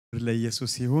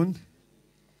ለኢየሱስ ይሁን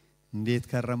እንዴት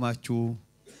ከረማችሁ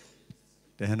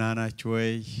ደህና ናችሁ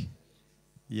ወይ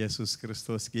ኢየሱስ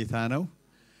ክርስቶስ ጌታ ነው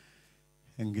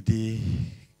እንግዲህ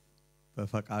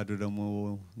በፈቃዱ ደግሞ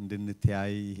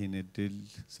እንድንተያይ ይህን እድል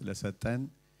ስለሰጠን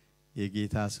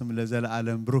የጌታ ስም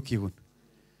ለዘላለም ብሩክ ይሁን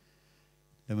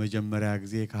ለመጀመሪያ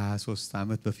ጊዜ ከ23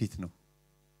 ዓመት በፊት ነው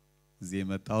እዚህ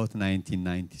መጣሁት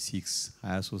 1996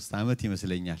 23 ዓመት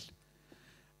ይመስለኛል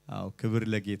አው ክብር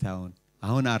ለጌታ ይሁን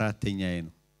አሁን አራተኛዬ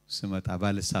ነው ስመጣ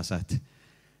ባልሳሳት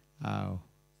አው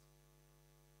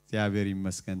እግዚአብሔር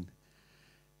ይመስገን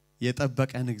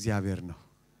የጠበቀን እግዚአብሔር ነው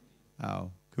አው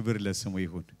ክብር ለስሙ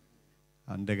ይሁን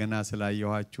እንደገና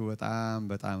ስላየኋችሁ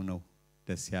በጣም ነው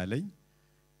ደስ ያለኝ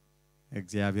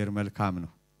እግዚአብሔር መልካም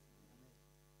ነው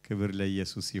ክብር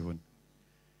ለኢየሱስ ይሁን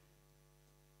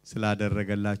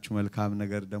ስላደረገላችሁ መልካም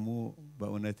ነገር ደግሞ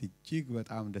በእውነት እጅግ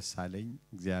በጣም ደስ አለኝ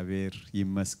እግዚአብሔር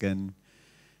ይመስገን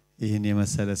ይህን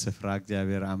የመሰለ ስፍራ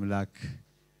እግዚአብሔር አምላክ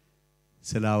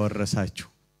ስላወረሳችሁ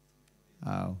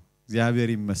አው እግዚአብሔር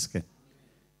ይመስገን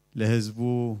ለህዝቡ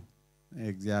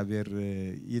እግዚአብሔር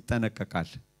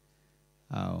ይጠነቀቃል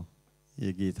አው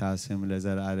የጌታ ስም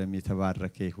ለዘላለም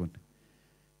የተባረከ ይሁን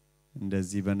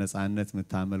እንደዚህ በነጻነት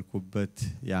መታመልኩበት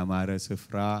ያማረ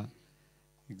ስፍራ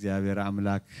እግዚአብሔር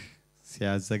አምላክ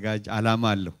ሲያዘጋጅ ዓላማ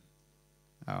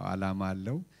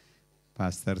አለው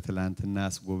ፓስተር ትላንትና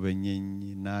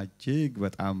አስጎበኘኝና እጅግ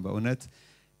በጣም በእውነት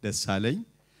ደስ አለኝ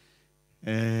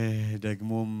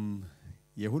ደግሞም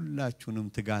የሁላችሁንም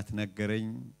ትጋት ነገረኝ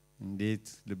እንዴት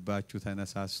ልባችሁ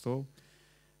ተነሳስቶ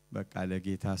በቃ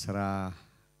ለጌታ ስራ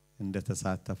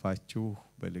እንደተሳተፋችሁ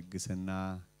በልግስና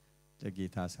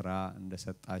ለጌታ ስራ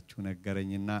እንደሰጣችሁ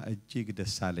ነገረኝና እጅግ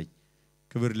ደስ አለኝ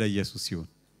ክብር ለኢየሱስ ይሁን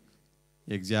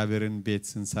የእግዚአብሔርን ቤት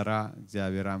ስንሰራ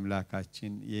እግዚአብሔር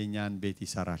አምላካችን የኛን ቤት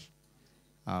ይሰራል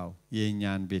አው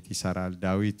የኛን ቤት ይሰራል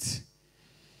ዳዊት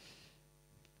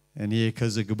እኔ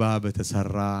ከዝግባ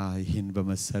በተሰራ ይህን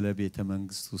በመሰለ ቤተ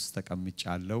መንግስት ውስጥ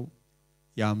ተቀምጫለሁ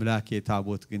የአምላኬ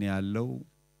ታቦት ግን ያለው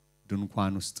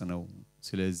ድንኳን ውስጥ ነው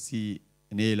ስለዚህ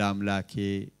እኔ ለአምላኬ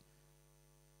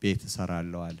ቤት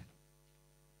እሰራለሁ አለ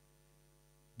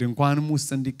ድንኳንም ውስጥ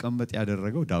እንዲቀመጥ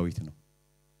ያደረገው ዳዊት ነው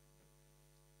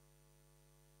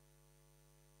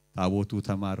ታቦቱ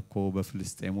ተማርኮ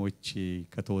በፍልስጤሞች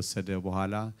ከተወሰደ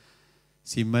በኋላ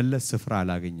ሲመለስ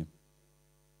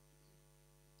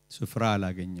ስፍራ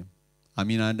አላገኘም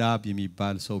አሚናዳብ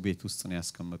የሚባል ሰው ቤት ውስጥ ነው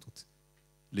ያስቀመጡት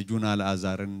ልጁን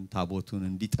አልዓዛርን ታቦቱን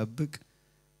እንዲጠብቅ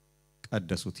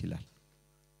ቀደሱት ይላል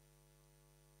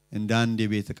እንደ አንድ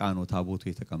የቤት ዕቃ ነው ታቦቱ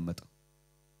የተቀመጠው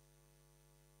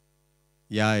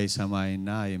ያ የሰማይና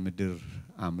የምድር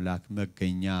አምላክ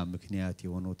መገኛ ምክንያት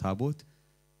የሆነው ታቦት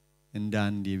እንደ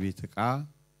አንድ የቤት ዕቃ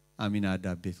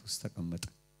አሚናዳብ ቤት ውስጥ ተቀመጠ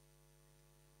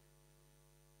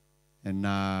እና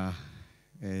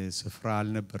ስፍራ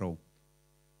አልነበረው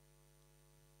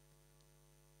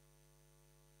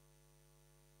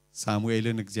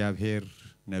ሳሙኤልን እግዚአብሔር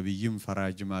ነብይም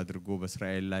ፈራጅም አድርጎ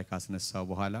በእስራኤል ላይ ካስነሳው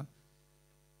በኋላ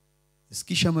እስኪ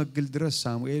ሸመግል ድረስ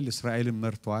ሳሙኤል እስራኤልን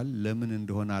መርቷል ለምን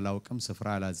እንደሆነ አላውቅም ስፍራ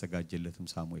አላዘጋጀለትም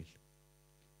ሳሙኤል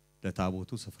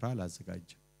ለታቦቱ ስፍራ አላዘጋጀ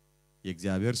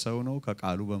የእግዚአብሔር ሰው ነው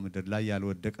ከቃሉ በመድር ላይ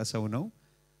ያልወደቀ ሰው ነው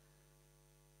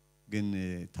ግን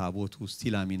ታቦቱ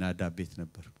ስቲል አሚናዳብ ቤት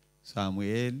ነበር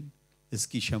ሳሙኤል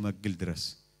እስኪ ሸመግል ድረስ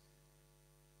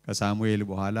ከሳሙኤል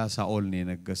በኋላ ሳኦል ነው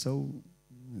የነገሰው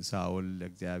ሳኦል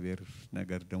ለእግዚአብሔር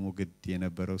ነገር ደግሞ ግድ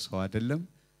የነበረው ሰው አይደለም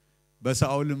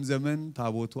በሳኦልም ዘመን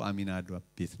ታቦቱ አሚናዳብ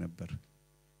ቤት ነበር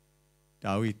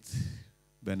ዳዊት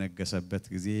በነገሰበት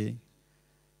ጊዜ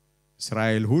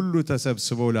እስራኤል ሁሉ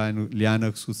ተሰብስበው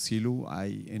ሊያነክሱት ሲሉ አይ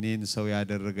እኔን ሰው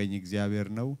ያደረገኝ እግዚአብሔር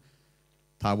ነው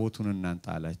ታቦቱን እናንተ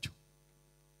አላቸው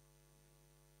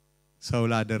ሰው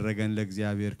ላደረገን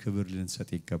ለእግዚአብሔር ክብር ልንሰጥ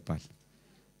ይገባል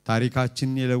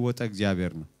ታሪካችንን የለወጠ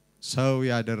እግዚአብሔር ነው ሰው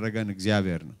ያደረገን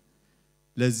እግዚአብሔር ነው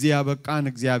ለዚህ ያበቃን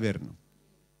እግዚአብሔር ነው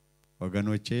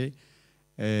ወገኖቼ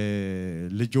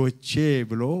ልጆቼ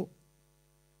ብሎ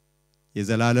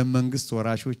የዘላለም መንግስት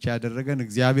ወራሾች ያደረገን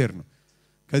እግዚአብሔር ነው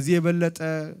ከዚህ የበለጠ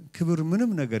ክብር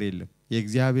ምንም ነገር የለም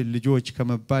የእግዚአብሔር ልጆች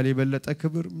ከመባል የበለጠ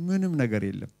ክብር ምንም ነገር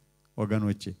የለም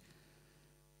ወገኖቼ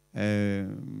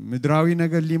ምድራዊ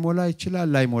ነገር ሊሞላ ይችላል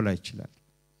ላይሞላ ይችላል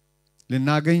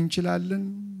ልናገኝ እንችላለን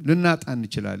ልናጣ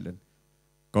እንችላለን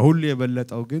ከሁሉ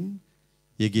የበለጠው ግን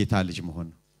የጌታ ልጅ መሆን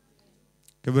ነው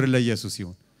ክብር ለኢየሱስ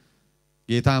ይሁን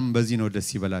ጌታም በዚህ ነው ደስ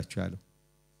ይበላችሁ ያለው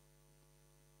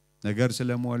ነገር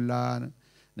ስለሞላ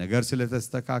ነገር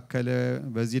ስለተስተካከለ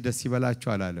በዚህ ደስ ይበላችሁ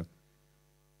አላለም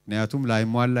ምክንያቱም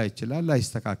ላይሟላ ይችላል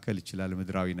ላይስተካከል ይችላል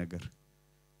ምድራዊ ነገር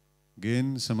ግን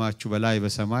ስማችሁ በላይ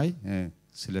በሰማይ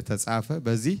ስለተጻፈ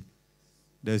በዚህ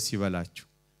ደስ ይበላችሁ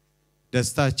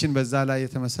ደስታችን በዛ ላይ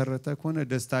የተመሰረተ ከሆነ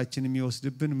ደስታችን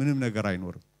የሚወስድብን ምንም ነገር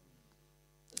አይኖርም።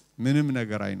 ምንም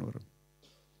ነገር አይኖርም።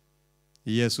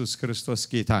 ኢየሱስ ክርስቶስ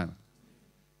ጌታ ነው።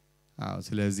 አዎ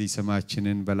ስለዚህ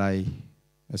ስማችንን በላይ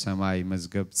በሰማይ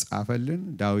መዝገብ ጻፈልን።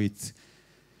 ዳዊት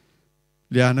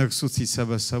ሊያነግሱት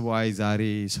ሲሰበሰቡ አይ ዛሬ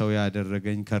ሰው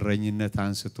ያደረገኝ ከረኝነት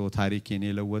አንስቶ ታሪኬን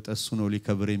የለወጠ እሱ ነው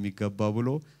ሊከብር የሚገባው ብሎ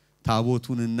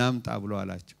ታቦቱን እናምጣ ብሎ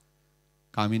አላቸው።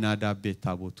 ከአሚናዳብ ቤት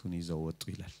ታቦቱን ይዘው ወጡ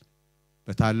ይላል።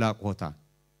 በታላቅ ሆታ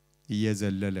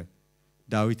እየዘለለ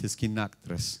ዳዊት እስኪናቅ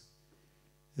ድረስ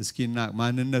እስኪናቅ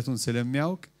ማንነቱን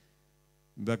ስለሚያውቅ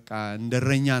በቃ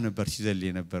እንደረኛ ነበር ሲዘል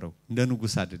የነበረው እንደ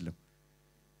ንጉስ አይደለም።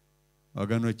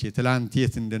 ወገኖቼ ትላንት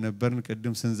የት እንደነበርን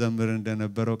ቅድም ስንዘምር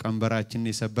እንደነበረው ቀንበራችንን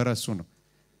የሰበረ እሱ ነው።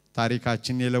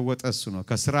 ታሪካችንን የለወጠ እሱ ነው።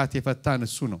 ከስራት የፈታን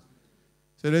እሱ ነው።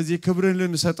 ስለዚህ ክብርን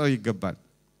ልንሰጠው ይገባል።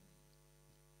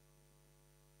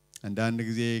 አንዳንድ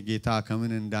ጊዜ ጌታ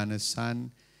ከምን እንዳነሳን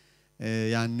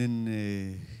ያንን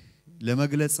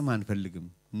ለመግለጽም አንፈልግም።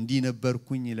 እንዲህ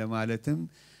ነበርኩኝ ለማለትም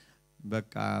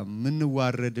በቃ ምን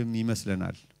ዋረድም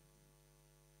ይመስለናል።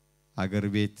 አገር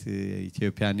ቤት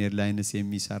ኢትዮጵያን ኤርላይንስ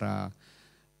የሚሰራ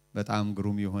በጣም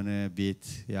ግሩም የሆነ ቤት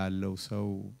ያለው ሰው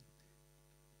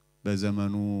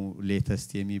በዘመኑ ሌተስት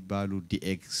የሚባሉ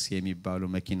ዲኤክስ የሚባሉ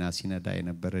መኪና ሲነዳ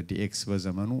የነበረ ዲኤክስ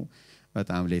በዘመኑ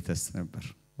በጣም ሌተስት ነበር።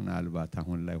 ምናልባት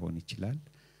አሁን ላይ ሆን ይችላል።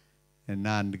 እና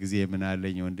አንድ ጊዜ ምን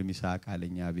አለኝ ወንድም ይስሃቅ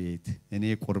አለኝ ቤት እኔ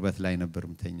ቁርበት ላይ ነበር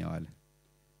ምተኛው አለ።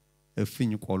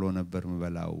 እፍኝ ቆሎ ነበር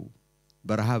ምበላው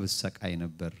በረሃብ ሰቃይ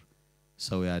ነበር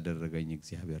ሰው ያደረገኝ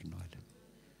እግዚአብሔር ነው አለ።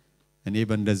 እኔ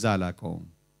በእንደዛ አላቀውም።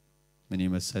 ምን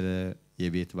የመሰለ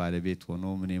የቤት ባለቤት ሆኖ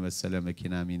ምን የመሰለ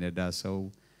መኪና ሚነዳ ሰው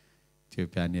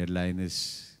ኢትዮጵያን ኤርላይንስ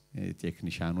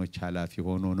ቴክኒሻኖች ኃላፊ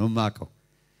ሆኖ ነው ማቀው።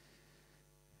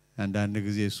 አንዳንድ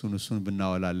ጊዜ እሱን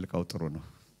ብናወላልቀው ጥሩ ነው።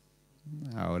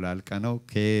 አወላልቀነው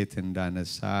ከየት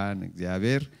እንዳነሳን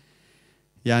እግዚአብሔር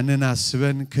ያንን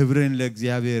አስበን ክብርን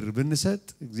ለእግዚአብሔር ብንሰጥ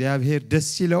እግዚአብሔር ደስ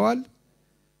ይለዋል።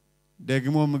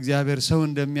 ደግሞም እግዚአብሔር ሰው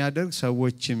እንደሚያደርግ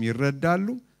ሰዎችም ይረዳሉ።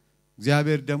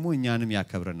 እግዚአብሔር ደግሞ እኛንም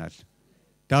ያከብረናል።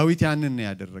 ዳዊት ያንን ነው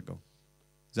ያደረገው።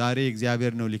 ዛሬ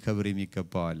እግዚአብሔር ነው ሊከብር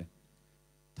የሚገባው አለ።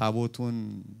 ታቦቱን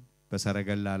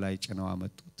በሰረገላ ላይ ጭነው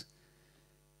አመጡት።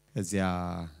 ከዚያ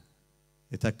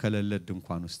የተከለለት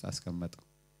ድንኳን ውስጥ አስቀመጠው።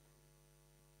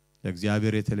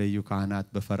 ለእግዚአብሔር የተለዩ ካህናት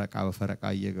በፈረቃ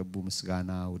እየገቡ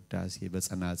ምስጋና ውዳሴ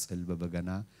በጸናጽል በበገና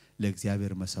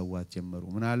ለእግዚአብሔር መሰዋት ጀመሩ።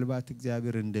 ምናልባት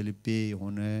እግዚአብሔር እንደ ልቤ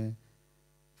የሆነ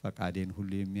ፈቃዴን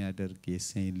ሁሉ የሚያደርግ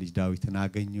የእሴይን ልጅ ዳዊትን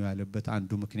አገኘው ያለበት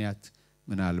አንዱ ምክንያት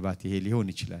ምናልባት ይሄ ሊሆን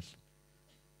ይችላል።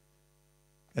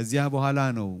 ከዚያ በኋላ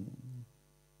ነው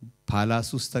ፓላስ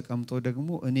ውስጥ ተቀምጦ ደግሞ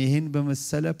እኔ ይሄን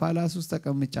በመሰለ ፓላስ ውስጥ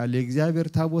ተቀምጫለሁ የእግዚአብሔር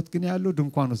ታቦት ግን ያለው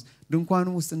ድንኳኑ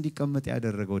ውስጥ እንዲቀመጥ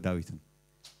ያደረገው ዳዊት ነው።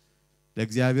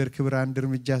 ለእግዚአብሔር ክብር አንድ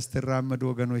እርምጃ ስትራመዱ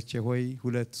ወገኖቼ ሆይ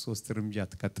 2-3 እርምጃ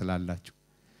ተከተላላችሁ።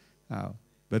 አዎ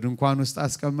በድንኳን ውስጥ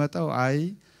አስቀመጠው። አይ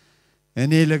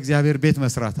እኔ ለእግዚአብሔር ቤት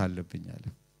መስራት አለብኝ አለ።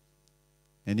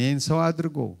 እኔን ሰው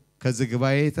አድርጎ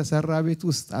ከዝግባዬ የተሰራ ቤት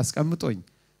ውስጥ አስቀምጦኝ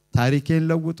ታሪኬን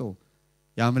ለውጦ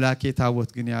ያምላኬ ታቦት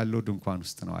ግን ያለው ድንኳን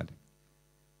ውስጥ ነው አለ።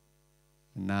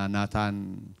 እና ናታን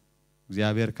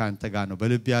እግዚአብሔር ካንተ ጋር ነው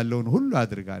በልብ ያለውን ሁሉ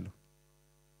አድርጋለሁ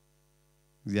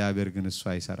እግዚአብሔር ግን እሱ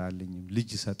አይሰራልኝም ልጅ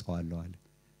ሰጠዋለሁ አለ።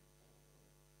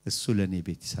 እሱ ለኔ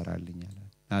ቤት ይሰራልኛል።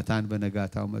 ናታን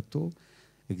በነጋታው መጥቶ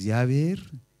እግዚአብሔር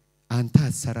አንተ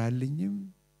አትሰራልኝም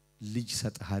ልጅ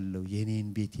ሰጠሃለሁ የኔን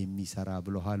ቤት የሚሰራ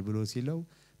ብሎሃል ብሎ ሲለው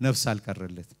ነፍስ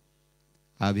አልቀረለት።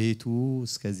 አቤቱ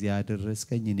እስከዚህ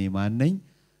ያደረስከኝ እኔ ማን ነኝ?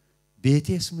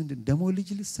 ቤቴስ ምንድን ደሞ ልጅ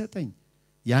ልሰጠኝ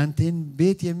ያንተን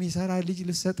ቤት የሚሰራ ልጅ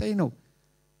ልሰጠኝ ነው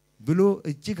ብሎ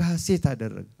እጅግ ሐሴት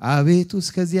አደረገ። አቤቱ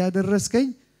እስከዚህ ያደረስከኝ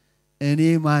እኔ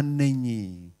ማን ነኝ?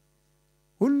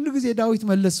 ሁሉ ጊዜ ዳዊት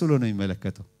መለስ ብሎ ነው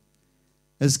የሚመለከተው።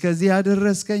 እስከዚህ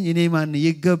ያደረስከኝ እኔ ማን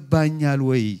ይገባኛል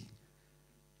ወይ?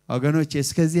 ወገኖቼ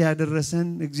እስከዚህ ያደረሰን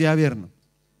እግዚአብሔር ነው።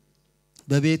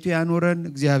 በቤቱ ያኖረን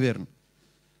እግዚአብሔር ነው።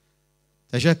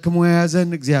 ተሸክሞ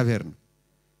ያዘን እግዚአብሔር ነው።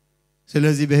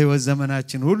 ስለዚህ በህይወት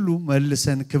ዘመናችን ሁሉ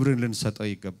መልሰን ክብርን ልንሰጠው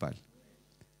ይገባል።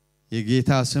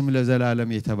 የጌታ ስም ለዘላለም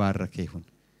የተባረከ ይሁን።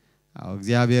 አዎ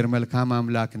እግዚአብሔር መልካም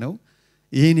አምላክ ነው።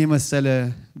 ይህን የመሰለ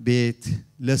ቤት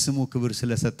ለስሙ ክብር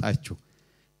ስለሰጣችሁ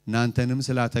እናንተንም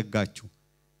ስላተጋችሁ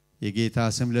የጌታ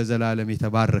ስም ለዘላለም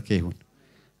የተባረከ ይሁን።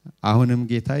 አሁንም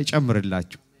ጌታ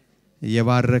ይጨምርላችሁ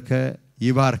የባረከ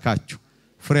ይባርካችሁ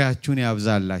ፍሬያችሁን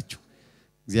ያብዛላችሁ።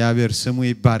 እግዚአብሔር ስሙ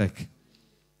ይባረክ።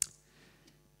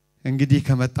 እንግዲህ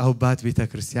ከመጣሁባት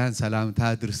ቤተክርስቲያን ሰላምታ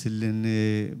አድርስልን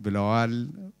ብለዋል።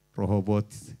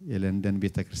 ሮሆቦት የለንደን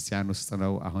ቤተክርስቲያን ውስጥ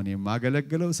ነው አሁን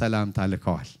የማገለግለው። ሰላምታ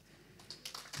ልከዋል።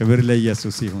 ክብር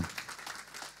ለኢየሱስ ይሁን።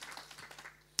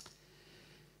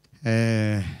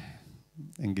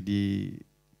 እንግዲህ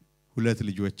ሁለት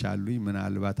ልጆች አሉኝ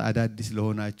ምናልባት አዳዲስ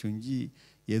ለሆናችሁ እንጂ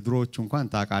የድሮዎች እንኳን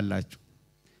ታቃላችሁ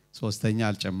ሶስተኛ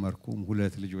አልጨመርኩም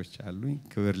ሁለት ልጆች አሉኝ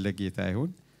ክብር ለጌታ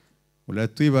ይሁን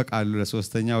ሁለቱ ይበቃሉ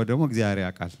ለሶስተኛው ደግሞ እግዚአብሔር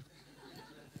ያቃል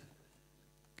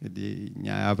እንግዲህ እኛ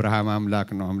አብርሃም አምላክ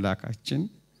ነው አምላካችን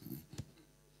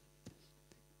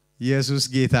ኢየሱስ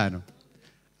ጌታ ነው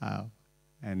አዎ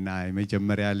እና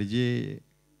የመጀመሪያ ልጄ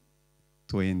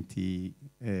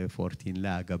 2014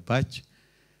 ላይ አገባች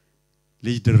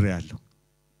ልጅ ድር ያለው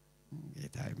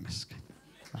ጌታ ይመስገን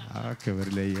ክብር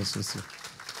ለኢየሱስ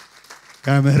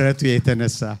ከምህረቱ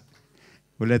የተነሳ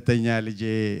ሁለተኛ ልጄ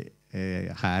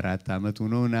 24 አመቱ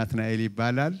ነው ናትናኤል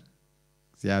ይባላል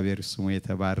እግዚአብሔር ስሙ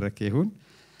የተባረከ ይሁን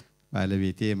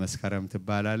ባለቤቴ መስከረም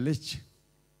ትባላለች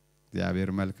እግዚአብሔር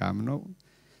መልካም ነው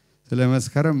ስለ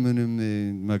መስከረም ምንም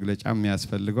መግለጫ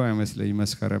የሚያስፈልገው አይመስለኝ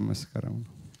መስከረም ነው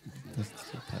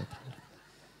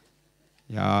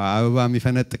ያ አበባ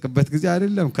የሚፈነጥቅበት ጊዜ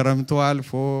አይደለም ክረምቱ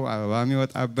አልፎ አበባ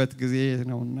የሚወጣበት ጊዜ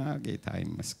ነውና ጌታ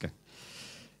ይመስገን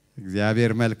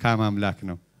እግዚአብሔር መልካም አምላክ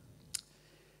ነው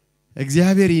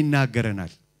እግዚአብሔር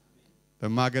ይናገረናል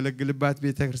በማገለግልባት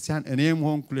ቤተክርስቲያን እኔም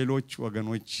ሆንኩ ሌሎች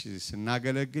ወገኖች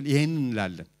ስናገለግል ይሄን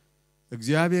እንላለን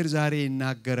እግዚአብሔር ዛሬ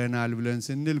ይናገረናል ብለን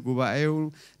ስንል ጉባኤው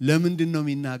ለምንድነው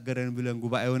የሚናገረን ብለን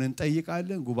ጉባኤውን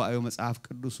እንጠይቃለን ጉባኤው መጽሐፍ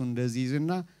ቅዱስን እንደዚህ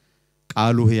ይዝና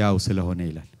ቃሉ ሕያው ስለሆነ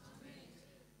ይላል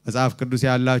መጽሐፍ ቅዱስ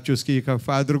ያላችሁ እስኪ ከፍ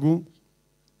አድርጉ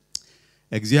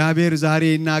እግዚአብሔር ዛሬ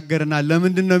ይናገረናል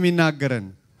ለምንድነው የሚናገረን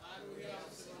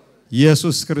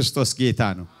ኢየሱስ ክርስቶስ ጌታ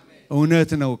ነው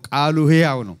እውነት ነው ቃሉ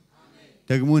ሕያው ነው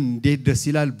ደግሞ እንዴት ደስ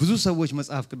ይላል ብዙ ሰዎች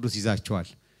መጽሐፍ ቅዱስ ይዛቸዋል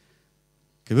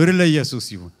ክብር ለኢየሱስ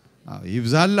ይሁን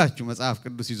ይብዛላችሁ መጽሐፍ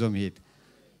ቅዱስ ይዞ መሄድ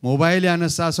ሞባይል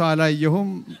ያነሳ ሰው አላየሁም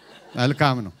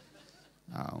መልካም ነው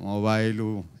ሞባይሉ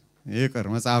ይቅር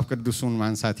መጽሐፍ ቅዱስን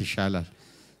ማንሳት ይሻላል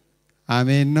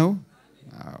አሜን ነው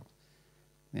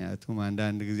ያቱም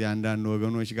አንዳንድ ጊዜ አንዳንድ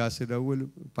ወገኖች ጋር ስደውል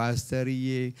ፓስተርዬ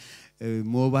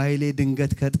ሞባይሌ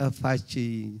ድንገት ከጠፋች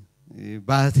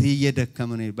ባትሪ እየደከመ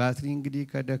ነው ባትሪ እንግዲህ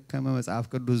ከደከመ መጽሐፍ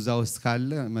ቅዱስ ዛው ውስጥ ካለ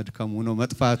መድከሙ ነው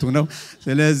መጥፋቱ ነው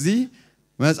ስለዚህ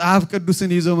መጽሐፍ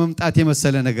ቅዱስን ይዞ መምጣት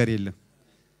የመሰለ ነገር የለም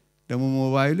ደግሞ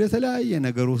ሞባይሉ የተለያየ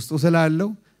ነገር ውስጡ ስላለው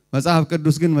መጽሐፍ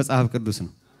ቅዱስ ግን መጽሐፍ ቅዱስ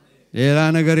ነው ሌላ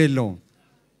ነገር የለውም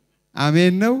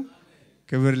አሜን ነው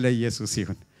ክብር ለኢየሱስ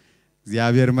ይሁን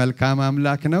እግዚአብሔር መልካም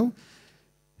አምላክ ነው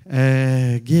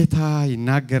ጌታ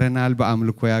ይናገረናል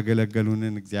በአምልኮ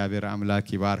ያገለገሉንን እግዚአብሔር አምላክ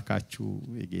ይባርካችሁ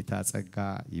የጌታ ጸጋ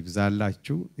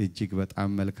ይብዛላችሁ እጅግ በጣም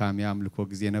መልካም ያምልኮ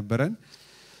ጊዜ ነበረን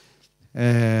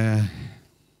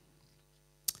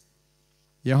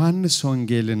ዮሐንስ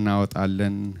ወንጌል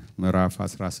እናወጣለን ምዕራፍ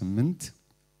 18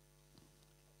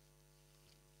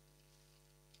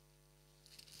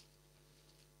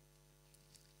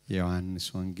 ዮሐንስ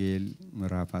ወንጌል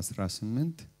ምዕራፍ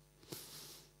 18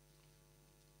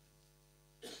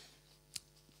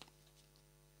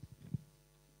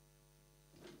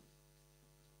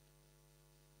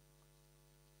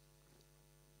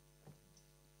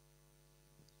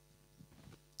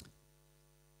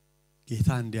 ጌታ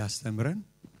እንዲያስተምረን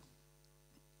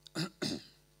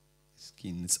እስኪ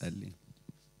እንጸልይ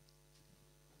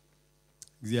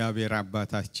እግዚአብሔር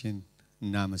አባታችን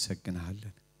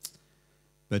እናመሰግናለን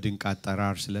በድንቅ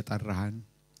አጠራር ስለጠራህን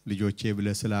ልጆቼ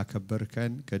ብለህ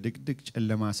ስላከበርከን ከድቅድቅ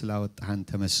ጨለማ ስላወጣህን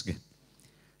ተመስገን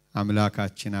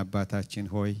አምላካችን አባታችን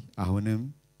ሆይ አሁንም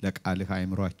ለቃልህ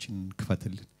አይምሮአችን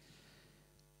ክፈትልን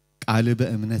ቃል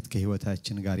በእምነት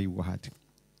ከህይወታችን ጋር ይዋሃድ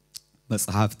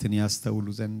መጽሐፍትን ያስተውሉ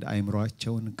ዘንድ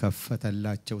አይምሮአቸውን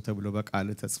ከፈተላቸው ተብሎ በቃል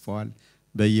ተጽፏል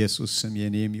በኢየሱስ ስም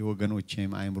የኔም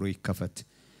የወገኖቼም አይምሮ ይከፈት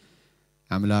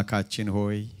አምላካችን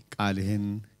ሆይ ቃልህን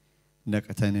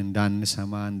ነቀተን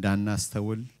እንዳንሰማ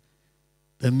እንዳናስተውል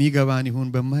በሚገባን ይሁን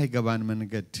በማይገባን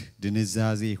መንገድ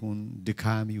ድንዛዜ ይሁን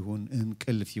ድካም ይሁን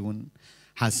እንቅልፍ ይሁን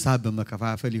ሐሳብ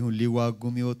በመከፋፈል ይሁን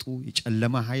ሊዋጉም ይወጡ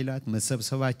የጨለማ ኃይላት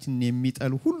መሰብሰባችንን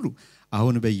የሚጠሉ ሁሉ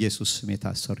አሁን በኢየሱስ ስም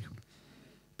የታሰሩ ይሁን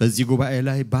በዚህ ጉባኤ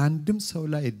ላይ በአንድም ሰው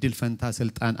ላይ እድል ፈንታ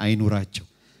ስልጣን አይኑራቸው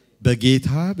በጌታ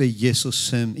በኢየሱስ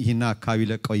ስም ይህን አካባቢ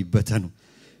ለቀው ይበተኑ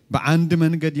በአንድ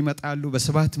መንገድ ይመጣሉ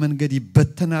በሰባት መንገድ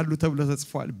ይበተናሉ ተብሎ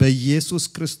ተጽፏል በኢየሱስ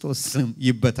ክርስቶስ ስም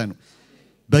ይበተኑ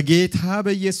በጌታ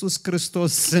በኢየሱስ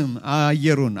ክርስቶስ ስም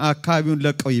አየሩን አካባቢውን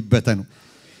ለቀው ይበተኑ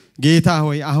ጌታ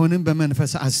ሆይ አሁንም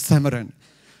በመንፈስ አስተምረን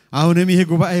አሁንም ይሄ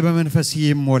ጉባኤ በመንፈስ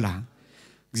ይሞላ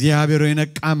እግዚአብሔር ሆይ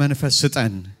ነቃ መንፈስ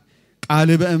ስጠን ቃል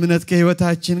በእምነት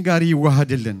ከህይወታችን ጋር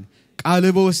ይዋሃድልን ቃል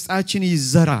በውስጣችን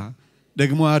ይዘራ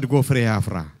ደግሞ አድጎ ፍሬ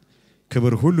ያፍራ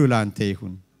ክብር ሁሉ ላንተ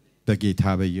ይሁን በጌታ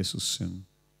በኢየሱስ ስም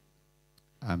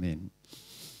አሜን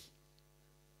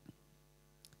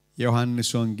ዮሐንስ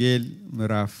ወንጌል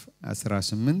ምዕራፍ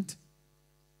 18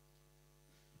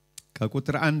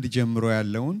 ከቁጥር 1 ጀምሮ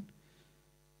ያለውን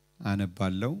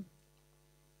አነባለሁ።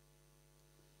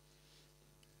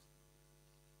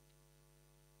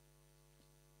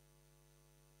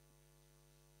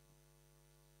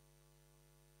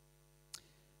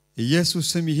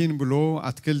 ኢየሱስም ይህን ብሎ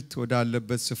አትክልት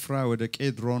ወዳለበት ስፍራ ወደ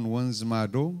ቄድሮን ወንዝ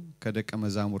ማዶ ከደቀ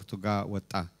መዛሙርቱ ጋር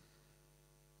ወጣ።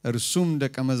 እርሱም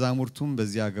ደቀ መዛሙርቱም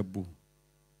በዚያ ገቡ።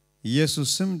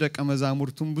 ኢየሱስም ደቀ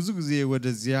መዛሙርቱም ብዙ ጊዜ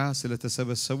ወደዚያ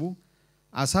ስለተሰበሰቡ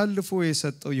አሳልፎ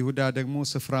የሰጠው ይሁዳ ደግሞ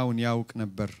ስፍራውን ያውቅ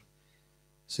ነበር።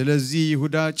 ስለዚህ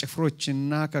ይሁዳ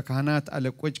ጭፍሮችና ከካህናት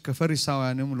አለቆች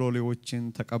ከፈሪሳውያንም ሎሌዎችን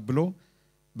ተቀብሎ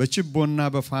በችቦና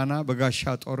በፋና በጋሻ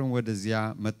ጦርም ወደዚያ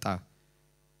መጣ።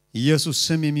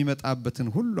 ኢየሱስም የሚመጣበትን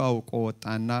ሁሉ አውቆ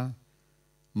ወጣና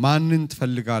ማንን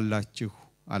ትፈልጋላችሁ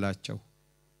አላቸው።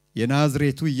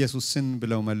 የናዝሬቱ ኢየሱስን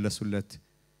ብለው መለሱለት።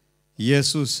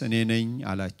 ኢየሱስ እኔ ነኝ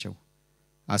አላቸው።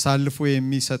 አሳልፎ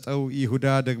የሚሰጠው ይሁዳ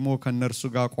ደግሞ ከነርሱ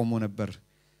ጋር ቆሞ ነበር።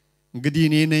 እንግዲህ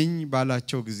እኔ ነኝ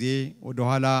ባላቸው ጊዜ ወደ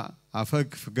ኋላ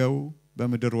አፈግፍገው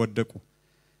በምድር ወደቁ።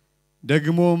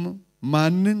 ደግሞም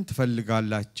ማንን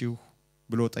ትፈልጋላችሁ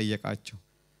ብሎ ጠየቃቸው።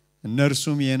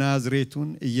 እነርሱም የናዝሬቱን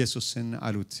ኢየሱስን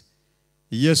አሉት።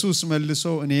 ኢየሱስ መልሶ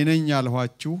እኔ ነኝ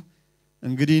ያልኋችሁ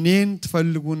እንግዲህ እኔን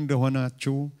ትፈልጉ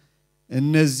እንደሆናችሁ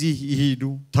እነዚህ ይሄዱ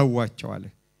ተዋቸው አለ።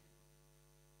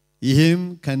 ይህም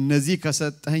ከነዚህ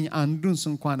ከሰጠኝ አንዱን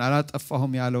እንኳን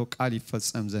አላጠፋሁም ያለው ቃል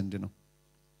ይፈጸም ዘንድ ነው።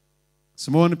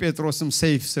 ስምዖን ጴጥሮስም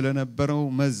ሰይፍ ስለነበረው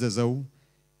መዘዘው።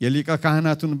 የሊቀ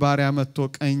ካህናቱን ባሪያ መጥቶ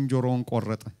ቀኝ ጆሮውን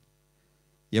ቆረጠ።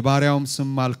 የባሪያውም ስም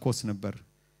ማልኮስ ነበር።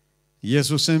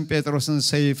 ኢየሱስም ጴጥሮስን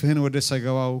ሰይፍህን ወደ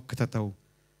ሰገባው ክተተው፣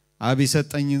 አብ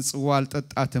የሰጠኝን ጽዋ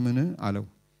አልጠጣትምን አለው።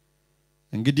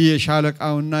 እንግዲህ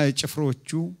የሻለቃውና የጭፍሮቹ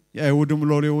የአይሁድም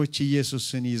ሎሌዎች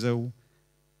ኢየሱስን ይዘው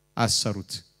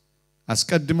አሰሩት።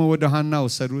 አስቀድመው ወደ ሐና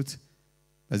ወሰዱት።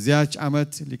 በዚያች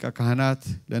ዓመት ሊቀ ካህናት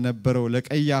ለነበረው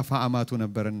ለቀያፋ አማቱ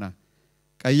ነበርና፣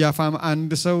 ቀያፋም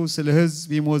አንድ ሰው ስለ ሕዝብ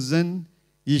ይሞት ዘንድ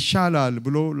ይሻላል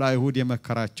ብሎ ለአይሁድ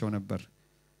የመከራቸው ነበር።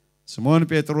 ስምዖን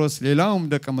ጴጥሮስ ሌላውም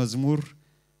ደቀ መዝሙር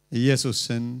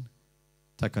ኢየሱስን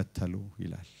ተከተሉ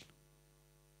ይላል።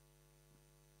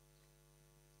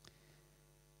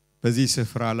 በዚህ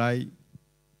ስፍራ ላይ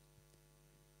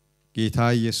ጌታ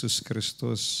ኢየሱስ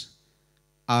ክርስቶስ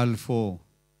አልፎ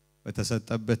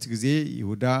በተሰጠበት ጊዜ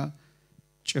ይሁዳ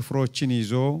ጭፍሮችን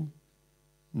ይዞ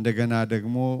እንደገና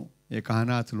ደግሞ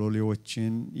የካህናት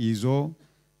ሎሌዎችን ይዞ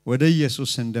ወደ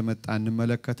ኢየሱስ እንደመጣ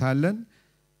እንመለከታለን።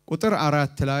 ቁጥር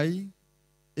 4 ላይ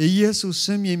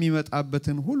ኢየሱስም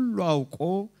የሚመጣበትን ሁሉ አውቆ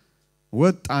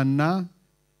ወጣና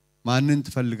ማንን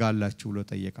ትፈልጋላችሁ ብሎ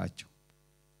ጠየቃቸው።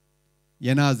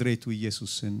 የናዝሬቱ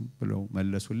ኢየሱስን ብለው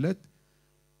መለሱለት።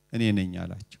 እኔ ነኝ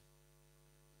አላቸው።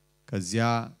 ከዚያ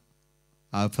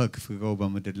አፈግፍገው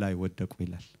በምድር ላይ ወደቁ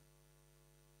ይላል።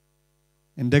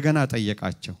 እንደገና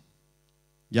ጠየቃቸው።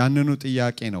 ያንኑ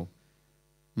ጥያቄ ነው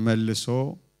መልሶ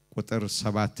ቁጥር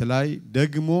 7 ላይ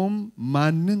ደግሞም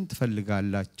ማንን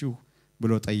ትፈልጋላችሁ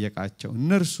ብሎ ጠየቃቸው።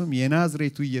 እነርሱም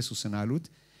የናዝሬቱ ኢየሱስን አሉት።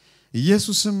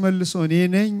 ኢየሱስም መልሶ እኔ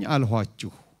ነኝ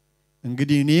አልኋችሁ።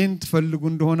 እንግዲህ እኔን ትፈልጉ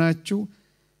እንደሆናችሁ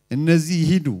እነዚህ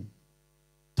ይሄዱ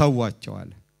ተዋቸው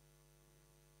አለ።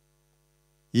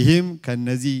 ይህም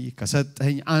ከነዚህ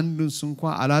ከሰጠኝ አንዱን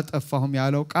እንኳን አላጠፋሁም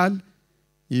ያለው ቃል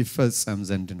ይፈጸም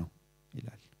ዘንድ ነው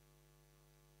ይላል።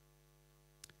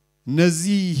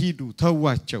 እነዚህ ይሄዱ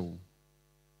ተዋቸው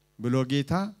ብሎ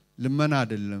ጌታ ልመና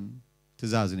አይደለም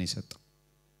ትእዛዝ ነው የሰጠው።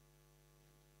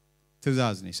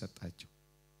 ትእዛዝ ነው የሰጣቸው።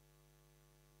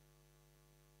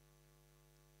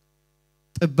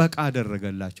 ጥበቃ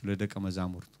አደረገላቸው ለደቀ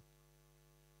መዛሙርቱ።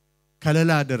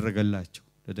 ከለላ አደረገላቸው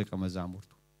ለደቀ መዛሙርቱ።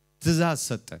 ትእዛዝ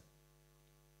ሰጠ።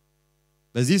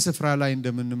 በዚህ ስፍራ ላይ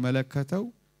እንደምንመለከተው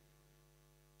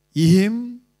ይህም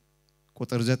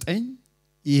ቁጥር 9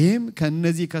 ይህም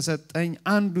ከነዚህ ከሰጠኝ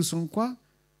አንዱስ እንኳን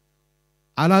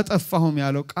አላጠፋሁም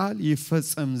ያለው ቃል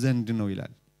ይፈጸም ዘንድ ነው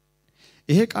ይላል።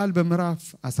 ይሄ ቃል በምዕራፍ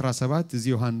 17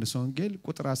 እዚህ ዮሐንስ ወንጌል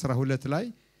ቁጥር 12 ላይ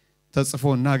ተጽፎ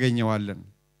እናገኘዋለን።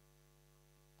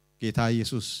 ጌታ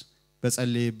ኢየሱስ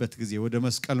በጸለየበት ጊዜ ወደ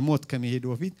መስቀል ሞት ከመሄዱ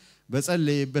በፊት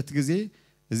በጸለየበት ጊዜ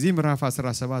እዚህ ምዕራፍ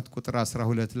 17 ቁጥር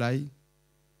 12 ላይ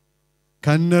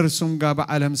ከነርሱም ጋር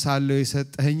በዓለም ሳለው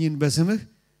የሰጠኸኝን በስምህ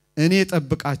እኔ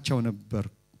ጠብቃቸው ነበር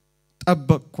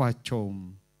ጠበቅኳቸውም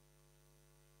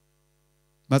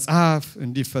መጽሐፍ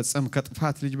እንዲፈጸም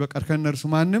ከጥፋት ልጅ በቀር ከነርሱ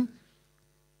ማንም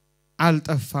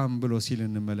አልጠፋም ብሎ ሲል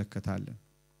እንመለከታለን።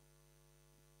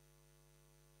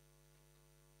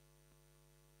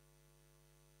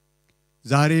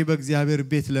 ዛሬ በእግዚአብሔር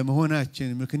ቤት ለመሆናችን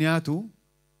ምክንያቱ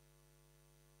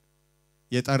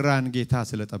የጠራን ጌታ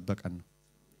ስለጠበቀን ነው።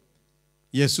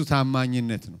 የሱ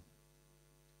ታማኝነት ነው።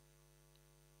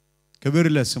 ክብር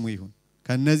ለስሙ ይሁን።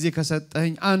 ከነዚህ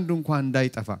ከሰጠኝ አንዱ እንኳን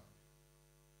እንዳይጠፋ።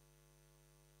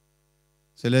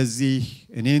 ስለዚህ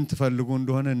እኔን ትፈልጉ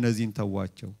እንደሆነ እነዚህን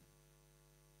ተዋቸው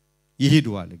ይሄዱ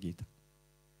አለ ጌታ።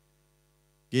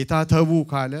 ጌታ ተቡ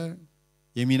ካለ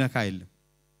የሚነካ የለም።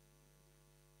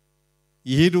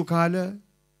 ይሄዱ ካለ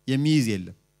የሚይዝ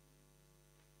የለም።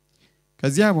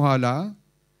 ከዚያ በኋላ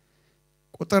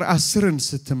ቁጥር 10ን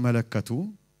ስትመለከቱ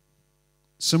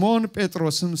ስምዖን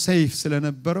ጴጥሮስም ሰይፍ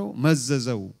ስለነበረው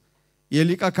መዘዘው፣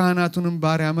 የሊቀ ካህናቱንም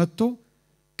ባሪያ መጥቶ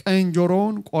ቀኝ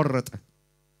ጆሮውን ቆረጠ።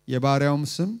 የባሪያውም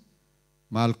ስም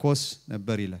ማልኮስ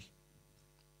ነበር ይላል።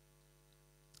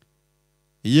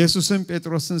 ኢየሱስም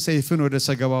ጴጥሮስን ሰይፍን ወደ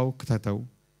ሰገባው ክተተው፣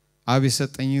 አብ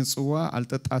የሰጠኝን ጽዋ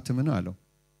አልጠጣትምን አለው።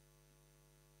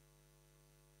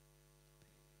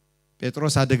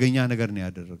 ጴጥሮስ አደገኛ ነገር ነው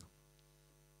ያደረገው።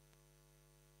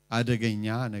 አደገኛ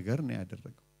ነገር ነው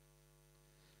ያደረገው።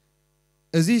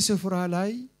 እዚህ ስፍራ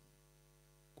ላይ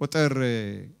ቁጥር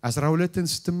 12ን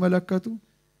ስትመለከቱ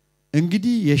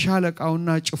እንግዲህ የሻለቃውና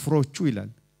ጭፍሮቹ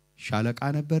ይላል። ሻለቃ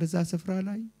ነበር እዛ ስፍራ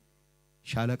ላይ።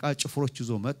 ሻለቃ ጭፍሮች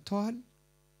ይዞ መጥተዋል።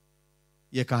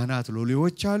 የካህናት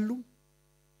ሎሌዎች አሉ።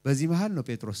 በዚህ መሃል ነው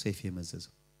ጴጥሮስ ሰይፍ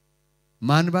የመዘዘው።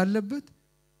 ማን ባለበት?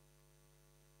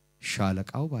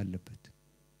 ሻለቃው ባለበት፣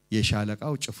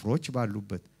 የሻለቃው ጭፍሮች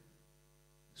ባሉበት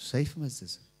ሰይፍ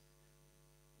መዘዘ።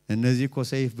 እነዚህ እኮ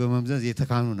ሰይፍ በመምዘዝ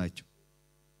የተካኑ ናቸው።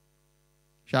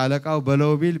 ሻለቃው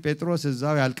በለው ቢል ጴጥሮስ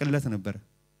እዛው ያልቅለት ነበር።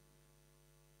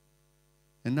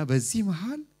 እና በዚህ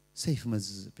መሃል ሰይፍ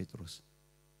መዘዘ ጴጥሮስ።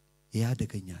 ይህ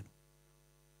አደገኛ ነው።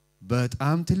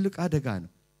 በጣም ትልቅ አደጋ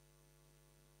ነው።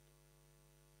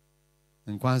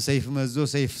 እንኳን ሰይፍ መዞ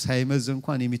ሰይፍ ሳይመዝ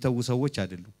እንኳን የሚተው ሰዎች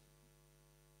አይደሉም።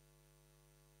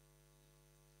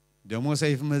 ደሞ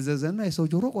ሰይፍ መዘዘና የሰው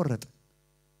ጆሮ ቆረጠ።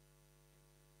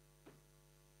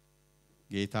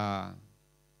 ጌታ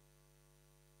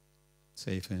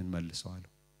ሰይፍህን መልሰዋል፣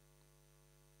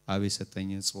 አብ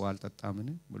የሰጠኝን ጽዋ አልጠጣምን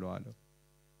ብለዋል።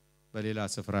 በሌላ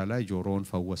ስፍራ ላይ ጆሮውን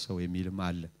ፈወሰው የሚልም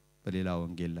አለ በሌላ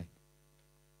ወንጌል ላይ።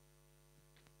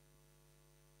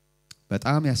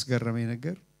 በጣም ያስገረመኝ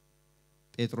ነገር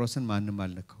ጴጥሮስን ማንም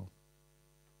አልነካው።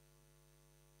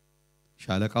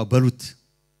 ሻለቃው በሉት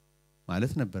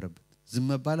ማለት ነበረበት። ዝም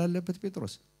መባል አለበት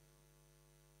ጴጥሮስ።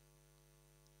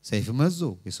 ሰይፍ መዞ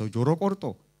የሰው ጆሮ ቆርጦ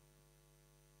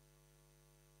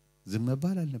ዝም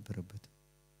መባል አልነበረበት።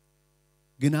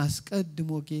 ግን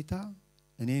አስቀድሞ ጌታ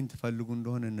እኔን ትፈልጉ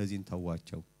እንደሆነ እነዚህን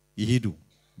ተዋቸው ይሄዱ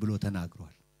ብሎ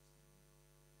ተናግሯል።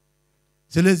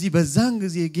 ስለዚህ በዛን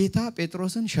ጊዜ ጌታ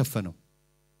ጴጥሮስን ሸፈነው፣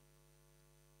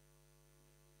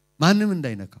 ማንም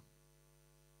እንዳይነካ።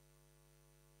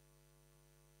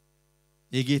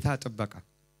 የጌታ ጥበቃ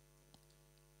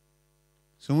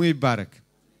ስሙ ይባረክ።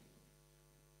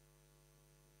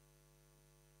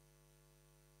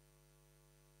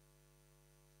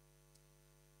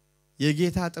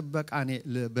 የጌታ ጥበቃ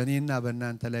በእኔና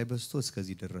በእናንተ ላይ በስቶ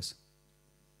እስከዚህ ድረስ።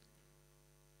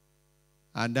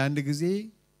 አንዳንድ ጊዜ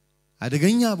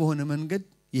አደገኛ በሆነ መንገድ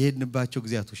የሄድንባቸው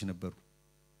ጊዜያቶች ነበሩ።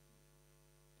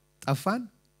 ጠፋን።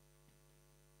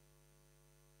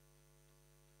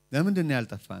 ለምንድን ነው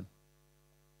ያልጠፋን?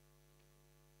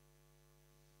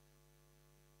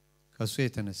 ከሱ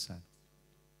የተነሳ ነው።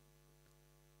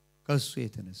 ከሱ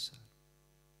የተነሳ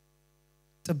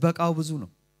ጥበቃው ብዙ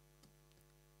ነው።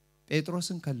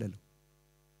 ጴጥሮስን ከለለው።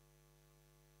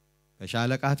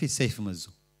 በሻለቃ ፊት ሰይፍ መዞ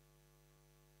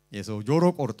የሰው ጆሮ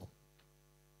ቆርጦ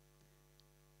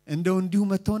እንደው እንዲሁ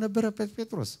መተው ነበረበት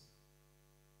ጴጥሮስ።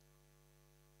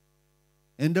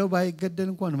 እንደው ባይገደል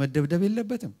እንኳን መደብደብ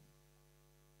የለበትም።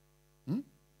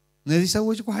 እነዚህ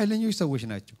ሰዎች እኮ ኃይለኞች ሰዎች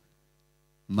ናቸው።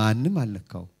 ማንም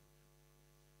አልነካው።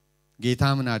 ጌታ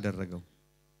ምን አደረገው?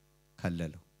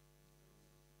 ከለለው፣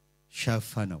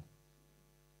 ሸፈነው።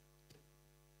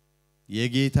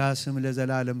 የጌታ ስም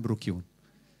ለዘላለም ብሩክ ይሁን።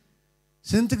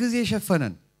 ስንት ጊዜ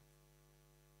ሸፈነን፣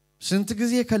 ስንት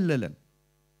ጊዜ ከለለን።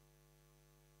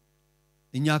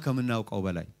 እኛ ከምናውቀው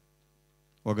በላይ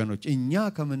ወገኖች፣ እኛ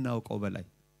ከምናውቀው በላይ።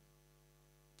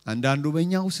 አንዳንዱ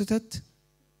በእኛው ስተት፣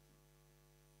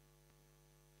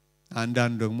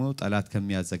 አንዳንዱ ደግሞ ጠላት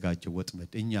ከሚያዘጋጀው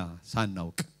ወጥመድ እኛ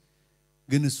ሳናውቅ፣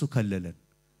 ግን እሱ ከለለን።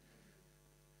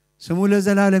 ስሙ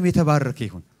ለዘላለም የተባረከ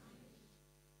ይሁን።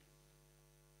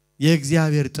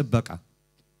 የእግዚአብሔር ጥበቃ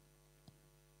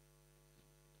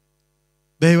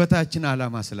በህይወታችን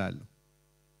ዓላማ ስላለው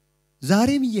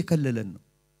ዛሬም እየከለለን ነው።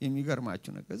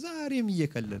 የሚገርማችሁ ነገር ዛሬም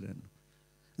እየከለለን ነው።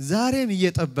 ዛሬም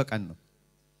እየጠበቀን ነው።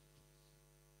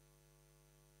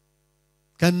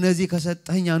 ከነዚህ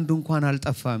ከሰጠኝ አንዱ እንኳን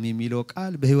አልጠፋም የሚለው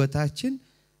ቃል በህይወታችን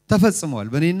ተፈጽሟል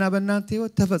በእኔና በእናንተ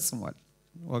ህይወት ተፈጽሟል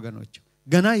ወገኖች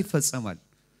ገና ይፈጸማል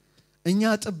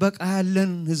እኛ ጥበቃ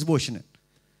ያለን ህዝቦች ነን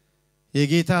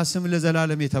የጌታ ስም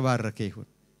ለዘላለም የተባረከ ይሁን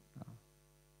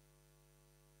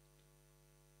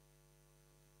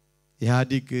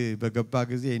ኢህአዲግ በገባ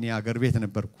ጊዜ እኔ አገር ቤት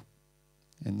ነበርኩ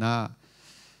እና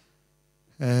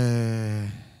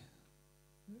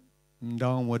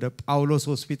እንዳውም ወደ ጳውሎስ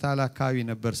ሆስፒታል አካባቢ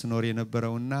ነበር ስኖር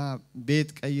የነበረውና ቤት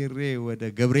ቀይሬ ወደ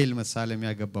ገብርኤል መሳለም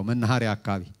ያገባው መናኸሪያ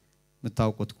አካባቢ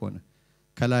መታወቁት ከሆነ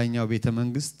ከላይኛው ቤተ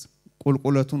መንግስት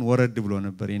ቁልቁለቱን ወረድ ብሎ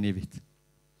ነበር የኔ ቤት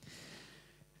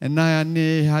እና ያኔ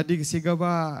ኢህአዲግ ሲገባ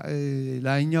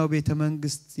ላይኛው ቤተ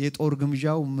መንግስት የጦር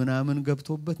ግምጃው ምናምን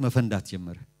ገብቶበት መፈንዳት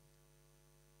ጀመረ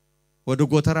ወደ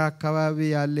ጎተራ አካባቢ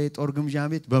ያለ የጦር ግምጃ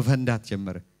ቤት መፈንዳት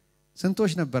ጀመረ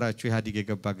ስንቶች ነበራችሁ ኢህአዲግ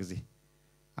የገባ ጊዜ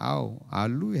አው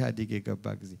አሉ ኢህአዲግ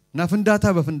የገባ ጊዜ እና ፍንዳታ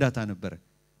በፍንዳታ ነበር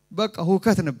በቃ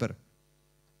ሁከት ነበር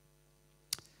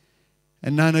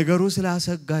እና ነገሩ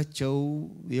ስላሰጋቸው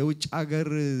የውጭ ሀገር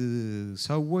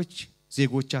ሰዎች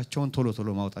ዜጎቻቸውን ቶሎ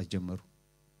ማውጣት ጀመሩ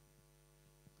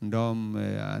እንደውም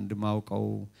አንድ ማውቀው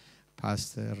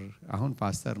ፓስተር አሁን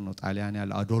ፓስተር ነው ጣሊያን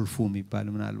ያለ አዶልፎ የሚባል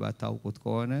ምናልባት ታውቁት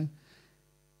ከሆነ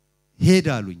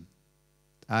ሄዳሉኝ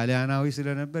ጣሊያናዊ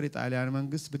ስለነበር የጣሊያን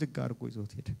መንግስት ብድግ አድርጎ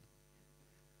ይዞት ሄደ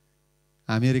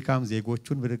አሜሪካም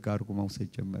ዜጎቹን ብድግ አድርጎ መውሰድ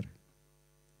ጀመረ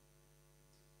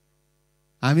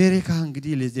አሜሪካ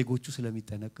እንግዲህ ለዜጎቹ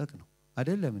ስለሚጠነቀቅ ነው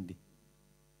አይደለም እንዴ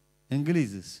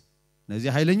እንግሊዝስ እነዚህ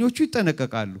ኃይለኞቹ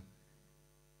ይጠነቀቃሉ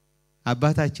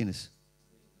አባታችንስ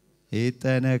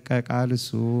ይጠነቀቃል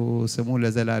ስሙ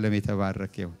ለዘላለም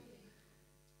የተባረከ ይሁን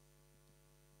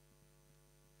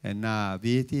እና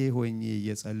ቤቴ ሆኜ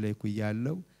እየጸለይኩ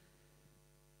ያለው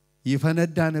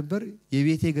ይፈነዳ ነበር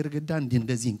የቤቴ ግርግዳ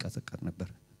እንደዚህ እንቀሰቀስ ነበር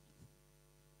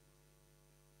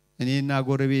እኔና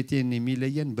ጎረቤቴን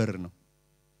የሚለየን በር ነው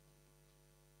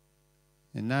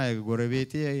እና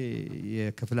ጎረቤቴ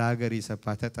የክፍለ ሀገር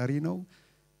የሰፋ ተጠሪ ነው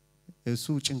እሱ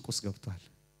ጭንቁስ ገብቷል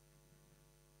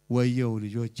ወየው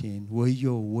ልጆቼን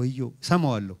ወየው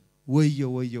ሰማዋለሁ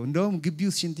ወየው እንደውም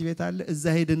ግቢው ሽንት ቤት አለ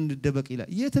እዛ ሄደን እንደበቅ ይላል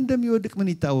የት እንደሚወድቅ ምን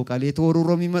ይታወቃል የተወሩሮ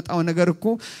የሚመጣው ነገር እኮ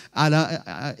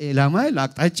ኢላማል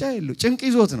አቅጣጫ የለው ጭንቅ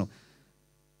ይዞት ነው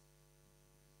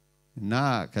እና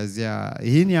ከዚያ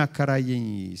ይሄን ያከራየኝ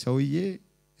ሰውዬ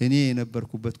እኔ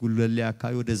የነበርኩበት ጉልበሌ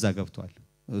አካባቢ ወደዛ ገብቷል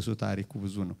እሱ ታሪኩ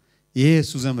ብዙ ነው ይሄ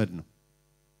እሱ ዘመድ ነው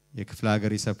የክፍለ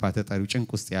ሀገር የሰፋ ተጠሪው ጭንቅ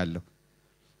ውስጥ ያለው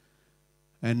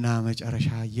እና መጨረሻ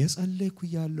እየጸለይኩ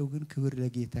ያለው ግን ክብር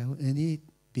ለጌታ ይሁን እኔ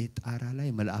ቤት ጣራ ላይ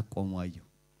መልአክ ቆሞ አየሁ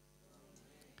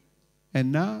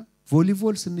እና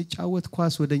ቮሊቦል ስንጫወት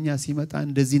ኳስ ወደኛ ሲመጣ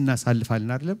እንደዚህ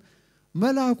እናሳልፋለን አይደለም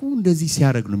መልአኩ እንደዚህ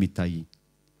ሲያረግ ነው የሚታየኝ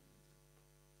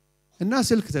እና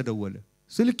ስልክ ተደወለ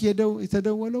ስልክ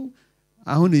የተደወለው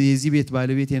አሁን የዚህ ቤት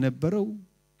ባለቤት የነበረው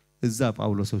እዛ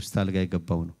ጳውሎስ ሆስፒታል ጋር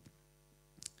የገባው ነው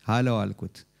ሃለው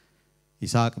አልኩት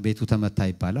ይስሃቅ ቤቱ ተመታ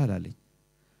ይባላል አለኝ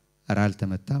አራል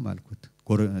ተመታም አልኩት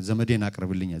ዘመዴን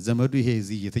አቅርብልኝ ዘመዱ ይሄ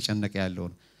እዚህ እየተጨነቀ ያለው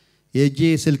ነው የጄ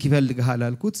ስልክ ይፈልጋል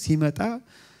አልኩት ሲመጣ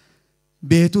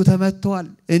ቤቱ ተመቷል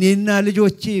እኔና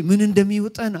ልጆቼ ምን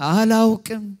እንደሚውጠን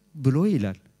አላውቅም ብሎ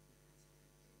ይላል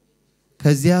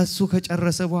ከዚያ እሱ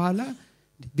ከጨረሰ በኋላ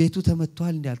ቤቱ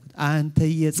ተመቷል እንዲያልኩት አንተ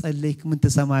እየጸለይክ ምን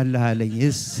ተሰማለህ አለኝ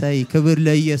እሰይ ክብር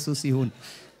ለኢየሱስ ይሁን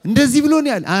እንደዚህ ብሎን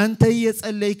ያል አንተ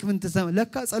እየጸለይክ ምን ተሰማ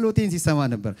ለካ ጸሎቴን ሲሰማ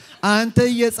ነበር አንተ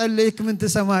እየጸለይክ ምን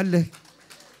ተሰማለህ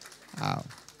አው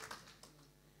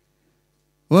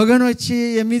ወገኖች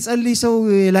የሚጸልይ ሰው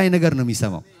ላይ ነገር ነው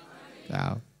የሚሰማው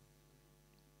አው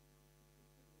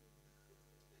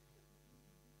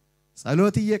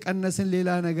ጸሎት እየቀነስን ሌላ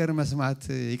ነገር መስማት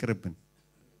ይቅርብን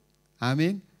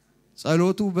አሜን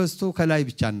ጸሎቱ በስቶ ከላይ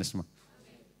ብቻ እንስማ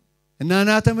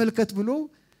እናና ተመልከት ብሎ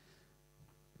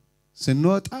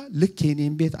ስንወጣ ልክ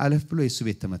የኔን ቤት አለፍ ብሎ የሱ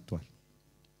ቤት ተመቷል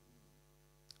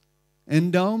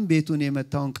እንዳውም ቤቱን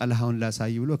የመታውን ቀልሃውን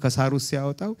ላሳይ ብሎ ከሳሩስ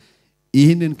ሲያወጣው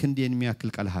ይህንን ክንዴን የሚያክል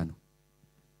ቀልሃ ነው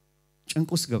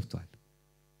ጭንቁስ ገብቷል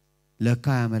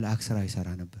ለካ ያ መልአክ ስራ ይሰራ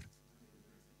ነበር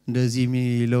እንደዚህ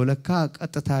የሚለው ለካ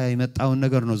ቀጥታ የመጣውን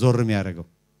ነገር ነው ዞር የሚያደርገው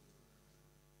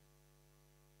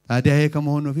ታዲያ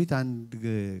ከመሆኑ ፊት አንድ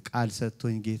ቃል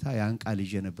ሰጥቶኝ ጌታ ያን ቃል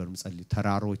ይዤ ነበር ምጸልይ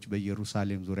ተራሮች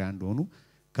በኢየሩሳሌም ዙሪያ እንደሆኑ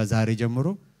ከዛሬ ጀምሮ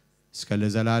እስከ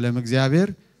ለዘላለም እግዚአብሔር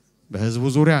በህዝቡ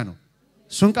ዙሪያ ነው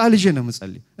እሱን ቃል ይዤ ነው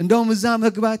ምጸልይ እንደውም እዛ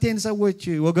መግባቴን ሰዎች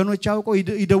ወገኖች አውቀው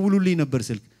ይደውሉልኝ ነበር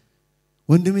ስልክ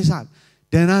ወንድሜ ይስሃቅ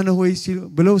ደህና ነው ወይ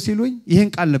ብለው ሲሉኝ ይሄን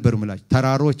ቃል ነበር ምላጭ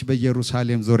ተራሮች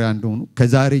በኢየሩሳሌም ዙሪያ እንደሆኑ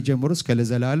ከዛሬ ጀምሮ እስከ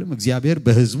ለዘላለም እግዚአብሔር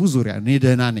በህዝቡ ዙሪያ እኔ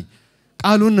ደህና ነኝ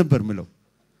ቃሉን ነበር ምለው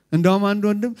እንደውም አንድ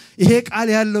ወንድም ይሄ ቃል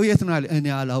ያለው የት ነው አለ እኔ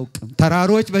አላውቅም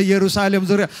ተራሮች በኢየሩሳሌም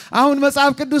ዙሪያ አሁን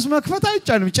መጽሐፍ ቅዱስ መክፈት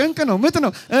አይቻልም ጭንቅ ነው ምት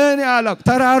ነው እኔ አላውቅም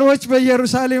ተራሮች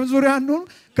በኢየሩሳሌም ዙሪያ ነው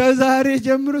ከዛሬ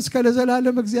ጀምሮ እስከ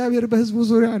ለዘላለም እግዚአብሔር በሕዝቡ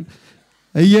ዙሪያ ነው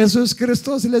ኢየሱስ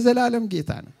ክርስቶስ ለዘላለም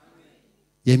ጌታ ነው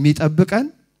የሚጠብቀን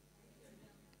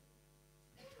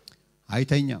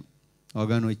አይተኛም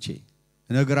ወገኖቼ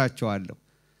እነግራቸዋለሁ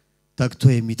ተግቶ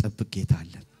የሚጠብቅ ጌታ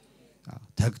አለን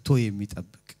ተግቶ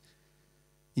የሚጠብቅ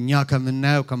እኛ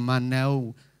ከምናየው ከማናየው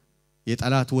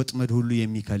የጠላት ወጥመድ ሁሉ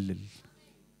የሚከልል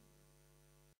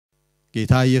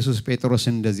ጌታ ኢየሱስ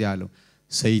ጴጥሮስን እንደዚህ አለው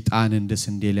ሰይጣን እንደ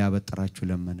ስንዴ ሊያበጥራችሁ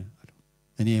ለመነ አለው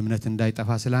እኔ እምነት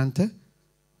እንዳይጠፋ ስላንተ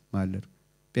ማለት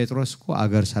ጴጥሮስ እኮ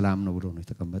አገር ሰላም ነው ብሎ ነው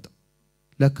የተቀመጠው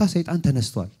ለካ ሰይጣን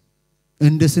ተነስቷል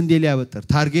እንደ ስንዴ ሊያበጥር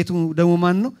ታርጌቱ ደግሞ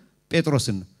ማን ነው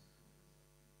ጴጥሮስን ነው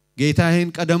ጌታ ይሄን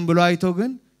ቀደም ብሎ አይቶ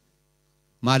ግን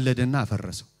ማለደና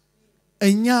አፈረሰው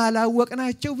እኛ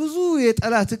አላወቅናቸው ብዙ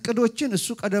የጠላት እቅዶችን እሱ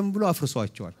ቀደም ብሎ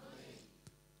አፍርሷቸዋል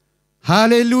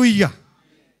ሃሌሉያ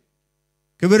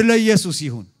ክብር ለኢየሱስ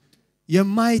ይሁን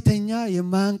የማይተኛ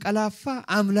የማንቀላፋ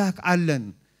አምላክ አለን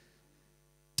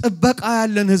ጥበቃ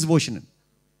ያለን ህዝቦች ነን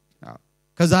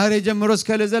ከዛሬ ጀምሮ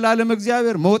እስከ ለዘላለም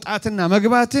እግዚአብሔር መውጣትና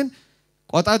መግባትን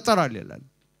ቆጣጣራል ይላል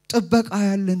ጥበቃ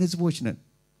ያለን ህዝቦች ነን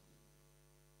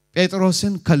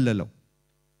ጴጥሮስን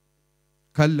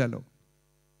ከለለው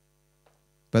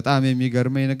በጣም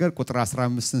የሚገርመኝ ነገር ቁጥር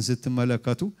 15ን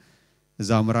ስትመለከቱ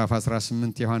እዛው ምዕራፍ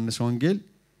 18 ዮሐንስ ወንጌል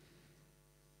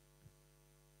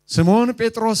ስምዖን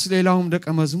ጴጥሮስ ሌላውም ደቀ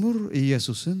መዝሙር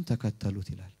ኢየሱስን ተከተሉት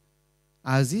ይላል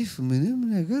አዚፍ ምንም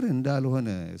ነገር እንዳልሆነ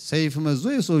ሰይፍ መዞ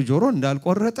የሰው ጆሮ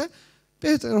እንዳልቆረጠ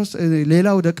ጴጥሮስ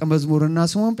ሌላው ደቀ መዝሙርና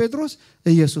ስምዖን ጴጥሮስ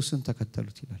ኢየሱስን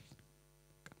ተከተሉት ይላል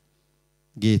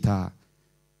ጌታ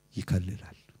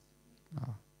ይከልላል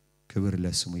ክብር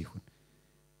ለስሙ ይሁን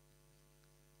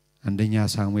አንደኛ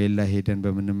ሳሙኤል ላይ ሄደን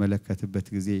በመንመለከትበት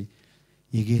ጊዜ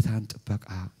የጌታን ጥበቃ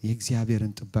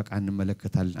የእግዚአብሔርን ጥበቃ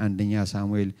እንመለከታለን አንደኛ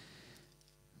ሳሙኤል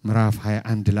ምዕራፍ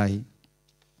 21 ላይ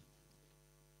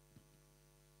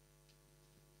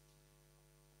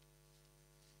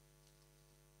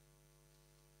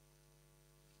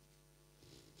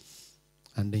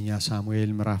አንደኛ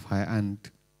ሳሙኤል ምዕራፍ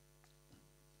 21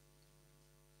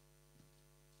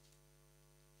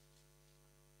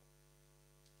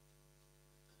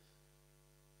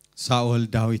 ሳኦል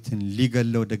ዳዊትን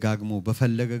ሊገለው ደጋግሞ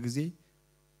በፈለገ ጊዜ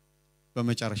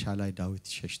በመጨረሻ ላይ ዳዊት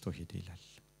ሸሽቶ ሄደ ይላል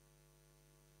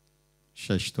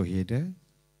ሸሽቶ ሄደ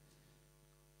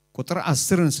ቁጥር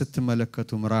 10ን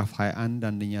ስትመለከቱ ምዕራፍ 21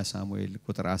 አንደኛ ሳሙኤል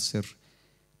ቁጥር 10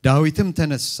 ዳዊትም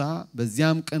ተነሳ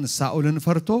በዚያም ቀን ሳኦልን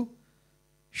ፈርቶ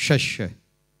ሸሸ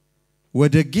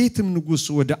ወደ ጌትም ንጉስ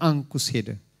ወደ አንኩስ ሄደ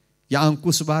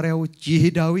የአንኩስ ባሪያዎች ይህ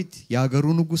ዳዊት ያገሩ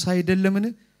ንጉስ አይደለምን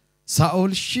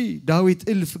ሳኦል ዳዊት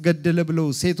እልፍ ገደለ ብለው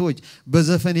ሴቶች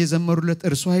በዘፈን የዘመሩለት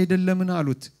እርሱ አይደለምን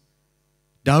አሉት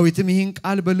ዳዊትም ይህን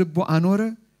ቃል በልቡ አኖረ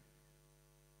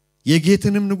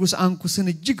የጌትንም ንጉስ አንኩስን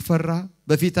እጅግ ፈራ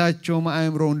በፊታቸው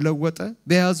አእምሮውን ለወጠ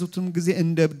በያዙትም ጊዜ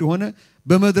እንደብድ ሆነ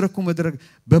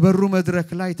በበሩ መድረክ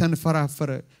ላይ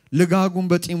ተንፈራፈረ ልጋጉም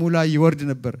በጢሙ ላይ ይወርድ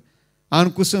ነበር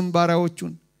አንኩስም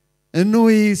ባሪያዎቹን እነሆ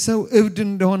ይህ ሰው እብድ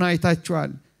እንደሆነ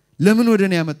አይታችኋል ለምን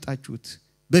ወደኔ ያመጣችሁት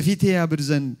በፊቴ ያብድ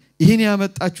ዘንድ ይሄን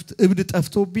ያመጣችሁት እብድ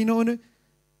ጠፍቶብኝ ነውን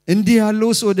እንዲህ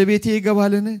ያለውስ ወደ ቤቴ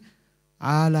ይገባልን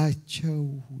አላቸው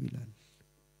ይላል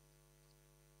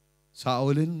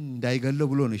ሳኦልን እንዳይገለው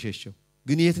ብሎ ነው ሸሸው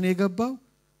ግን የት ነው የገባው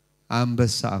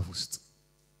አንበሳ አፍ ውስጥ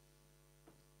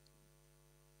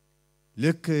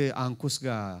ልክ አንኩስ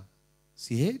ጋር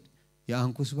ሲሄድ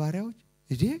የአንኩስ ባሪያዎች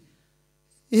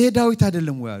ይሄ ዳዊት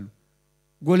አይደለም ወይ አሉ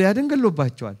ጎልያድን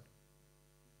ገሎባቸዋል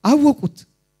አወቁት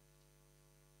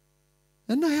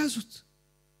እና ያዙት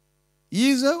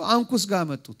ይዘው አንኩስ ጋር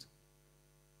መጡት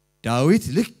ዳዊት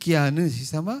ልክ ያንን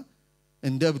ሲሰማ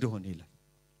እንደብድ ሆነ ይላል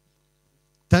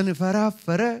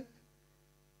ተንፈራፈረ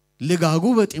ልጋጉ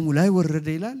በጢሙ ላይ ወረደ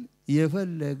ይላል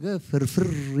የፈለገ ፍርፍር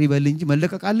ይበል እንጂ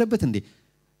መለቀቅ አለበት እንዴ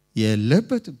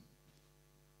የለበትም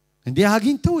እንዴ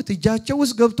አግኝተው እጃቸው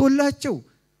ውስጥ ገብቶላቸው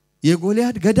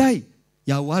የጎልያድ ገዳይ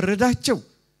ያዋረዳቸው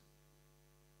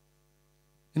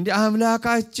እንዴ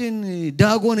አምላካችን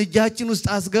ዳጎን እጃችን ውስጥ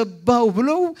አስገባው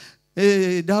ብለው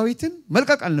ዳዊትን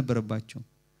መልቀቅ አልነበረባቸው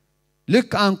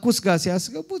ልክ አንኩስ ጋር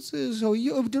ሲያስገቡት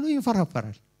ሰውየው እብድ ነው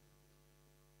ይንፈራፈራል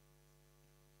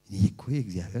ይኮ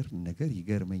የእግዚአብሔር ነገር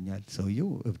ይገርመኛል ሰውየው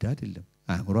እብድ አይደለም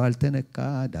አእምሮ አልተነካ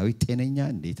ዳዊት ጤነኛ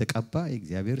እንደ ተቀባ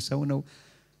የእግዚአብሔር ሰው ነው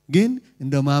ግን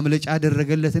እንደ ማምለጫ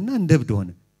አደረገለትና እንደ እብድ ሆነ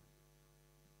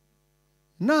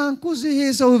እና አንኩስ ይሄ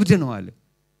ሰው እብድ ነው አለ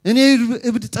እኔ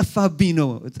እብድ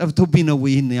ጠፍቶብኝ ነው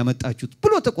ይሄን ያመጣችሁት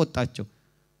ብሎ ተቆጣቸው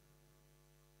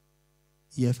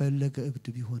የፈለገ እብድ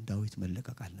ቢሆን ዳዊት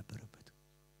መለቀቅ አልነበረበት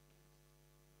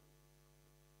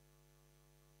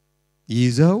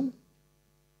ይዘው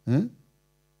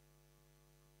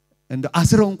እንደ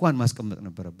አስረው እንኳን ማስቀመጥ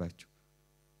ነበረባቸው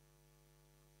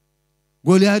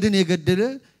ጎልያድን የገደለ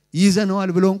ይዘነዋል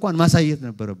ብሎ እንኳን ማሳየት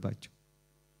ነበረባቸው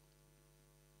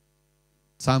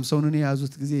ሳምሶንን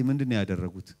ያዙት ጊዜ ምንድነው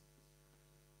ያደረጉት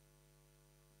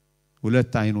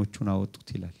ሁለት አይኖቹን አወጡት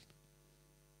ይላል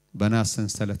በናስ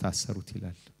ሰንሰለት አሰሩት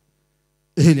ይላል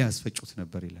እህል ያስፈጩት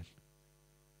ነበር ይላል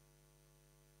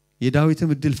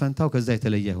የዳዊትም እድል ፈንታው ከዛ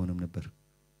የተለየ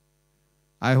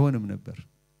አይሆንም ነበር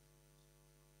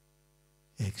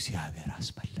እግዚአብሔር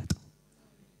አስመለጠው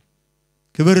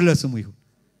ክብር ለስሙ ይሁን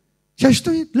ሸሽቶ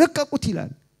ለቀቁት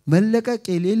ይላል መለቀቅ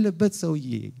የሌለበት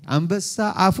ሰውዬ አንበሳ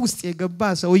አፍ ውስጥ የገባ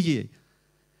ሰውዬ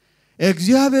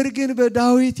እግዚአብሔር ግን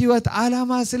በዳዊት ሕይወት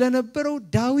ዓላማ ስለነበረው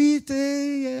ዳዊት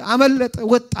አመለጠ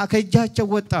ወጣ ከእጃቸው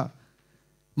ወጣ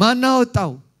ማን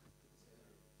አወጣው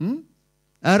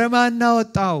አረ ማን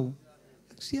አወጣው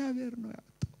እግዚአብሔር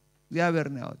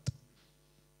ነው ያወጣው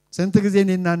ስንት ጊዜ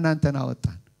እኔና እናንተን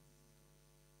አወጣን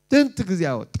ስንት ጊዜ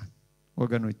አወጣን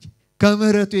ወገኖች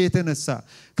ከምህረቱ የተነሳ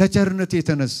ከቸርነቱ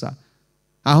የተነሳ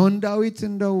አሁን ዳዊት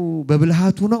እንደው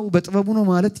በብልሃቱ ነው በጥበቡ ነው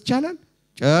ማለት ይቻላል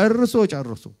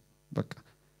ጨርሶ በቃ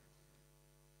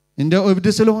እንደው እብድ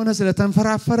ስለሆነ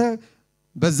ስለተንፈራፈረ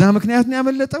በዛ ምክንያት ነው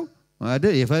ያመለጠው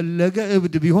አይደል የፈለገ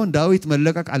እብድ ቢሆን ዳዊት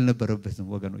መለቀቅ አልነበረበትም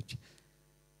ወገኖች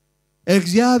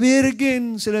እግዚአብሔር ግን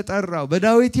ስለጠራው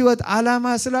በዳዊት ሕይወት ዓላማ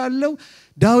ስላለው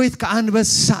ዳዊት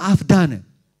ከአንበሳ አፍ ዳነ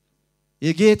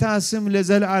የጌታ ስም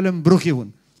ለዘላለም ብሩክ ይሁን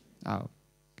አዎ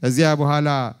ከዚያ በኋላ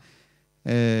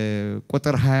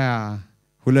ቁጥር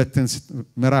 22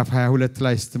 ምዕራፍ 22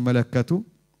 ላይ ስትመለከቱ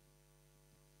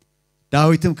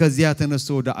ዳዊትም ከዚያ ተነስቶ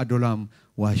ወደ አዶላም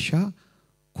ዋሻ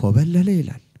ኮበለለ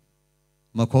ይላል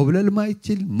መኮብለል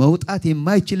ማይችል መውጣት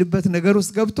የማይችልበት ነገር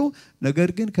ውስጥ ገብቶ ነገር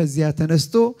ግን ከዚያ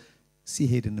ተነስቶ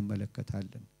ሲሄድ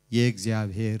እንመለከታለን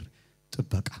የእግዚአብሔር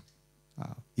ጥበቃ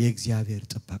የእግዚአብሔር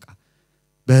ጥበቃ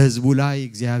በሕዝቡ ላይ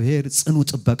እግዚአብሔር ጽኑ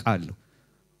ጥበቃ አለው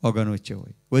ወገኖቼ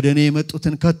ሆይ ወደኔ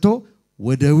የመጡትን ከቶ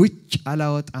ወደ ውጭ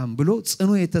አላወጣም ብሎ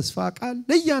ጽኑ የተስፋ ቃል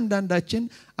ለእያንዳንዳችን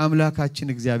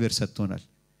አምላካችን እግዚአብሔር ሰጥቶናል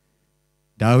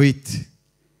ዳዊት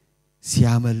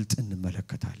ሲያመልጥ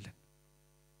እንመለከታለን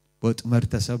ወጥመድ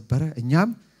ተሰበረ እኛም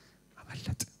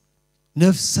አመለጥ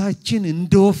ነፍሳችን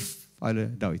እንደወፍ አለ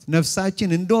ዳዊት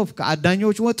ነፍሳችን እንደወፍ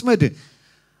ከአዳኞች ወጥመድ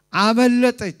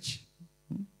አመለጠች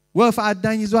ወፍ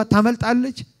አዳኝ ይዟት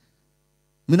ታመልጣለች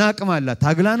ምን አቅም አላት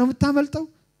ታግላ ነው የምታመልጠው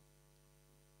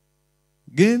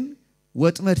ግን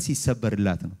ወጥመድ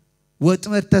ሲሰበርላት ነው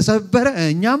ወጥመድ ተሰበረ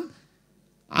እኛም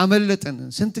አመለጥን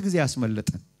ስንት ጊዜ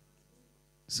አስመለጠን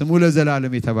ስሙ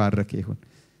ለዘላለም የተባረከ ይሁን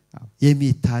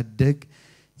የሚታደግ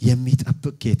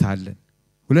የሚጠብቅ ጌታ አለን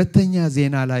ሁለተኛ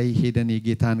ዜና ላይ ሄደን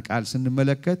የጌታን ቃል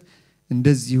ስንመለከት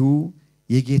እንደዚሁ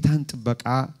የጌታን ጥበቃ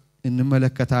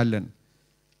እንመለከታለን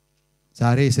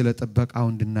ዛሬ ስለ ጥበቃው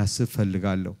እንድናስብ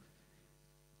ፈልጋለሁ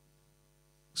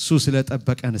እሱ ስለ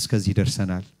ጠበቀን እስከዚህ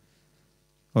ደርሰናል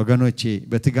ወገኖቼ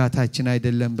በትጋታችን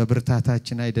አይደለም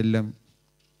በብርታታችን አይደለም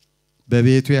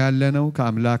በቤቱ ያለነው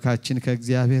ከአምላካችን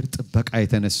ከእግዚአብሔር ጥበቃ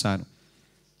የተነሳ ነው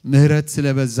ምህረት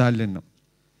ስለበዛልን ነው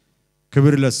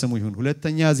ክብር ለስሙ ይሁን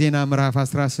ሁለተኛ ዜና ምዕራፍ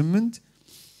 18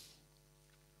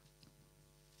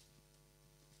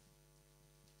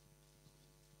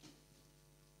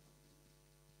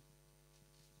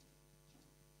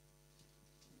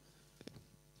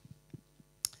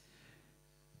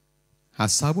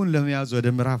 ሐሳቡን ለመያዝ ወደ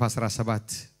ምዕራፍ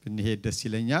 17 ብንሄድ ደስ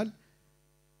ይለኛል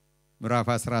ምዕራፍ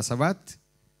 17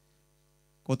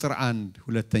 ቁጥር 1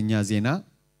 ሁለተኛ ዜና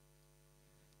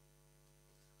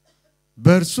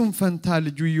በእርሱም ፈንታ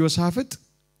ልጁ ኢዮሳፍጥ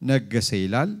ነገሰ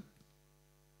ይላል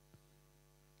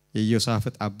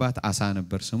የኢዮሳፍጥ አባት አሳ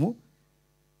ነበር ስሙ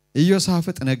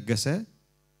ኢዮሳፍጥ ነገሰ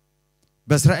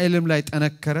በእስራኤልም ላይ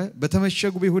ጠነከረ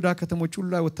በተመሸጉ በይሁዳ ከተሞች ሁሉ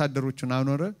ላይ ወታደሮችን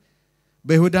አኖረ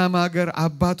በይሁዳም ሀገር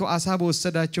አባቱ አሳ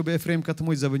በወሰዳቸው በኤፍሬም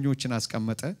ከተሞች ዘበኞችን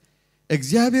አስቀመጠ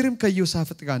እግዚአብሔርም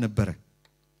ከኢዮሳፍጥ ጋር ነበረ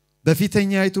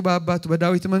በፊተኛይቱ በአባቱ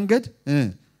በዳዊት መንገድ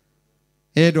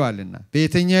ሄዷልና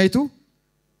በየተኛይቱ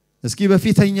እስኪ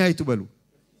በፊተኛይቱ በሉ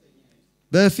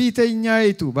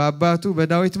በፊተኛይቱ በአባቱ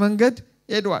በዳዊት መንገድ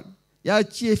ሄዷል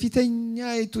ያቺ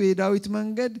የፊተኛይቱ የዳዊት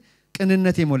መንገድ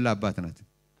ቅንነት የሞላባት ናት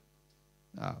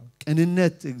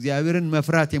ቅንነት እግዚአብሔርን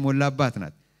መፍራት የሞላባት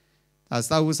ናት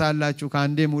ታስታውሳላችሁ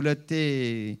ከአንዴም ሁለቴ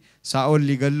ሳኦል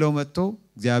ሊገለው መጥቶ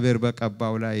እግዚአብሔር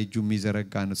በቀባው ላይ እጁ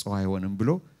የሚዘረጋ ንጹህ አይሆንም ብሎ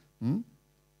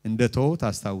እንደተው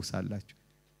ታስታውሳላችሁ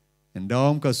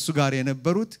እንደውም ከሱ ጋር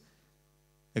የነበሩት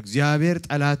እግዚአብሔር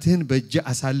ጠላትህን በእጅ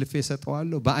አሳልፌ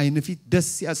ሰጠዋለሁ በአይን ፊት ደስ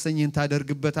ያሰኝን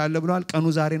ታደርግበታለህ ብሏል ቀኑ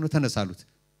ዛሬ ነው ተነሳሉት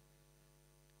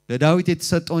ለዳዊት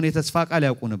የተሰጠውን የተስፋ ቃል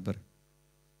ያውቁ ነበር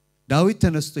ዳዊት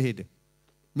ተነስቶ ሄደ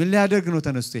ምን ሊያደርግ ነው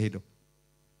ተነስቶ ሄደው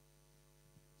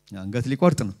አንገት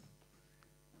ሊቆርጥ ነው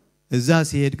እዛ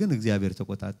ሲሄድ ግን እግዚአብሔር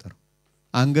ተቆጣጣረው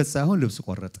አንገት ሳይሆን ልብስ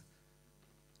ቆረጠ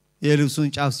የልብሱን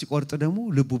ጫፍ ሲቆርጥ ደግሞ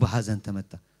ልቡ በሐዘን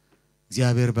ተመታ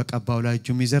እግዚአብሔር በቀባው ላይ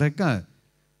እጁ ይዘረጋ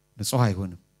ንጹህ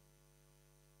አይሆንም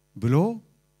ብሎ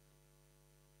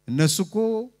እነሱኮ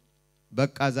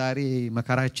በቃ ዛሬ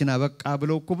መከራችን አበቃ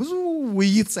ብለው እኮ ብዙ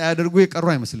ውይይት ሳያደርጉ የቀሩ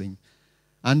አይመስልኝም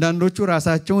አንዳንዶቹ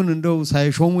ራሳቸውን እንደው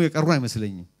ሳይሾሙ የቀሩ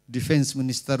አይመስልኝም ዲፌንስ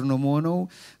ሚኒስተር ነው መሆነው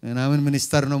ምናምን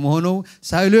ሚኒስተር ነው መሆነው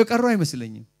ሳይሉ የቀሩ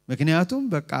አይመስልኝም ምክንያቱም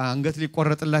በቃ አንገት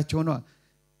ሊቆረጥላቸው ነው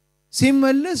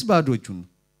ሲመለስ ባዶቹን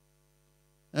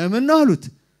ምን ነው አሉት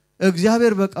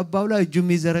እግዚአብሔር በቀባው ላይ እጁ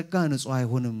ይዘረጋ ንጹህ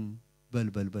አይሆንም በል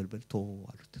ቶ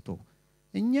አሉት ቶ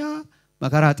እኛ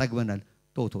መከራ ጠግበናል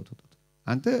ቶ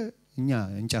አንተ እኛ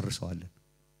እንጨርሰዋለን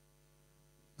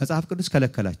መጽሐፍ ቅዱስ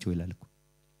ከለከላቸው ይላል እኮ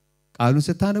ቃሉን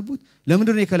ስታነቡት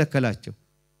ለምንድን ነው የከለከላቸው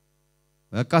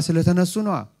በቃ ስለተነሱ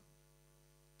ነው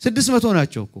 600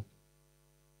 ናቸው እኮ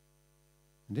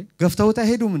እንዴ ገፍተውታ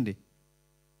ሄዱም እንዴ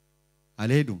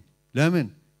አልሄዱም ለምን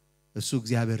እሱ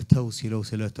እግዚአብሔር ተው ሲለው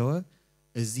ስለተወ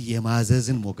እዚህ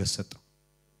የማዘዝን ሞገስ ሰጠው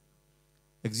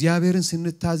እግዚአብሔርን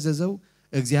ስንታዘዘው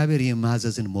እግዚአብሔር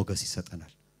የማዘዝን ሞገስ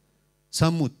ይሰጠናል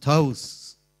ሰሙት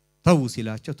ተው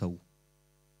ሲላቸው ተው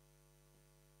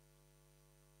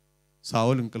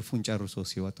ሳኦል እንቅልፉን ጨርሶ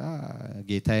ሲወጣ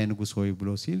ጌታዬ ንጉስ ሆይ ብሎ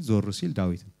ሲል ዞር ሲል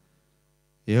ዳዊት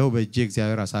ይሄው በእጄ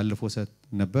እግዚአብሔር አሳልፎ ሰጥ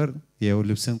ነበር ይሄው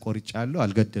ልብስን ቆርጫለሁ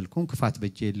አልገደልኩም ክፋት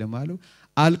በእጄ የለም አለው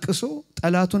አልቅሶ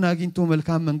ጠላቱን አግኝቶ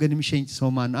መልካም መንገድ የሚሸኝ ሰው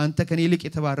ማን አንተ ከኔ ይልቅ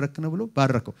የተባረክ ነው ብሎ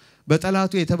ባረከው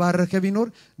በጠላቱ የተባረከ ቢኖር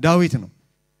ዳዊት ነው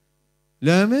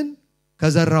ለምን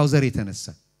ከዘራው ዘር የተነሳ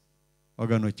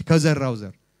ወገኖች ከዘራው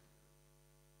ዘር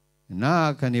እና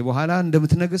ከኔ በኋላ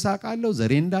እንደምትነግስ አቃለው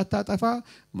ዘሬ እንዳታጠፋ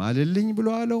ማልልኝ ብሎ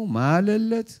አለው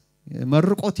ማለለት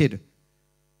መርቆት ሄደ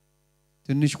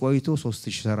ትንሽ ቆይቶ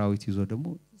 3000 ሰራዊት ይዞ ደግሞ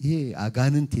ይሄ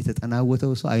አጋንንት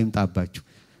የተጠናወተው ሰው አይምጣባችሁ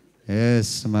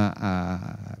እስማ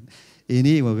እኔ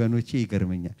ወገኖቼ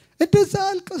ይገርመኛል እንደዛ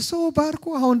አልቅሶ ባርኮ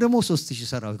አሁን ደግሞ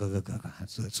 3000 ሰራዊት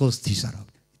 3000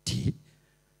 ሰራዊት ይሄ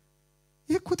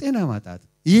ጤና ማጣት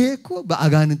ይሄ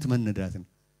በአጋንንት መነዳት ነው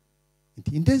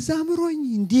እንደዛ ምሮኝ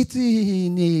እንዴት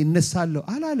እኔ እነሳለሁ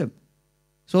አላለም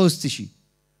 3000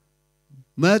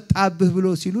 መጣብህ ብሎ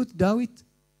ሲሉት ዳዊት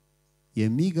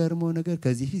የሚገርመው ነገር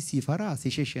ከዚህ ፊት ሲፈራ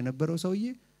ሲሸሽ የነበረው ሰውዬ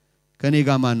ከኔ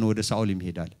ጋር ማን ነው ወደ ሳኦል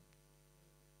ይሄዳል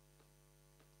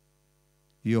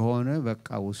የሆነ በቃ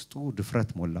ውስጡ ድፍረት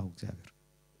ሞላው እግዚአብሔር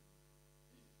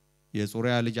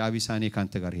የጾሪያ ልጅ አቢሳኔ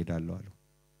ካንተ ጋር ሄዳለሁ አለው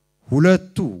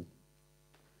ሁለቱ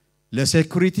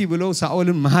ለሴኩሪቲ ብለው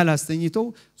ሳኦልን መሃል አስተኝተው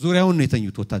ዙሪያውን ነው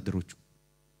የተኙት ወታደሮቹ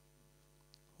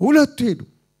ሁለቱ ሄዱ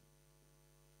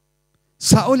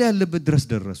ሳኦል ያለበት ድረስ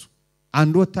ደረሱ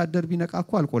አንድ ወታደር ቢነቃኩ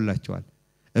አልቆላቸዋል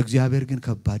እግዚአብሔር ግን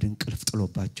ከባድ እንቅልፍ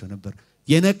ጥሎባቸው ነበር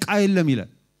የነቃ የለም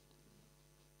ይላል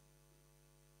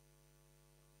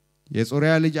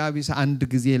የጾሪያ ልጅ አቢሳ አንድ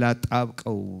ጊዜ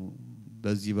ላጣብቀው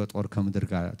በዚህ በጦር ከምድር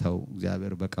ጋር ተው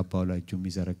እግዚአብሔር በቀባው ላይ እጁ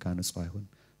ይዘረጋ ንጹህ አይሆን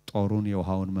ጦሩን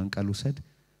የውሃውን መንቀል ውሰድ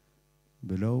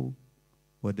ብለው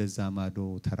ወደዛ ማዶ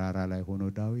ተራራ ላይ ሆኖ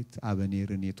ዳዊት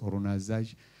አበኔርን የጦሩን አዛዥ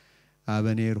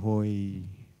አበኔር ሆይ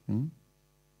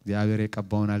እግዚአብሔር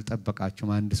የቀባውን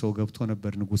አልጠበቃችሁም አንድ ሰው ገብቶ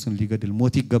ነበር ንጉስን ሊገድል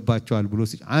ሞት ይገባቸዋል ብሎ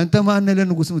ሲል አንተ ማን ነህ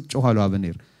ለንጉስ ምትጮሃሉ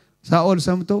አበኔር ሳኦል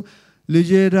ሰምቶ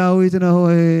ልጄ ዳዊት ነው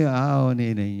ሆይ አዎ እኔ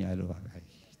ነኝ አለው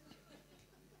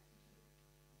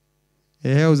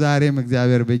ይሄው ዛሬም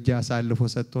እግዚአብሔር በእጅ አሳልፎ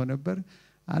ሰጥቶ ነበር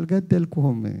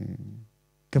አልገደልኩም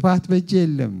ክፋት በእጅ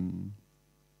የለም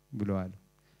ብለዋል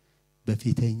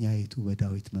በፊተኛይቱ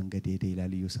በዳዊት መንገድ ሄደ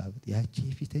ይላል ይስሃቅ ያቺ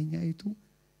ፊተኛይቱ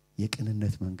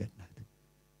የቅንነት መንገድ ናት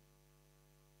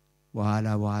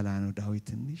በኋላ ነው ዳዊት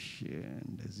ትንሽ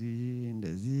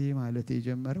እንደዚህ ማለት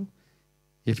የጀመረው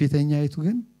የፊተኛይቱ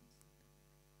ግን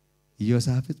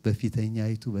ይስሃቅ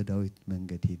በፊተኛይቱ በዳዊት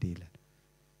መንገድ ሄደ ይላል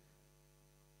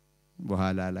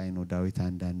በኋላ ላይ ነው ዳዊት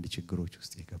አንዳንድ ችግሮች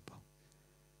ውስጥ የገባው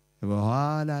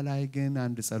በኋላ ላይ ግን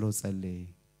አንድ ጸሎት ጸለየ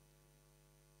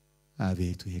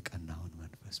አቤቱ የቀናውን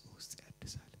መንፈስ በውስጥ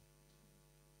ያድሳል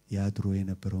ያድሮ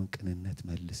የነበረውን ቅንነት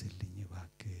መልስልኝ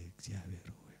እባክህ እግዚአብሔር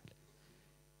ሆይ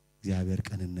እግዚአብሔር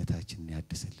ቅንነታችንን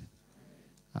ያድስልን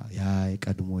ያ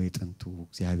የቀድሞ የጥንቱ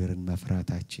እግዚአብሔርን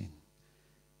መፍራታችን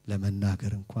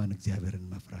ለመናገር እንኳን እግዚአብሔርን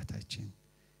መፍራታችን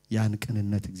ያን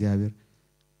ቅንነት እግዚአብሔር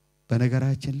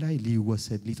በነገራችን ላይ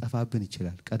ሊወሰድ ሊጠፋብን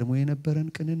ይችላል ቀድሞ የነበረን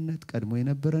ቅንነት ቀድሞ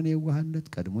የነበረን የዋህነት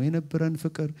ቀድሞ የነበረን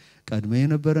ፍቅር ቀድሞ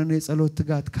የነበረን የጸሎት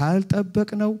ትጋት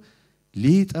ካልጠበቅነው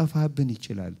ሊጠፋብን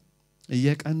ይችላል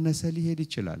እየቀነሰ ሊሄድ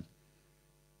ይችላል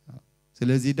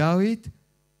ስለዚህ ዳዊት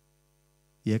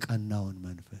የቀናውን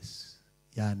መንፈስ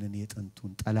ያንን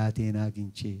የጥንቱን ጠላቴን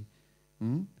አግኝቼ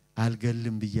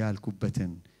አልገልም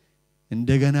ብያልኩበትን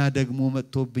እንደገና ደግሞ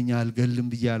መጥቶብኝ አልገልም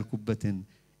ብያልኩበትን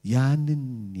ያንን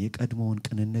የቀድሞውን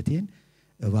ቅንነቴን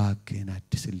እባክህን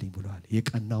አድስልኝ ብሏል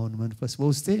የቀናውን መንፈስ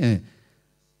በውስጤ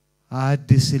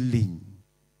አድስልኝ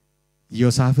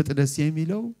ዮሳፍጥ ደስ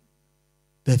የሚለው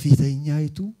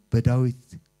በፊተኛይቱ በዳዊት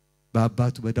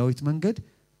በአባቱ በዳዊት መንገድ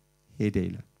ሄደ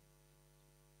ይላል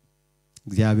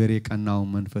እግዚአብሔር የቀናውን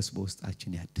መንፈስ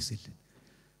በውስጣችን ያድስልን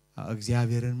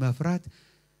እግዚአብሔርን መፍራት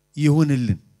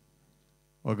ይሁንልን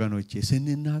ወገኖቼ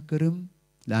ስንናገርም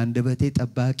ለአንደበቴ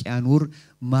ጠባቂ አኑር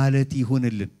ማለት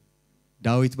ይሁንልን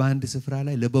ዳዊት በአንድ ስፍራ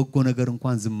ላይ ለበጎ ነገር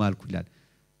እንኳን ዝም አልኩ ይላል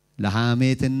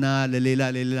ለሐሜትና ለሌላ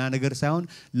ነገር ሳይሆን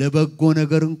ለበጎ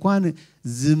ነገር እንኳን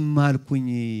ዝም አልኩኝ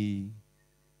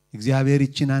እግዚአብሔር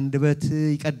ይችን አንደበት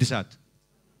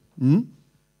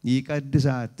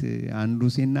ይቀድሳት አንዱ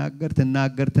ሲናገር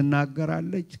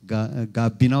ትናገራለች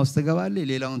ጋቢና ውስጥ ትገባለች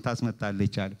ሌላውን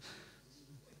ታስመታለች አለ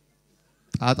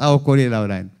ጣጣው እኮ ሌላው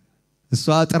ላይ ነው እሷ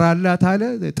አጥራላት አለ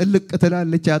ጥልቅ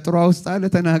ትላለች አጥሯ ውስጥ አለ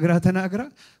ተናግራ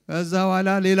ከዛ በኋላ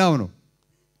ሌላው ነው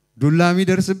ዱላሚ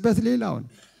ደርስበት ሌላው ነው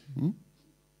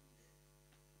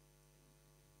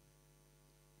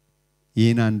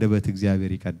ይህን አንደበት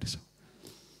እግዚአብሔር ይቀድሰው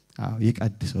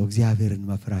ይቀድሰው እግዚአብሔርን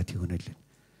መፍራት ይሁንልን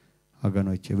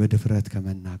ወገኖቼ በድፍረት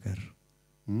ከመናገር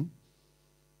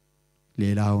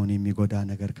ሌላውን የሚጎዳ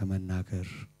ነገር ከመናገር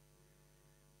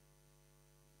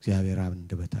እግዚአብሔር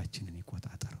አንደበታችንን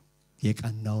ይቆጣጠረው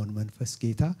የቀናውን መንፈስ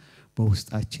ጌታ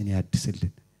በውስጣችን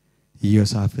ያድስልን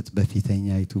ዮሳፍጥ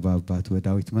በፊተኛይቱ በአባቱ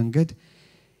በዳዊት መንገድ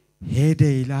ሄደ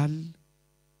ይላል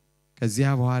ከዚያ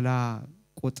በኋላ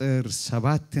ቁጥር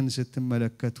 7ን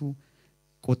ስትመለከቱ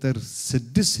ቁጥር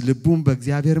 6 ልቡን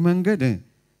በእግዚአብሔር መንገድ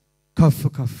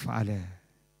ከፍ አለ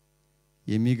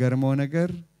የሚገርመው ነገር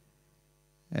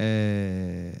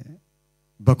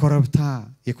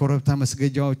የኮረብታ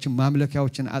መስገጃዎችን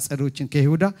ማምለኪያዎችን አጸዶችን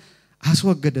ከይሁዳ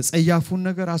አስወገደ ጸያፉን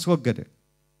ነገር አስወገደ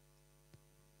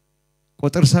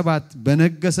ቁጥር 7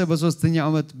 በነገሰ በሶስተኛው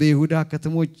ዓመት በይሁዳ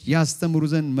ከተሞች ያስተምሩ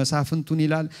ዘንድ መሳፍንቱን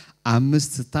ይላል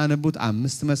 5 ስታነቡት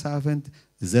 5 መሳፍንት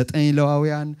 9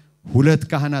 ሌዋውያን 2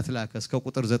 ካህናት ላከ እስከ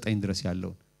ቁጥር 9 ድረስ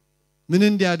ያለው ምን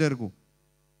እንዲያደርጉ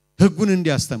ህጉን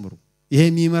እንዲያስተምሩ ይሄ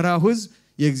የሚመራው ህዝብ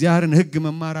የእግዚአብሔርን ህግ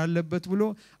መማር አለበት ብሎ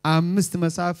 5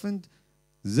 መሳፍንት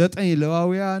 9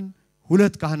 ሌዋውያን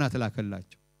 2 ካህናት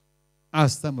ላከላቸው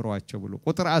አስተምሯቸው ብሎ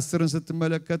ቁጥር 10ን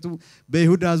ስትመለከቱ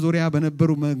በይሁዳ ዙሪያ በነበሩ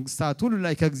መንግስታት ሁሉ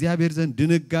ላይ ከእግዚአብሔር ዘንድ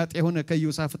ድንጋጤ ሆነ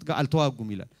ከዮሳፍጥ ጋር አልተዋጉም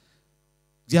ይላል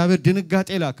እግዚአብሔር ድንጋጤ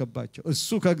ላከባቸው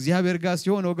እሱ ከእግዚአብሔር ጋር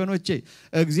ሲሆን ወገኖቼ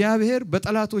እግዚአብሔር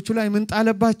በጠላቶቹ ላይ ምን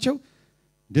ጣለባቸው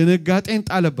ድንጋጤን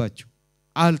ጣለባቸው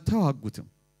አልተዋጉትም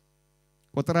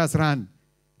ቁጥር 11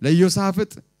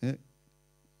 ለዮሳፍጥ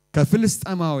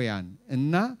ከፍልስጤማውያን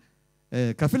እና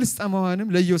ከፍልስጤማውያንም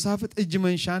ለዮሳፍጥ እጅ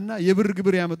መንሻና የብር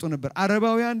ግብር ያመጡ ነበር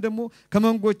አረባውያን ደግሞ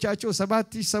ከመንጎቻቸው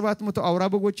 7700 አውራ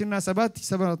በጎችና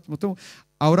 7700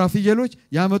 አውራ ፍየሎች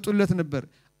ያመጡለት ነበር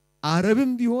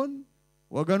አረብም ቢሆን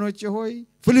ወገኖቼ ሆይ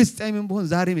ፍልስጤምም ቢሆን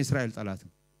ዛሬም እስራኤል ጠላት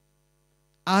ነው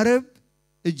አረብ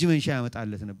እጅ መንሻ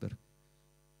ያመጣለት ነበር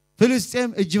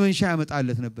ፍልስጤም እጅ መንሻ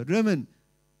ያመጣለት ነበር ለምን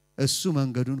እሱ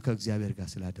መንገዱን ከእግዚአብሔር ጋር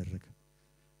ስላደረገ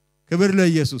ክብር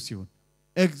ለኢየሱስ ይሁን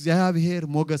እግዚአብሔር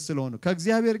ሞገስ ስለሆነ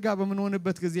ከእግዚአብሔር ጋር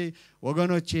በመሆንበት ጊዜ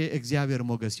ወገኖቼ እግዚአብሔር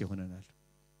ሞገስ ይሆነናል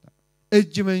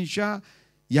እጅ መንሻ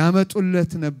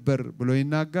ያመጡለት ነበር ብሎ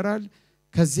ይናገራል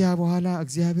ከዚያ በኋላ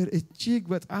እግዚአብሔር እጅግ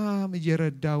በጣም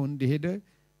እየረዳው እንደሄደ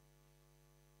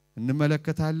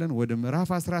እንመለከታለን ወደ ምዕራፍ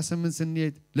 18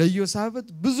 ስንሄድ ለዮሳፍጥ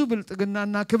ብዙ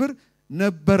ብልጥግናና ክብር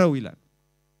ነበረው ይላል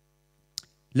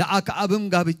ለአክዓብም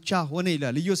ጋብቻ ሆነ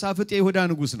ይላል ዮሳፍጥ የይሁዳ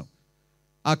ንጉስ ነው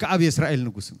አክዓብ የእስራኤል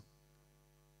ንጉስ ነው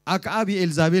አክዓብ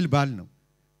የኤልዛቤል ባል ነው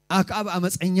አክዓብ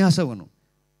አመፀኛ ሰው ነው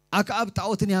አክዓብ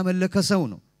ጣዖትን ያመለከ ሰው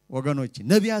ነው ወገኖች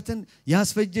ነቢያትን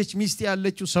ያስፈጀች ሚስት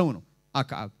ያለችው ሰው ነው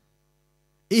አክዓብ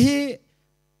ይሄ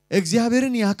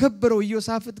እግዚአብሔርን ያከበረው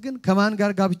ዮሳፍጥ ግን ከማን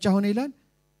ጋር ጋብቻ ሆነ ይላል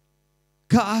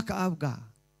ከአክዓብ ጋር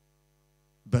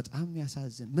በጣም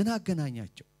ያሳዝን ምን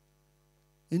አገናኛቸው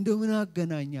እንደው ምን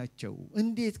አገናኛቸው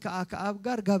እንዴት ከአክዓብ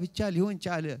ጋር ጋብቻ ሊሆን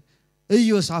ቻለ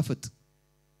ዮሳፍጥ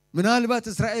ምናልባት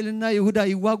እስራኤልና ይሁዳ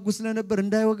ይዋጉ ስለነበር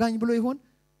እንዳይወጋኝ ብሎ ይሆን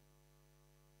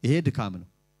ይሄ ድካም ነው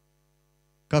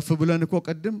ከፍ ብለን እኮ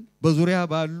ቀድም በዙሪያ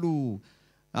ባሉ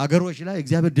አገሮች ላይ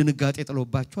እግዚአብሔር ድንጋጤ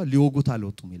ጥሎባቸዋል ሊወጉት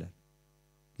አልወጡም ይላል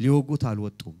ሊወጉት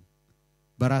አልወጡም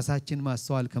በራሳችን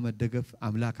ማስተዋል ከመደገፍ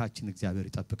አምላካችን እግዚአብሔር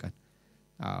ይጠብቀን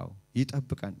አዎ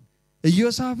ይጠብቀን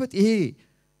ኢዮሳፍጥ ይሄ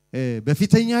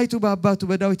በፊተኛይቱ በአባቱ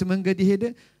በዳዊት መንገድ ይሄደ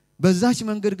በዛች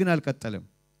መንገድ ግን አልቀጠለም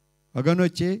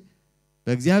ወገኖቼ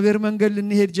በእግዚአብሔር መንገድ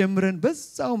ልንሄድ ጀምረን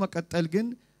በዛው መቀጠል ግን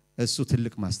እሱ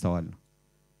ትልቅ ማስተዋል ነው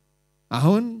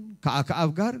አሁን ከአክዓብ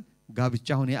ጋር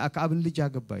ጋብቻውን የአክዓብን ልጅ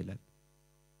አገባ ይላል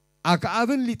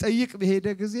አክዓብን ሊጠይቅ በሄደ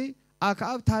ጊዜ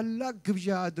አክዓብ ታላቅ ግብዣ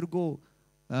አድርጎ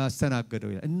አስተናገደው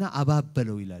ይላል እና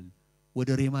አባበለው ይላል ወደ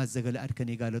ሬማት ዘገለዓድ ከኔ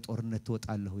ጋር ለጦርነት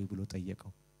ትወጣለህ ወይ ብሎ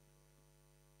ጠየቀው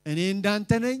እኔ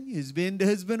እንዳንተ ነኝ ህዝቤ እንደ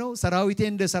ህዝብ ነው ሰራዊቴ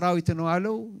እንደ ሰራዊት ነው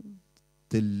አለው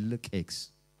ትልቅ ኤክስ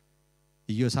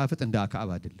ኢዮሳፍጥ እንደ አክዓብ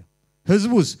አይደለም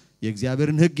ህዝቡስ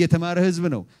የእግዚአብሔርን ሕግ የተማረ ህዝብ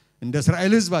ነው እንደ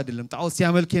እስራኤል ህዝብ አይደለም ጣዖት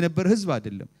ሲያመልክ የነበር ህዝብ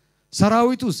አይደለም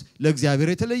ሰራዊቱስ ለእግዚአብሔር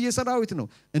የተለየ ሰራዊት ነው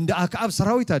እንደ አክዓብ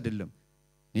ሰራዊት አይደለም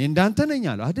እኔ እንዳንተ ነኝ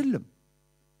አለው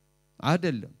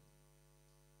አይደለም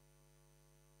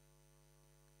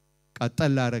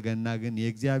ቀጠል አረገና ግን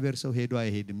የእግዚአብሔር ሰው ሄዶ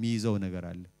አይሄድም የሚይዘው ነገር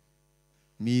አለ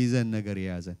ሚይዘን ነገር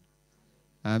ያዘን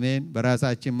አሜን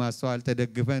በራሳችን ማስተዋል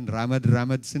ተደግፈን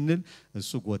ራመድ ስንል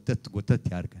እሱ ጎተት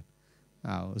ያርገን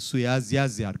አዎ እሱ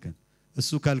ያዝ ያርገን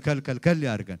እሱ ከልከል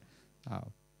ያርገን አዎ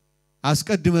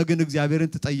አስቀድመ ግን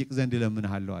እግዚአብሔርን ተጠይቅ ዘንድ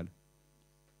ለምንሃለው አለ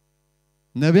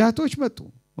ነቢያቶች መጡ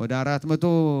ወደ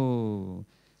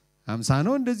 450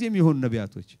 ነው እንደዚህ የሚሆኑ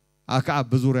ነቢያቶች አክዓብ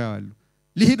በዙሪያው አሉ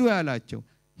ሊሄዱ ያላቸው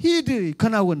ሂድ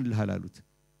ከናወንልሃል አሉት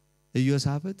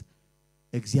ኢዮሳፍጥ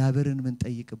እግዚአብሔርን ምን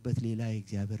ጠይቅበት ሌላ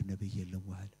የእግዚአብሔር ነብይ የለም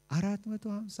ዋል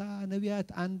 450 ነቢያት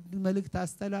አንድ መልእክት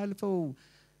አስተላልፈው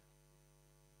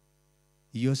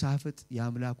ኢዮሳፍጥ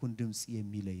ያምላኩን ድምጽ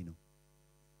የሚለይ ነው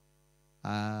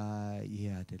ይሄ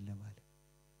አይደለም አለ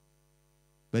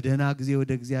በደህና ጊዜ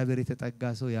ወደ እግዚአብሔር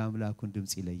የተጠጋ ሰው ያምላኩን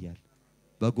ድምጽ ይለያል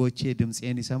በጎቼ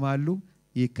ድምጼን ይሰማሉ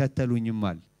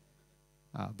ይከተሉኝማል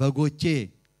በጎቼ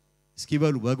እስኪ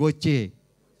በሉ በጎቼ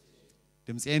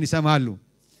ድምጼን ይሰማሉ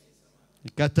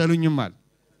ይከተሉኝማል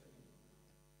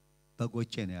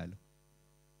በጎቼ ነው ያለው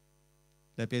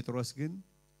ለጴጥሮስ ግን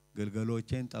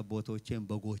ግልገሎቼን ጠቦቶቼን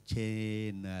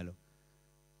በጎቼን ነው ያለው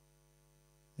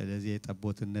ስለዚህ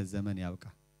የጠቦትነት ዘመን ያብቃ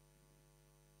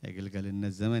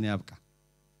የግልገልነት ዘመን ያብቃ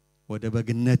ወደ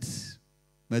በግነት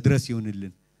መድረስ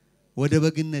ይሁንልን ወደ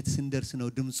በግነት ስንደርስ ነው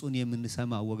ድምጹን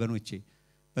የምንሰማው ወገኖቼ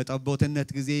በጠቦትነት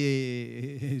ጊዜ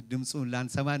ድምጹን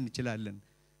ላንሰማ እንችላለን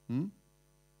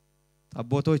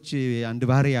ጠቦቶች አንድ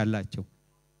ባህሪ ያላቸው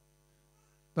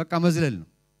በቃ መዝለል ነው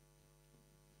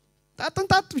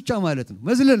ጣጥንጣጥ ብቻ ማለት ነው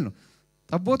መዝለል ነው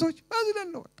ጠቦቶች መዝለል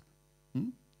ነው በቃ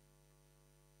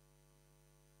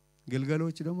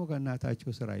ግልገሎች ደግሞ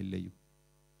ከናታቸው ስራ አይለዩ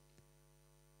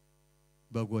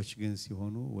በጎች ግን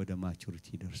ሲሆኑ ወደ ማቹሪቲ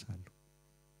ይደርሳሉ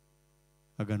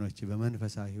ወገኖች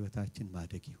በመንፈሳዊ ህይወታችን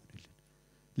ማደግ ይሁንልን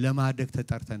ለማደግ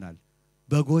ተጠርተናል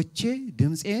በጎቼ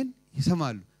ድምጼን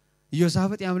ይሰማሉ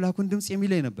ኢዮሳፍጥ ያምላኩን ድምጽ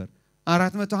የሚለይ ነበር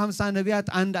 450 ነቢያት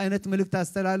አንድ አይነት መልእክት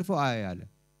አስተላልፈው አያለ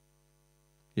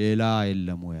ሌላ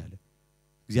የለም ወይ አለ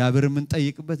እግዚአብሔር ምን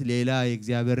ጠይቅበት ሌላ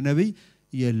የእግዚአብሔር ነብይ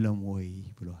የለም ወይ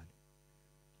ብሏል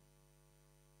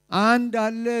አንድ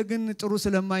አለ ግን ጥሩ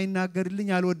ስለማይናገርልኝ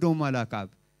አልወደውም አለ አክዓብ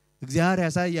እግዚአብሔር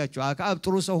ያሳያችሁ አክዓብ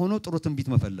ጥሩ ሰው ሆኖ ጥሩ ትንቢት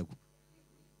መፈለጉ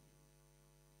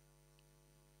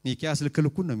ሚኪያስ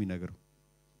ልክልኩን ነው የሚነገረው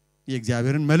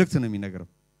የእግዚአብሔርን መልእክት ነው የሚነገረው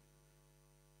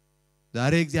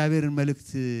ዛሬ እግዚአብሔርን መልእክት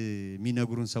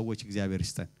የሚነግሩን ሰዎች እግዚአብሔር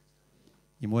ይስጠን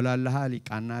ይሞላልሃል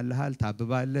ይቃናልሃል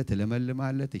ታብባለህ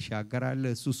ትለመልማለህ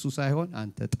ትሻገራለህ እሱ ሳይሆን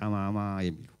አንተ ጠማማ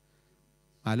የሚሉ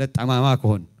ማለት ጠማማ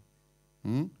ከሆነ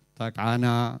ተቃና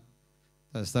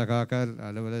ተስተካከል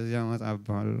አለበለዚያ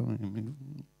ማጣባለው የሚሉ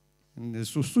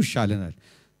እሱ ይሻለናል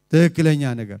ትክክለኛ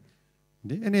ነገር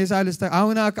እኔ ሳልስተ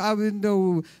አሁን አክዓብ እንደው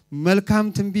መልካም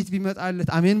ትንቢት ቢመጣለት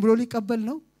አሜን ብሎ ሊቀበል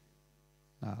ነው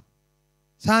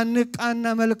ሳንቃና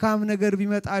መልካም ነገር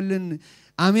ቢመጣልን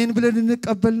አሜን ብለን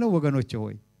እንቀበል ነው ወገኖቼ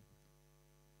ሆይ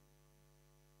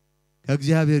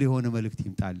ከእግዚአብሔር የሆነ መልእክት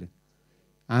ይምጣልን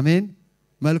አሜን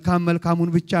መልካሙን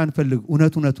ብቻ እንፈልግ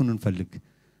እውነቱን እንፈልግ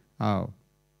አዎ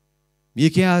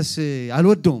ሚኪያስ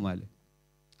አልወደውም አለ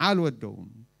አልወደውም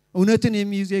እውነትን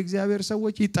የሚይዙ የእግዚአብሔር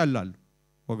ሰዎች ይጣላሉ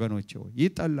ወገኖቼ ሆይ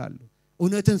ይጣላሉ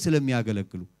እውነትን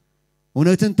ስለሚያገለግሉ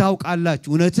እውነትን ታውቃላችሁ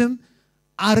እውነትም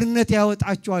አርነት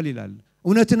ያወጣቸዋል ይላል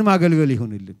እውነትን ማገልገል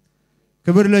ይሁንልን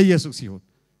ክብር ለኢየሱስ ይሁን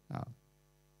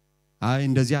አይ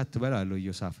እንደዚህ አትበላለው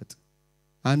ኢዮሳፍጥ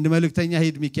አንድ መልእክተኛ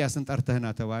ሄድ ሚኪያስን ጠርተህና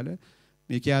ተባለ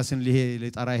ሚኪያስን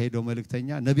ሊጠራ ሄደው መልእክተኛ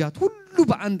ነቢያት ሁሉ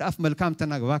በአንድ አፍ መልካም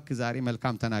ተናገር ባክ ዛሬ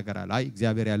መልካም ተናገራል አይ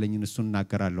እግዚአብሔር ያለኝን እሱን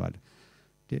እናገራለሁ አለ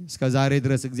እስከ ዛሬ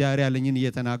ድረስ እግዚአብሔር ያለኝን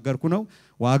እየተናገርኩ ነው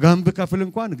ዋጋም ብከፍል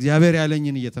እንኳን እግዚአብሔር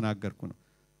ያለኝን እየተናገርኩ ነው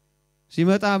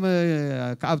ሲመጣም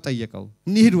ከአብ ጠየቀው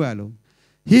እንሂድ ያለው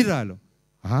ሂድ አለው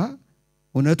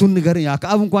እውነቱን ንገረኝ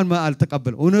አክዓብ እንኳን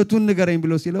አልተቀበለው እውነቱን ንገረኝ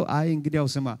ብሎ ሲለው አይ እንግዲያው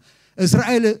ስማ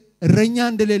እስራኤል እረኛ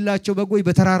እንደሌላቸው በጎይ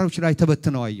በተራራዎች ላይ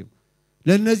ተበትነው አየው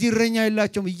ለነዚህ እረኛ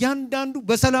የላቸውም እያንዳንዱ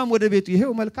በሰላም ወደ ቤቱ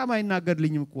ይሄው መልካም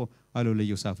አይናገርልኝም እኮ አለው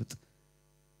ለዮሳፍጥ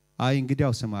አይ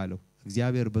እንግዲያው ስማ አለው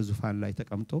እግዚአብሔር በዙፋን ላይ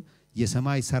ተቀምጦ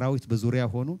የሰማይ ሰራዊት በዙሪያ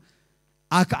ሆኖ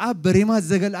አክዓብ በሬማት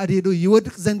ዘገለዓድ ሄዶ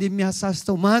ይወድቅ ዘንድ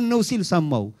የሚያሳስተው ማን ነው ሲል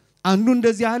ሰማው አንዱ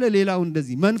እንደዚህ አለ ሌላው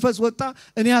እንደዚህ መንፈስ ወጣ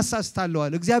እኔ ያሳስታለሁ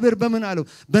አለ እግዚአብሔር በምን አለው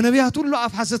በነቢያት ሁሉ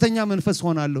አፍ ሐሰተኛ መንፈስ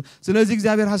ሆናለሁ ስለዚህ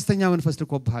እግዚአብሔር ሐሰተኛ መንፈስ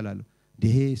ልኮብሃል አለው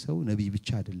ይሄ ሰው ነብይ ብቻ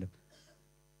አይደለም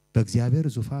በእግዚአብሔር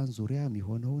ዙፋን ዙሪያ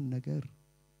የሚሆነውን ነገር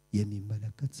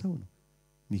የሚመለከት ሰው ነው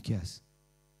ሚኪያስ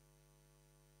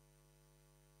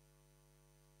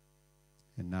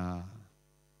እና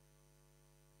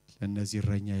ለነዚህ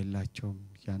እረኛ የላቸውም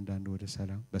ያንዳንዱ ወደ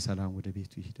ሰላም በሰላም ወደ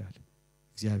ቤቱ ይሄዳል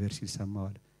እግዚአብሔር ሲል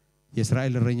ሰማዋል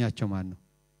የእስራኤል እረኛቸው ማን ነው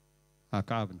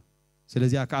አክዓብ ነው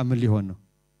ስለዚህ አክዓብ ምን ሊሆን ነው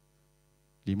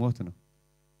ሊሞት ነው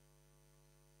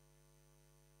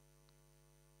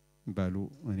ባሉ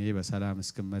እኔ በሰላም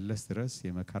እስከመለስ ድረስ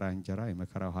የመከራ እንጀራ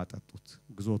የመከራ ውሃ ጠጡት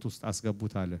ግዞት ውስጥ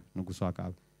አስገቡት አለ ንጉሡ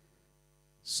አክዓብ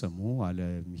ስሙ አለ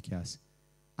ሚኪያስ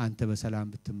አንተ በሰላም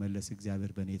ብትመለስ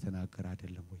እግዚአብሔር በእኔ ተናገረ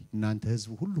አይደለም ወይ እናንተ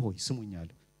ህዝብ ሁሉ ሆይ ስሙኝ አለ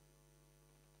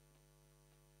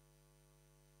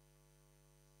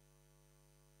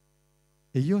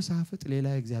ኢዮሳፍጥ ሌላ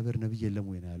እግዚአብሔር ነብይ የለም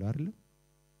ወይ ነው ያለው አይደል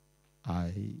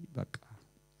አይ በቃ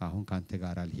አሁን ካንተ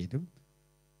ጋር አልሄድም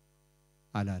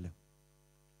አላለም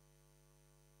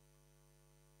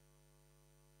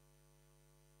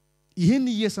ይህን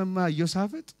እየሰማ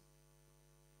ኢዮሳፍጥ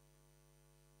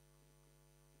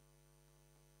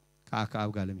ከአክዓብ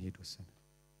ጋር ለመሄድ ወሰነ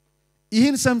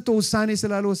ይህን ሰምቶ ውሳኔ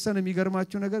ስላልወሰነ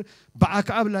የሚገርማችሁ ነገር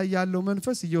በአክዓብ ላይ ያለው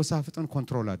መንፈስ ኢዮሳፍጥን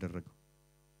ኮንትሮል አደረገው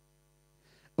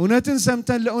እውነትን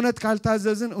ሰምተን ለእውነት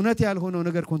ካልታዘዝን እውነት ያልሆነው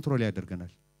ነገር ኮንትሮል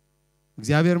ያደርገናል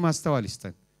እግዚአብሔር ማስተዋል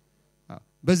ይስጠን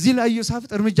በዚህ ላይ ኢዮሳፍጥ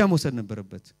እርምጃ መውሰድ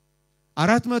ነበረበት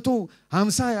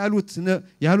 450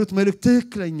 ያሉት መልእክት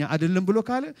ትክክለኛ አይደለም ብሎ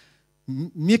ካለ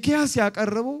ሚኪያስ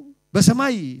ያቀረበው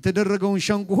በሰማይ ተደረገውን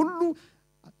ሸንጎ ሁሉ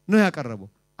ነው ያቀረበው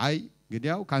አይ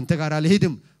እንግዲያው ካንተ ጋር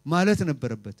አልሄድም ማለት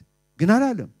ነበረበት ግን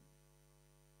አላለም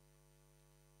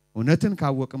እውነትን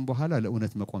ካወቅን በኋላ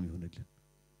ለእውነት መቆም ይሆንልን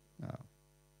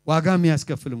ዋጋም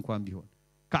ያስከፍል እንኳን ቢሆን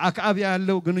ከአክዓብ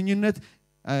ያለው ግንኙነት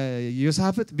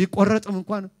ኢዮሳፍጥ ቢቆረጥም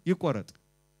እንኳን ይቆረጥ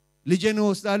ልጄን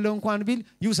ወስዳለው እንኳን ቢል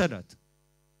ይውሰዳት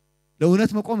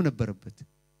ለእውነት መቆም ነበረበት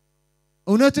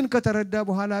እውነትን ከተረዳ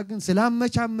በኋላ ግን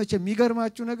ስላመቻመቸ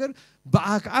የሚገርማችሁ ነገር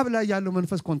በአክዓብ ላይ ያለው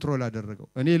መንፈስ ኮንትሮል አደረገው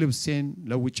እኔ ልብሴን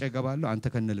ለውጬ ገባለሁ አንተ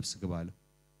ከነ ልብስ ግባለሁ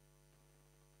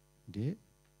እንዴ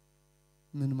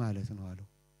ምን ማለት ነው አለው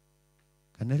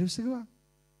ከነ ልብስ ግባ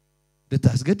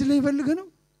ልታስገድለኝ ይፈልግ ነው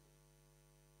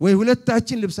ወይ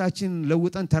ሁለታችን ልብሳችን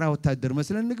ለውጠን ተራ ወታደር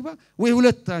መስለን ንግባ ወይ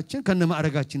ሁለታችን ከነ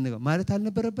ማዕረጋችን ንግባ ማለት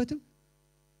አልነበረበትም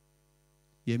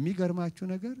የሚገርማችሁ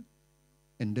ነገር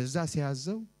እንደዛ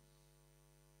ሲያዘው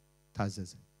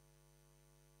ታዘዘ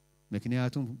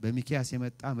ምክንያቱም በሚኪያስ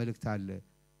የመጣ መልእክት አለ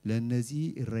ለነዚህ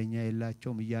እረኛ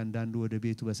የላቸውም እያንዳንዱ ወደ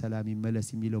ቤቱ በሰላም ይመለስ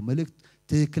የሚለው መልእክት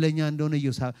ትክክለኛ እንደሆነ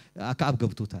አክዓብ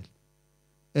ገብቶታል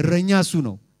እረኛ እሱ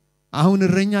ነው አሁን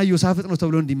እረኛ ኢዮሳፍጥ ነው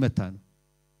ተብሎ እንዲመታ ነው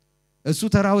እሱ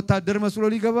ተራ ወታደር መስሎ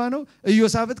ሊገባ ነው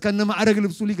ኢዮሳፍጥ ከነ ማዕረግ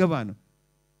ልብሱ ሊገባ ነው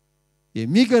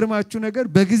የሚገርማችሁ ነገር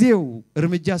በጊዜው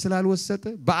እርምጃ ስላልወሰደ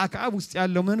በአክዓብ ውስጥ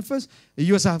ያለው መንፈስ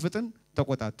ኢዮሳፍጥን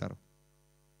ተቆጣጣረው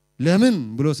ለምን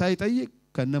ብሎ ሳይጠይቅ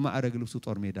ከነ ማዕረግ ልብሱ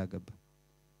ጦር ሜዳ ገባ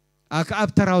አክዓብ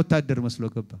ተራ ወታደር መስሎ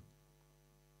ገባ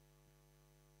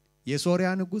የሶሪያ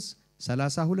ንጉስ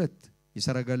 32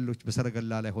 የሰረገሎች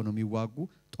በሰረገላ ላይ ሆነው የሚዋጉ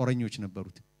ጦረኞች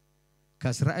ነበሩት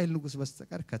ከእስራኤል ንጉስ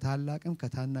በስተቀር ከታላቅም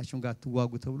ከታናሽም ጋር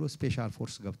ተዋጉ ተብሎ ስፔሻል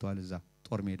ፎርስ ገብቷል እዛ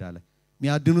ጦር ሜዳ ላይ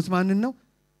የሚያድኑት ማንን ነው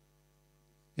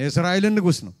የእስራኤል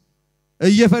ንጉስ ነው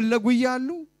እየፈለጉ ይያሉ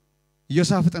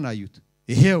ኢዮሳፍጥን አዩት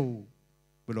ይሄው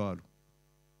ብለዋሉ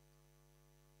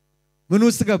ምን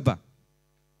ውስጥ ገባ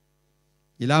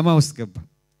ኢላማ ውስጥ ገባ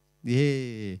ይሄ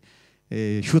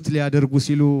ሹት ሊያደርጉ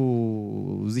ሲሉ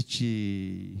እዚች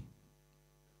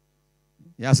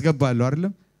ያስገባሉ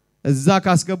አይደለም እዛ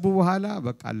ካስገቡ በኋላ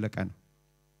በቃ አለቀ ነው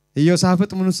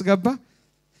ኢዮሳፍጥ ምን ውስጥ ገባ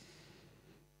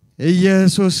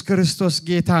ኢየሱስ ክርስቶስ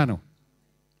ጌታ ነው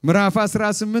ምዕራፍ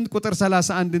 18 ቁጥር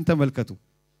 31ን ተመልከቱ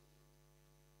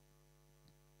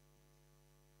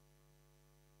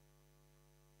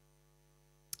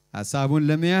ሐሳቡን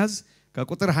ለመያዝ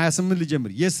ከቁጥር 28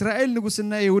 ልጀምር የእስራኤል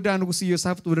ንጉስና የይሁዳ ንጉስ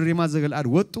ኢዮሳፍጥ ወደ ሬማት ዘገለዓድ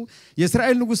ወጡ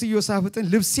የእስራኤል ንጉስ ኢዮሳፍጥን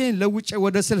ልብሴን ለውጬ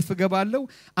ወደ ሰልፍ ገባለሁ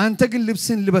አንተ ግን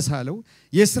ልብስን ልበስ አለው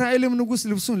የእስራኤልም ንጉስ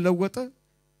ልብሱን ለወጠ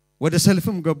ወደ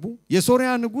ሰልፍም ገቡ የሶሪያ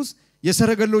ንጉስ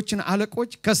የሰረገሎችን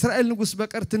አለቆች ከእስራኤል ንጉስ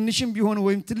በቀር ትንሽም ቢሆን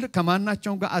ወይም ትልቅ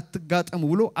ከማናቸው ጋር አትጋጠሙ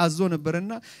ብሎ አዞ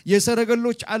ነበርና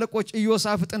የሰረገሎች አለቆች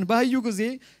ኢዮሳፍጥን ባዩ ጊዜ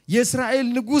የእስራኤል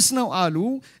ንጉስ ነው አሉ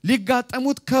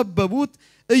ሊጋጠሙት ከበቡት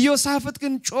ኢዮሳፍጥ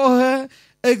ግን ጮኸ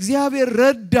እግዚአብሔር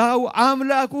ረዳው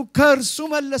አምላኩ ከርሱ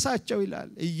መለሳቸው ይላል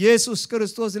ኢየሱስ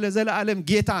ክርስቶስ ለዘላለም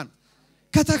ጌታ ነው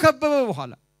ከተከበበ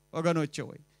በኋላ ወገኖቼ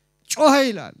ወይ ጮኸ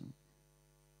ይላል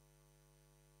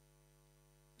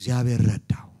እግዚአብሔር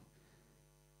ረዳው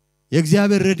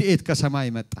የእግዚአብሔር ረድኤት ከሰማይ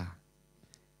መጣ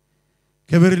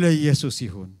ክብር ለኢየሱስ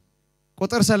ይሁን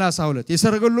ቁጥር 32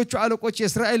 የሰረገሎቹ አለቆች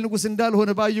የእስራኤል ንጉስ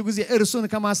እንዳልሆነ ባዩ ጊዜ እርሱን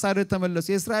ከማሳደድ ተመለሱ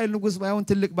የእስራኤል ንጉስ ባይሆን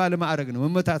ትልቅ ባለ ማዕረግ ነው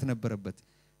መመታት ነበረበት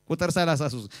ቁጥር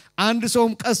 33 አንድ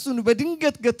ሰውም ቀሱን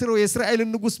በድንገት ገትሮ የእስራኤል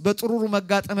ንጉስ በጥሩሩ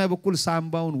መጋጠሚያ በኩል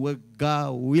ሳምባውን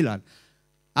ወጋው ይላል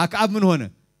አክዓብ ምን ሆነ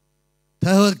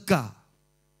ተወጋ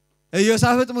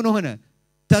ኢዮሳፍጥ ምን ሆነ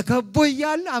ተከቦ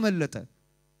ይያል አመለጠ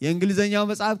የእንግሊዘኛው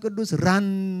መጽሐፍ ቅዱስ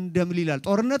ራንደምሊ ይላል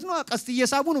ጦርነት ነው ቀስት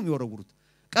እየሳቡ ነው የሚወረውሩት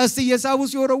ቀስት እየሳቡ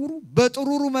ሲወረውሩ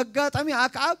በጥሩሩ መጋጠሚያ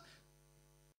አክዓብ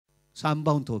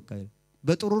ሳምባውን ተወጋ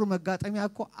በጥሩሩ መጋጠሚያ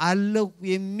እኮ አለው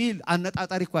የሚል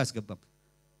አነጣጣሪ እኮ ያስገባም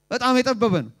በጣም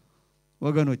የጠበበ ነው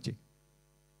ወገኖቼ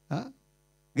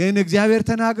ግን እግዚአብሔር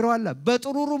ተናግሯል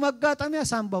በጥሩሩ መጋጠሚያ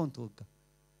ሳምባውን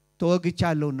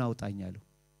ተወግቻለሁና አውጣኛለሁ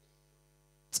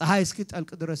ፀሐይ እስኪ ጠልቅ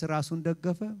ድረስ ራሱን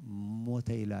ደገፈ ሞተ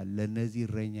ይላል ለነዚህ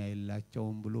እረኛ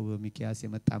የላቸውም ብሎ በሚክያስ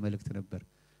የመጣ መልእክት ነበር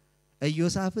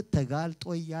ኢዮሳፍጥ ተጋልጦ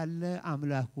ያለ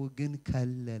አምላኩ ግን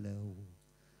ከለለው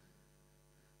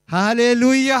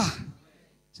ሃሌሉያ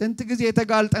ስንት ጊዜ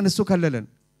ተጋልጠን እሱ ከለለን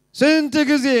ስንት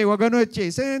ጊዜ ወገኖቼ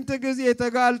ስንት ጊዜ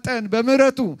ተጋልጠን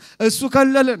በምህረቱ እሱ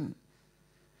ከለለን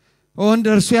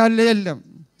ወንደርሱ ያለ የለም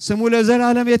ስሙ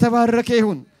ለዘላለም የተባረከ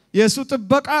ይሁን የሱ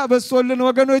ጥበቃ በሶልን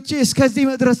ወገኖቼ እስከዚህ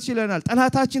መድረስ ይችላል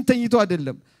ጠላታችን ተኝቶ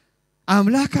አይደለም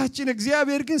አምላካችን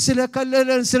እግዚአብሔር ግን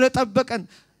ስለከለለን ስለጠበቀን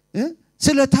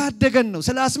ስለታደገን ነው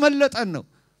ስላስመለጠን ነው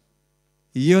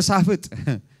ኢዮሳፍጥ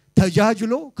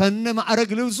ተጃጅሎ ከነ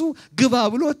ማዕረግ ልብሱ ግባ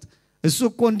ብሎት እሱ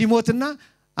እኮ እንዲሞትና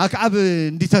አክዓብ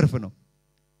እንዲተርፍ ነው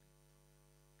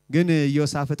ግን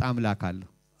ኢዮሳፍጥ አምላክ አለ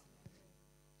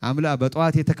አምላክ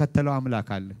በጧት የተከተለው አምላክ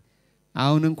አለ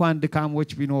አሁን እንኳን ድካሞች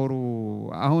ቢኖሩ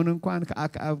አሁን እንኳን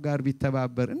ከአክዓብ ጋር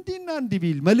ቢተባበር እንዲና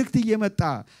እንዲቢል መልእክት እየመጣ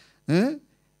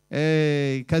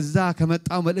ከዛ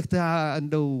ከመጣው መልእክት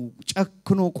እንደው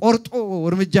ጨክኖ ቆርጦ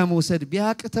እርምጃ መውሰድ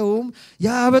ቢያቅተውም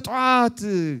ያ በጧት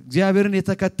እግዚአብሔርን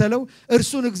የተከተለው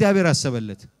እርሱን እግዚአብሔር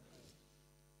አሰበለት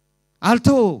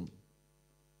አልተውም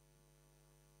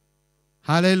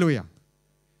ሃሌሉያ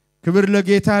ክብር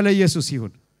ለጌታ ለኢየሱስ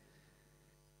ይሁን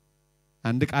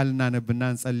አንድ ቃልና ነብና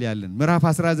እንጸልያለን ምዕራፍ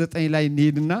 19 ላይ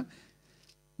እንሄድና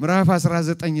ምዕራፍ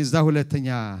 19 እዛ ሁለተኛ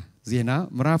ዜና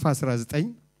ምዕራፍ 19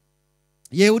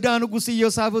 የይሁዳ ንጉስ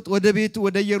ኢዮሳፍጥ ወደ ቤቱ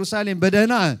ወደ ኢየሩሳሌም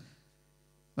በደህና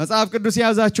መጽሐፍ ቅዱስ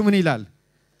ያዛችሁ ምን ይላል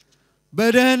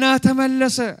በደህና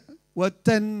ተመለሰ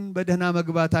ወተን በደህና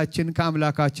መግባታችን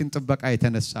ከአምላካችን ጥበቃ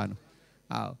የተነሳ ነው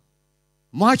አዎ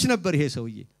ማች ነበር ይሄ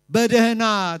ሰውዬ በደህና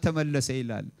ተመለሰ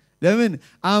ይላል ለምን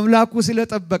አምላኩ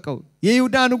ስለጠበቀው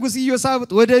የይሁዳ ንጉስ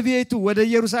ኢዮሳፍጥ ወደ ቤቱ ወደ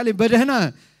ኢየሩሳሌም በደህና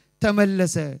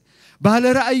ተመለሰ ባለ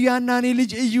ራእዩ ያናኒ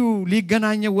ልጅ እዩ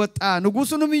ሊገናኘው ወጣ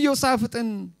ንጉሱንም ኢዮሳፍጥን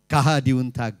ከሃዲውን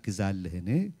ታግዛለህን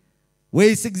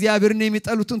ወይስ እግዚአብሔርን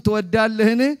የሚጠሉትን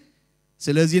ትወዳለህን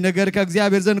ስለዚህ ነገር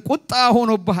ከእግዚአብሔር ዘንድ ቁጣ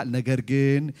ሆኖብሃል ነገር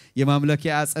ግን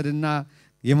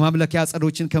የማምለኪያ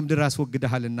አጸዶችን ከምድር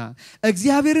አስወግደሃልና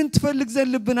እግዚአብሔርን ትፈልግ ዘንድ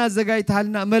ልብን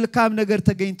አዘጋጅተሃልና መልካም ነገር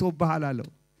ተገኝቶብሃል አለው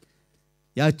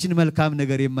ያችን መልካም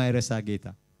ነገር የማይረሳ ጌታ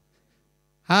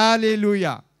ሃሌሉያ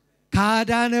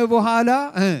ካዳነ በኋላ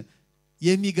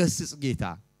የሚገስጽ ጌታ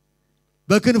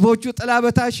በክንፎቹ ጥላ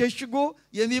በታች ሸሽጎ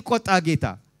የሚቆጣ ጌታ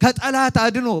ከጠላት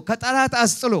አድኖ ከጠላት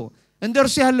አስጥሎ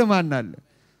እንደርሱ ያለ ማን አለ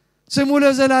ስሙ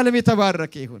ለዘላለም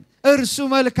የተባረከ ይሁን እርሱ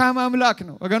መልካም አምላክ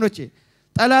ነው ወገኖቼ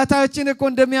ጠላታችን እኮ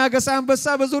እንደሚያገሳ አንበሳ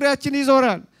በዙሪያችን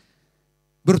ይዞራል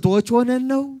ብርቶች ሆነን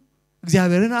ነው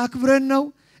እግዚአብሔርን አክብረን ነው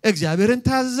እግዚአብሔርን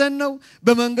ታዘን ነው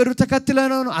በመንገዱ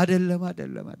ተከትለነው ነው አይደለም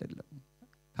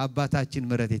አባታችን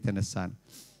ምሕረት የተነሳ ነው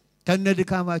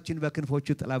ከነድካማችን በክንፎቹ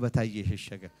ጥላ በታች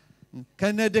የሸሸገ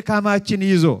ከነድካማችን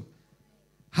ይዞ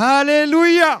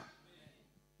ሃሌሉያ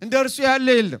እንደርሱ ያለ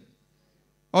የለም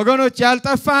ወገኖች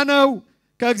ያልጠፋ ነው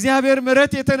ከእግዚአብሔር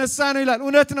ምሕረት የተነሳ ነው ይላል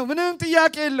እውነት ነው ምንም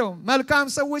ጥያቄ የለውም መልካም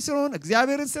ሰዎች ስለሆነ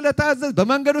እግዚአብሔርን ስለታዘዝ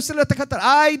በመንገዱ ስለተከተለ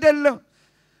አይደለም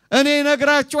እኔ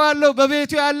ነግራችኋለሁ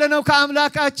በቤቱ ያለነው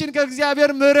ከአምላካችን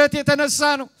ከእግዚአብሔር ምሕረት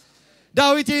የተነሳ ነው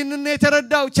ዳዊት ይህንን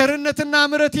የተረዳው ቸርነትና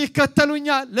ምሕረት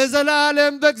ይከተሉኛል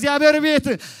ለዘላለም በእግዚአብሔር ቤት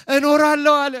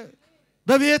እኖራለሁ አለ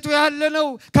በቤቱ ያለነው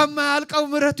ከማያልቀው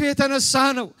ምሕረቱ የተነሳ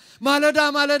ነው ማለዳ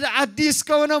ማለዳ አዲስ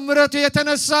ከሆነው ምሕረቱ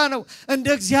የተነሳ ነው እንደ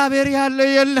እግዚአብሔር ያለ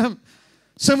የለም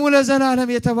ስሙ ለዘላለም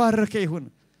የተባረከ ይሁን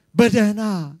በደህና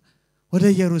ወደ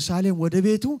ኢየሩሳሌም ወደ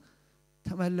ቤቱ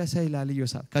ተመለሰ ይላል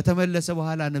ኢዮሳፍ ከተመለሰ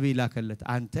በኋላ ነብይ ላከለት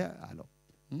አንተ አለው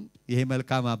ይሄ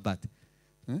መልካም አባት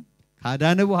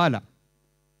ካዳነ በኋላ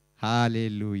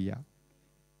ሃሌሉያ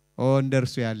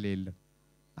እንደርሱ ያለ የለም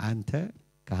አንተ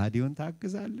ከሃዲውን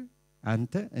ታግዛለህ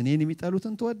አንተ እኔን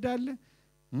የሚጠሉትን ትወዳለህ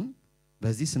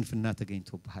በዚህ ስንፍና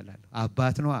ተገኝቶብሃል አለ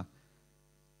አባት ነው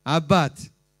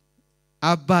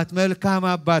አባት መልካም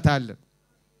አባት አለ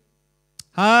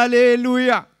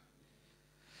ሃሌሉያ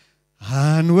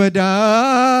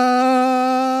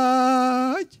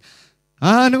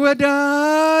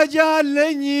አንወዳጅ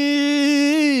አለኝ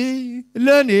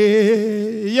ለኔ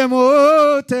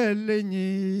የሞተልኝ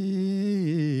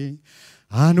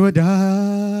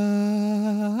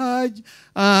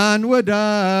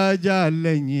አንወዳጅ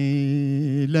አለኝ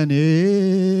ለኔ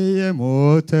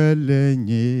የሞተልኝ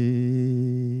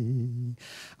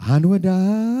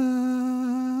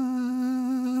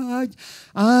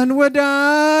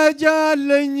አንወዳጅ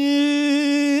አለኝ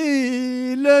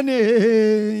ለኔ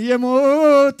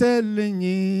የሞተልኝ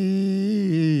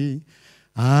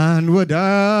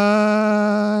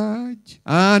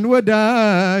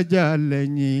አንወዳጅ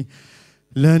አለኝ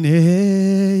ለኔ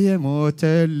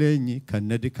የሞተልኝ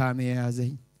ከነድካሜ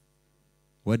ያዘኝ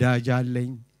ወዳጅ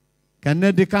አለኝ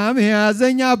ከነድካሜ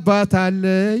ያዘኝ አባት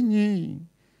አለኝ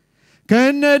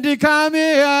ከነድካሜ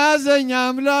ያዘኝ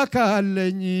አምላክ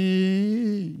አለኝ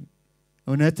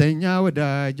እውነተኛ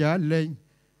ወዳጅ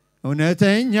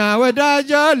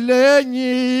አለኝ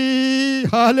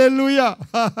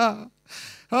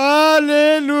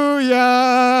ሃሌሉያ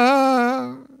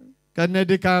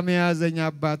ከነድካሜ ያዘኝ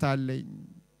አባት አለኝ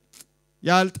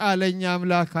ያልጣለኝ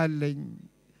አምላክ አለኝ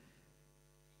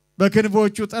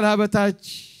በክንፎቹ ጥላ በታች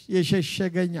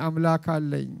የሸሸገኝ አምላክ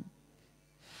አለኝ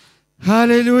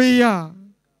ሃሌሉያ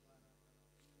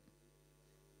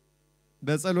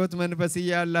በጸሎት መንፈስ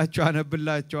ያላችሁ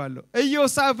አነብላችኋለሁ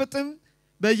ኢዮሳፍጥም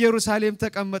በኢየሩሳሌም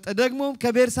ተቀመጠ ደግሞም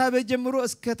ከቤርሳቤ ጀምሮ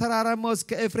እስከ ተራራማው እስከ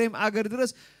ኤፍሬም አገር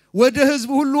ድረስ ወደ ህዝብ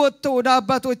ሁሉ ወጥተው ወደ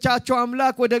አባቶቻቸው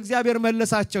አምላክ ወደ እግዚአብሔር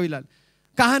መለሳቸው ይላል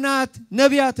ካህናት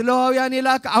ነቢያት ሌዋውያን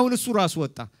የላከ አሁን እሱ ራሱ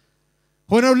ወጣ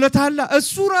ሆነውለታል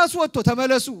እሱ ራሱ ወጥቶ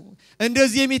ተመለሱ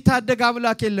እንደዚህ የሚታደግ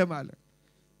አምላክ የለም አለ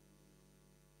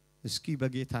እስኪ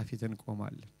በጌታ ፊት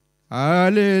እንቆማለን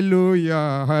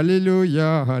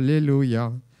ሃሌሉያ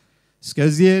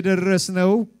እስከዚህ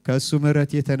የደረስነው ከሱ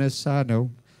ምሕረት የተነሳ ነው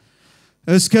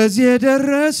እስከዚህ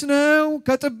የደረስነው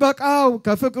ከጥበቃው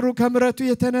ከፍቅሩ ከምሕረቱ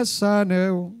የተነሳ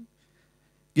ነው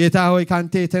ጌታ ሆይ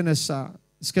ካንተ የተነሳ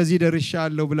እስከዚህ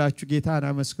ደርሻለሁ ብላችሁ ጌታን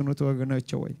አመስግኑት ወገኖቼ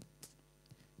ወይ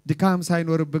ድካም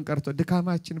ሳይኖርብን ቀርቶ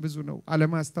ድካማችን ብዙ ነው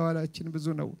አለማስተዋላችን ብዙ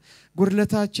ነው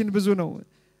ጉድለታችን ብዙ ነው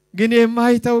ግን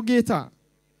የማይተው ጌታ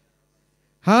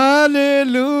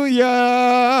ሃሌሉያ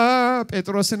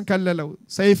ጴጥሮስን ከለለው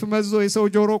ሰይፍ መዞ የሰው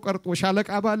ጆሮ ቀርጦ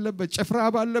ሻለቃ ባለበት ጭፍራ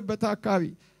ባለበት አካባቢ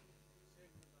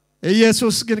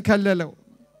ኢየሱስ ግን ከለለው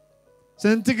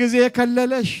ስንት ጊዜ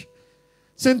ከለለሽ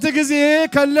ስንት ጊዜ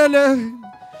ከለለህ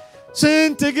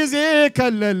ስንት ጊዜ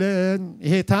ከለለን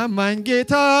ይሄ ታማኝ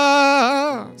ጌታ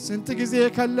ስንት ጊዜ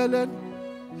ከለለን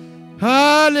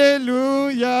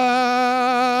ሃሌሉያ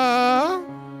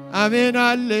አሜን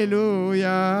ሃሌሉያ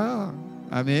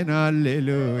አሜን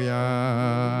ሃሌሉያ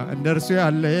እንደርሱ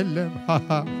ያለ የለም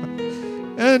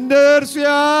እንደርሱ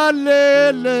ያለ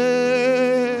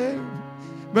የለም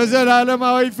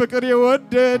በዘላለማዊ ፍቅር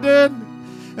የወደደን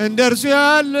እንደርሱ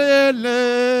ያለ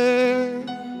የለም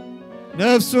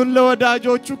ነፍሱን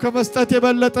ለወዳጆቹ ከመስጠት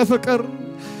የበለጠ ፍቅር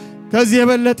ከዚህ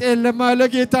የበለጠ የለም አለ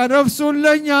ጌታ ነፍሱን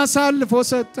ለኛ አሳልፎ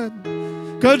ሰጠን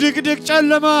ከድቅድቅ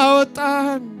ጨለማ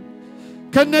አወጣን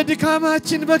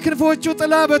ከነድካማችን በክንፎቹ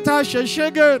ጥላ በታች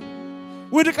ሸሸገን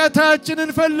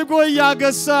ውድቀታችንን ፈልጎ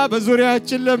ያገሳ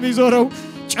በዙሪያችን ለሚዞረው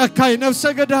ጨካኝ ነፍሰ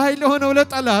ገዳይ ለሆነው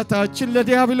ለጠላታችን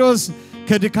ለዲያብሎስ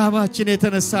ከድካማችን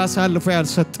የተነሳ አሳልፎ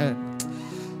ያልሰጠን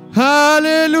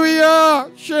ሃሌሉያ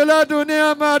ሸላዶኒያ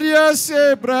ማሪያስ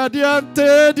ብራዲያንቴ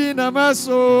ዲናማሶ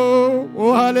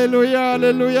ኦ ሃሌሉያ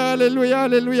ሃሌሉያ ሃሌሉያ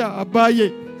ሃሌሉያ አባዬ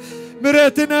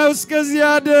ምሕረትህ እስከዚህ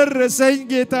ያደረሰኝ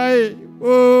ጌታዬ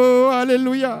ኦ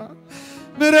ሃሌሉያ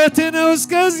ምሕረትህ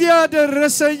እስከዚህ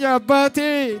ያደረሰኝ አባቴ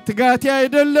ትጋቴ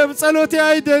አይደለም ጸሎቴ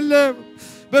አይደለም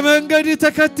በመንገድ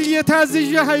ተከትዬ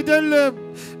ታዝዤ አይደለም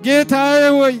ጌታዬ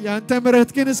ሆይ አንተ ምሕረት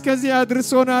ግን እስከዚህ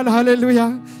አድርሶናል ሃሌሉያ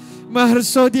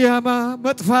ማርሶዲያማ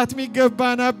መጥፋት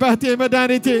የሚገባን አባቴ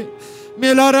መድኃኒቴ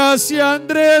ሜላራሲ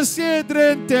አንድሬስ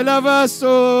ድሬንቴ ላቫሶ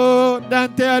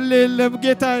ዳንቴ ያለ የለም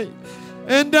ጌታዬ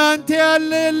እንዳንተ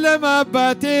ያለ የለም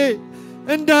አባቴ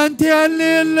እንዳንተ ያለ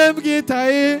የለም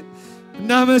ጌታዬ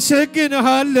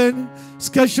እናመሰግንሃለን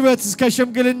እስከ ሽበት እስከ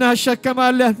ሽምግልና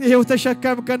ሸከማለን ይሄው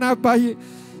ተሸከምከን አባዬ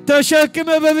ተሸክመ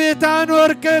በቤት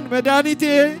አኖርከን መድኃኒቴ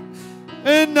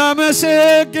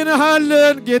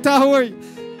እናመሰግንሃለን ጌታ ሆይ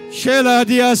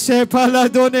ሸላዲያስ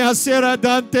ፓላዶኒያስ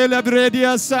ራዳንቴ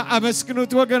ለብሬዲያስ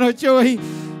አመስግኑት ወገኖቼ ሆይ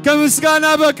ከምስጋና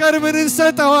በቀር ምን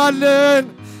እንሰጠዋለን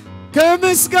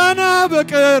ከምስጋና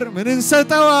በቀር ምን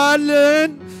እንሰጠዋለን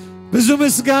ብዙ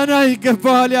ምስጋና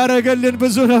ይገባዋል ያረጋልን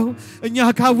ብዙ ነው እኛ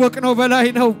ካወቅነው በላይ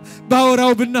ነው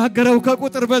ባወራው ብናገረው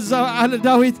ከቁጥር በዛ አለ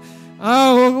ዳዊት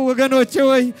አዎ ወገኖቼ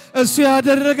ሆይ እሱ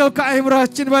ያደረገው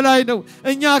ከአይምራችን በላይ ነው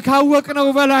እኛ ካወቅነው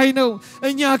በላይ ነው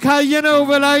እኛ ካየነው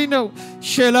በላይ ነው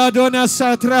ሸላዶና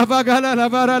ሳትራ ባጋላ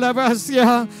ለባራ ለባስያ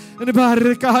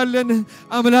እንባርካለን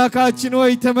አምላካችን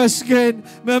ሆይ ተመስገን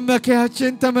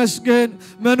መመኪያችን ተመስገን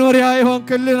መኖሪያ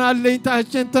ይሆንክልን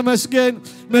አለኝታችን ተመስገን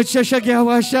መሸሸጊያ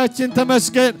ዋሻችን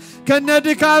ተመስገን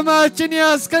ከነድካማችን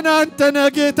ያስከን አንተ ነህ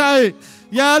ጌታዬ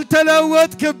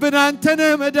ያልተለወጥክብን አንተ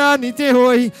ነህ መድኃኒቴ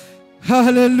ሆይ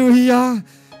ሃሌሉያ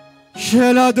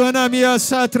ሸላዶና ሚያ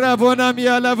ሳትራ ቦና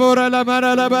ሚያ ላቮራ ላማራ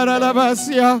ላባራ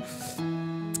ላባስያ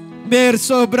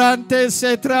Merso brante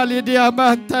setrali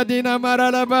diamantadina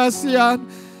maralabasian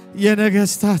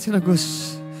የነገስታት ንጉስ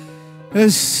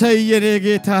እሰይ የኔ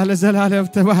ጌታ ለዘላለም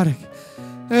ተባረክ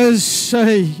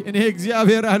እሰይ እኔ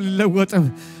እግዚአብሔር አልለወጥም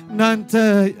እናንተ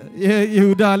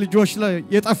የይሁዳ ልጆች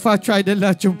የጠፋችሁ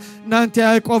አይደላችሁም እናንተ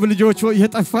ያዕቆብ ልጆች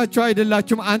የጠፋችሁ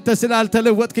አይደላችሁም አንተ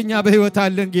ስላልተለወጥክኛ በህይወት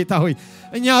አለን ጌታ ሆይ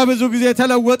እኛ ብዙ ጊዜ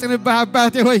ተለወጥንብህ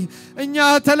አባቴ ሆይ እኛ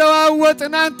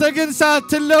ተለዋወጥን አንተ ግን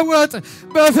ሳትለወጥ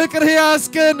በፍቅር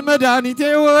ያስከን መድኃኒቴ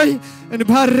ሆይ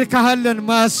እንባርካለን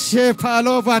ማሴ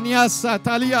ፓሎቫኒያስ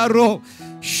ታሊያሮ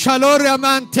ሻሎሪያ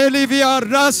ማንቴሊቪያ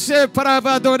ራሴ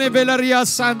ፕራቫዶኔ ቤለሪያ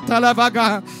ሳንታ ላቫጋ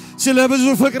ስለ ብዙ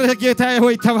ፍቅርህ ጌታዬ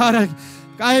ሆይ ተባረክ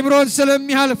አይምሮን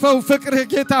ስለሚያልፈው ፍቅርህ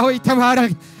ጌታ ሆይ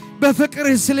ተባረክ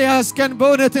በፍቅርህ ስለያስከን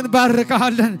በእውነት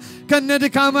እንባርካለን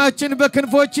ከነድካማችን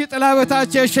በክንፎች ጥላ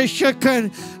በታች የሸሸከን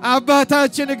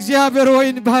አባታችን እግዚአብሔር ሆይ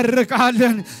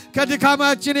እንባርካለን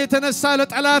ከድካማችን የተነሳ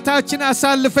ለጠላታችን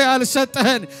አሳልፈ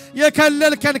ያልሰጠህን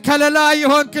የከለልከን ከለላ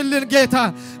ይሆንክልን ጌታ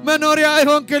መኖሪያ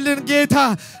ይሆንክልን ጌታ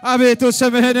አቤቱ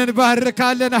ስምህን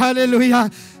እንባርካለን ሃሌሉያ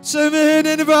ስምህን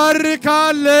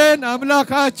እንባርካለን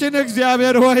አምላካችን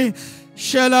እግዚአብሔር ሆይ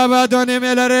ሸላባዶኔ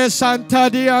ሜለሬ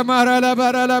ሳንታዲ አማራ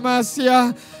ላባራ ላማስያ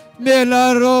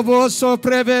ሜላሮቦሶ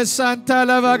ፕሬቬ ሳንታ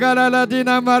ላቫጋላ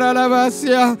ላዲና ማራ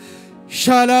ላባስያ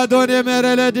ሻላዶኔ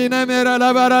ሜረለዲና ሜራ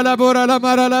ላባራ ላቦራ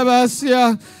ላማራ ላባስያ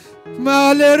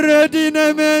ማለረዲነ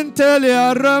ሜንቴል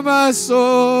ያረማሶ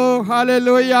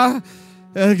ሃሌሉያ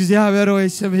እግዚአብሔር ሆይ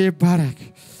ስምህ ይባረክ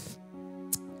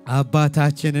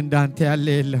አባታችን እንዳንተ ያለ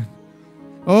የለም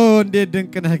ኦ እንዴት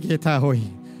ድንቅ ነህ ጌታ ሆይ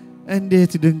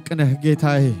እንዴት ድንቅ ነህ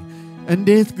ጌታዬ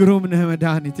እንዴት ግሩም ነህ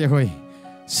መድኃኒቴ ሆይ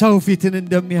ሰው ፊትን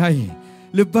እንደሚያይ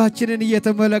ልባችንን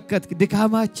እየተመለከትክ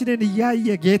ድካማችንን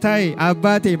እያየ ጌታዬ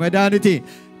አባቴ መድኃኒቴ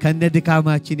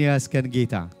ከነድካማችን ያስከን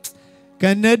ጌታ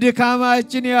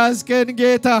ከነድካማችን ያስከን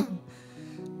ጌታ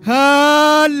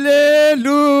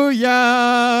ሃሌሉያ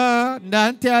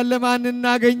እንዳንተ ያለ ማን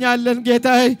እናገኛለን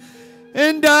ጌታዬ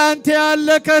እንዳንተ ያለ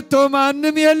ከቶ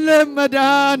ማንም የለም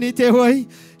መድኃኒቴ ሆይ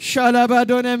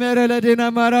ሻላባዶኔ ሜረለዲና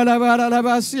ማራላባራ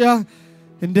ላባስያ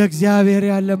እንደ እግዚአብሔር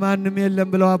ያለ ማንም የለም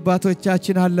ብለው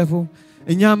አባቶቻችን አለፉ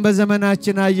እኛም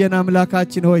በዘመናችን አየን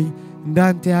አምላካችን ሆይ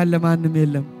እንዳንተ ያለ ማንም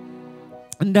የለም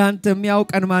እንዳንተ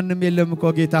የሚያውቀን ማንም የለም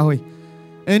እኮ ጌታ ሆይ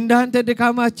እንዳንተ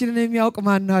ድካማችንን የሚያውቅ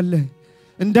ማን አለ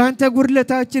እንዳንተ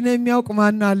ጉድለታችንን የሚያውቅ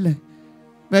ማን አለ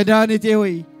መድኃኒቴ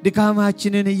ሆይ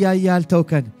ድካማችንን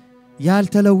ያያልተውከን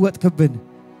ያልተለወጥክብን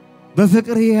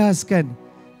በፍቅር ያስከን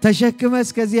ተሸክመ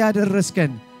እስከዚህ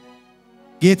ያደረስከን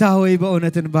ጌታ ሆይ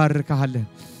በእውነት እንባርካለን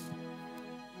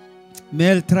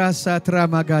ሜልትራሳ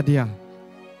ትራማጋዲያ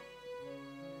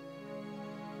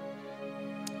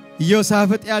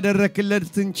ኢዮሳፍጥ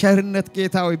ያደረክለትን ቸርነት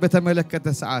ጌታ ሆይ በተመለከተ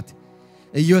ሰዓት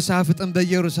ኢዮሳፍጥን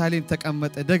በኢየሩሳሌም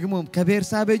ተቀመጠ ደግሞም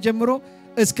ከቤርሳቤ ጀምሮ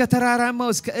እስከ ተራራማው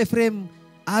እስከ ኤፍሬም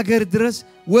አገር ድረስ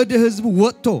ወደ ህዝቡ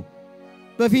ወጥቶ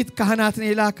በፊት ካህናትን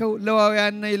ይላከው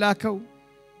ለዋውያን ይላከው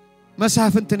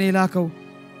መሳፍንትን ይላከው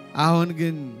አሁን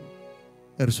ግን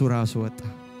እርሱ ራሱ ወጣ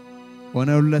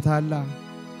ሆነውለታል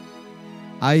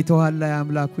አይተዋል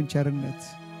ያምላኩን ቸርነት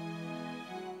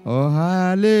ኦ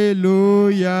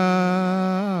ሃሌሉያ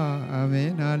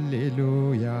አሜን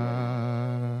ሃሌሉያ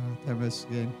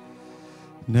ተመስገን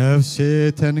ነፍሴ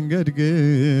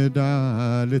ተንገድግዳ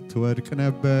ልትወድቅ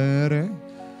ነበር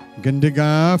ግን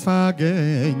ድጋፍ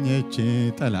አገኘች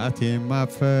ጠላቴ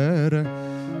ማፈረ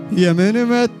የምን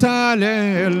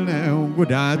መታለል ነው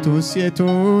ጉዳቱስ የቱ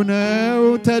ነው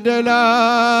ተደላድያለሁ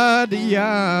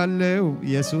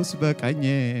ኢየሱስ በቀኜ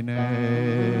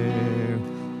ነው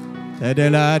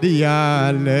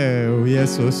ተደላድያለሁ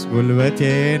ኢየሱስ ጉልበቴ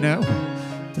ነው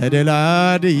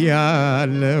ተደላድያለሁ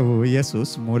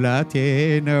ኢየሱስ ሙላቴ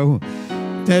ነው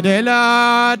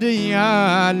ተደላድያለሁ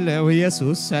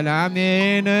ኢየሱስ ሰላሜ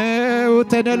ነው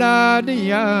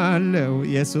ተደላድያለሁ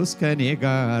ኢየሱስ ከኔ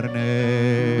ጋር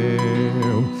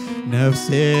ነው ነፍሴ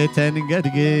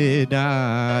ተንገድግዳ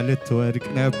ልትወድቅ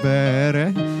ነበር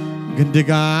ግን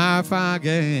ድጋፍ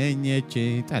አገኘች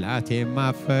ጠላቴ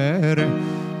ማፈር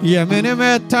የምን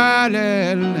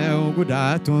መታለል ነው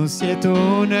ጉዳቱስ የቱ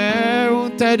ነው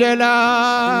ተደላድያለሁ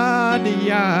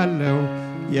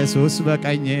ኢየሱስ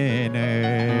በቀኜ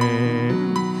ነው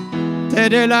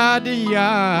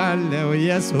ተደላድያለሁ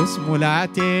ኢየሱስ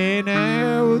ሙላቴ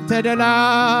ነው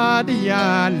ተደላድያለሁ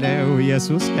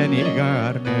ኢየሱስ ከኔ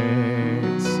ጋር ነው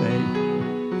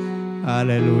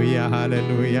ሃሌሉያ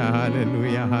ሃሌሉያ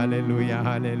ሃሌሉያ ሃሌሉያ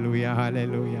ሃሌሉያ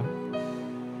ሃሌሉያ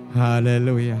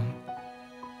ሃሌሉያ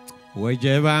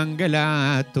ወጀብ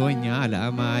አንገላቶኝ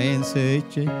ዓላማዬን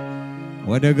ስቼ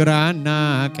ወደ ግራና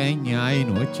ቀኝ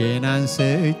አይኖቼን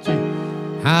አንስቼ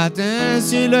ኃጥእ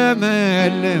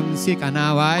ሲለመልም ሲቀና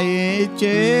ዋይቼ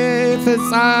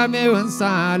ፍጻሜውን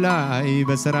ሳላይ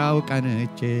በሥራው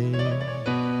ቀንቼ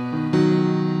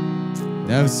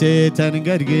ነፍሴ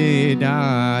ተንገድግዳ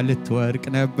ልትወድቅ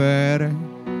ነበር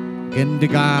ግን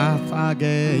ድጋፍ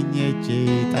አገኘች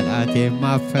ጠላቴ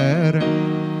ማፈር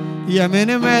የምን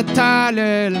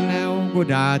መታለል ነው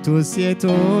ጉዳቱስ የቱ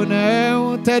ነው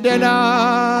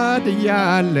ተደላድያለሁ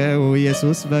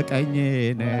ኢየሱስ በቀኜ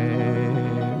ነው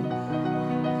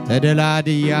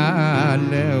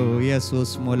ተደላድያለሁ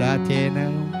ኢየሱስ ሙላቴ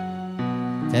ነው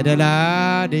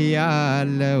ተደላድያለሁ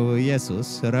ኢየሱስ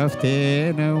ረፍቴ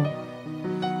ነው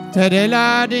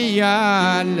ተደላድያለሁ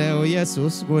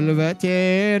ኢየሱስ ጉልበቴ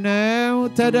ነው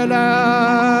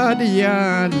ተደላድያለሁ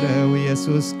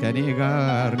ኢየሱስ ከኔ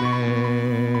ጋር ነው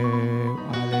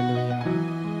ሃሌሉያ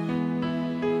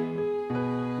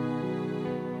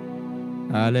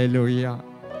ሃሌሉያ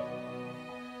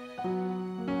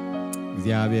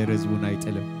እግዚአብሔር ሕዝቡን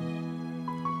አይጥልም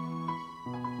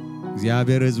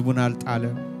እግዚአብሔር ሕዝቡን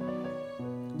አልጣለም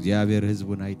እግዚአብሔር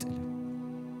ሕዝቡን አይጥልም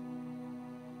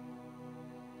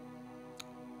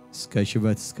እስከ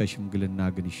ሽበት እስከ ሽምግልና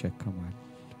ግን ይሸከማል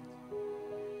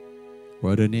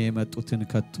ወደኔ የመጡትን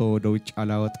ከቶ ወደ ውጭ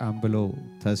አላወጣም ብሎ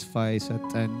ተስፋ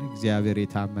የሰጠን እግዚአብሔር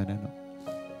የታመነ ነው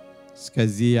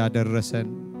እስከዚህ ያደረሰን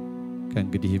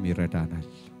ከእንግዲህም ይረዳናል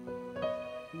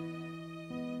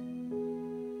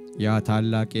ያ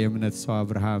ታላቅ የእምነት ሰው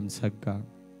አብርሃም ሰጋ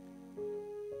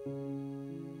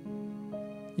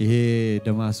ይሄ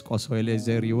ደማስቆ ሰው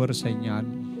ኤሌዘር ይወርሰኛል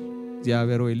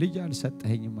እግዚአብሔር ወይ ልጅ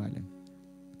አልሰጠኸኝም አለ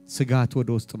ስጋት ወደ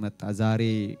ውስጥ መጣ ዛሬ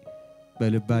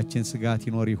በልባችን ስጋት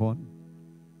ይኖር ይሆን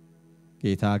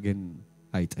ጌታ ግን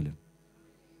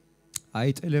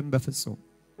አይጥልም በፍጹም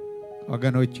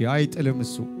ወገኖች አይጥልም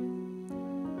እሱ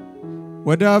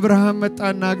ወደ አብርሃም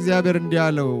መጣና እግዚአብሔር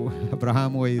እንዲያለው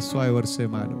አብርሃም ወይ እሱ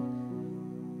አይወርስም አለው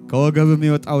ከወገብም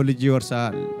ይወጣው ልጅ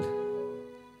ይወርሳል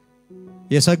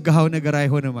የሰጋው ነገር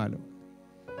አይሆንም አለው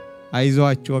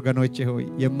አይዟችሁ ወገኖቼ ሆይ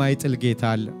የማይጥል ጌታ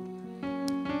አለ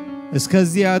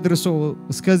እስከዚህ አድርሶ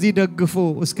እስከዚህ ደግፎ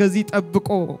እስከዚህ ጠብቆ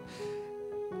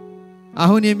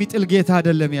አሁን የሚጥል ጌታ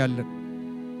አይደለም ያለን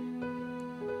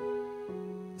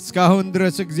እስካሁን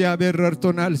ድረስ እግዚአብሔር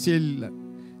ረድቶናል ሲል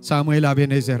ሳሙኤል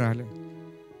አቤኔዘር አለ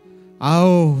አዎ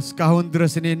እስካሁን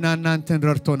ድረስ እኔና እናንተን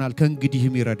ረድቶናል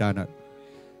ከእንግዲህም ይረዳናል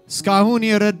እስካሁን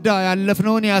ይረዳ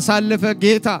ያለፍነውን ያሳለፈ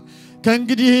ጌታ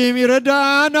ከእንግዲህም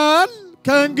ይረዳናል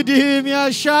ከእንግዲህም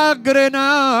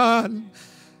ያሻግረናል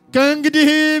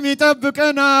ከእንግዲህም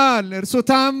ይጠብቀናል እርሱ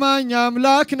ታማኝ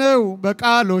አምላክ ነው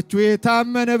በቃሎቹ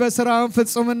የታመነ በሥራው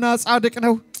ፍጹምና ጻድቅ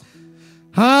ነው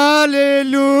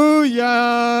ሃሌሉያ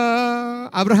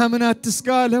አብርሃምን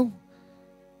አትስጋለው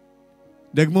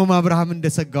ደግሞም አብርሃም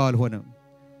እንደሰጋው አልሆነም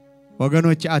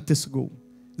ወገኖች አትስጉ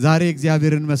ዛሬ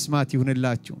እግዚአብሔርን መስማት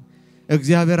ይሁንላችሁ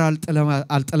እግዚአብሔር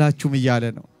አልጥላችሁም እያለ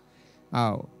ነው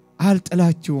አዎ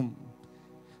አልጥላችሁም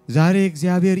ዛሬ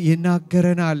እግዚአብሔር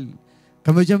ይናገረናል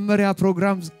ከመጀመሪያ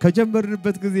ፕሮግራም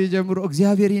ከጀመርንበት ጊዜ ጀምሮ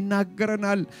እግዚአብሔር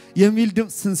ይናገረናል የሚል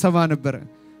ድምጽ ስንሰማ ነበር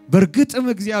በርግጥም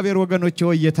እግዚአብሔር ወገኖቼ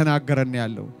ሆይ እየተናገረን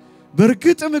ያለው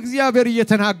በርግጥም እግዚአብሔር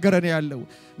እየተናገረን ያለው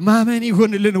ማመን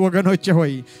ይሁንልን ወገኖቼ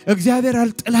ሆይ እግዚአብሔር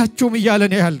አልጥላችሁም እያለ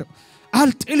ነው ያለው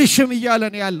አልጥልሽም እያለ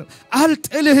ነው ያለው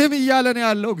አልጥልህም እያለ ነው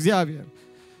ያለው እግዚአብሔር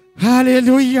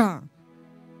ሃሌሉያ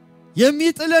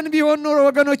የሚጥለን ቢሆን ኖሮ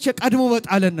ወገኖቼ ቀድሞ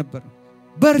በጣለን ነበር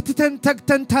በርትተን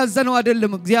ተግተን ታዘነው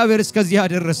አይደለም እግዚአብሔር እስከዚህ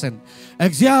ያደረሰን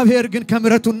እግዚአብሔር ግን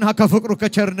ከምሕረቱና ከፍቅሩ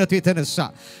ከቸርነቱ የተነሳ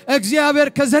እግዚአብሔር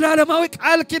ከዘላለማዊ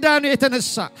ቃል ኪዳኑ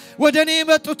የተነሳ ወደኔ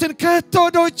የመጡትን ከቶ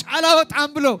ወደ ውጭ አላወጣም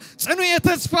ብሎ ጽኑ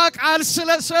የተስፋ ቃል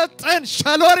ስለሰጠን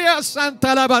ሻሎሪያ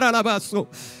ሳንታ ላባራላባሶ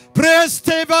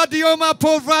Prestevadioma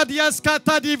povadias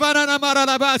katadivana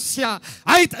maralabasia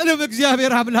አይጥልም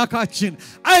እግዚአብሔር አምላካችን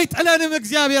አይጥለንም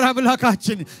እግዚአብሔር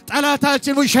አምላካችን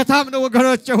ጠላታችን ውሸታም ነው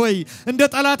ወገኖቼ ሆይ እንደ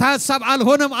ጠላት ሐሳብ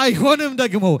አልሆነም አይሆንም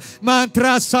ደግሞ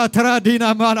ማንትራሳ ተራዲና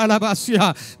ማላላባሲያ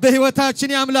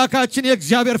በህይወታችን ያምላካችን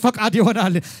የእግዚአብሔር ፈቃድ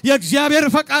ይሆናል የእግዚአብሔር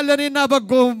ፈቃድ ለኔና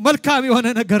በጎ መልካም የሆነ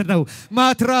ነገር ነው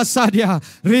ማትራሳዲያ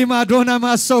ሪማዶና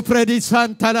ማሶ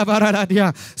ፕሬዲሳን ታላባራላዲያ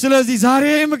ስለዚህ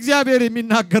ዛሬም እግዚአብሔር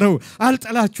የሚናገረው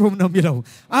አልጠላችሁም ነው የሚለው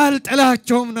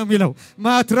አልጠላችሁም ነው የሚለው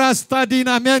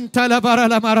ማትራስታዲና ሜንታላ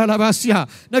ባራላ ማራላባሲያ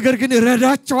ነገር ግን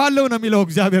ረዳችኋለሁ ነው የሚለው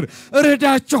እግዚአብሔር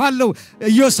ረዳችኋለሁ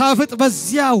ኢዮሳፍጥ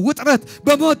በዚያ ውጥረት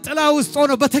በሞጥላ ውስጥ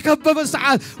ሆኖ በተከበበ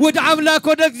ሰዓት ወደ አምላክ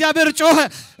ወደ እግዚአብሔር ጮኸ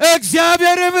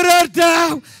እግዚአብሔርም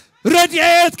ረዳው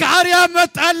ረድኤት ከአርያም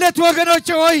መጣለት ወገኖቼ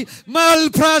ሆይ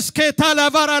ማልፕራስኬታ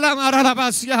ላባራላ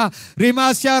ማራላባሲያ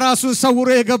ሪማሲያ ራሱን ሰውሮ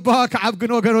የገባው ከአብ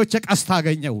ግን ወገኖቼ ቀስት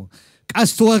አገኘው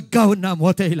ቀስት ወጋውና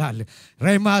ሞተ ይላል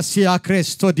ሬማሲያ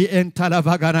ክሪስቶ ዲኤንታላ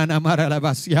ባጋናና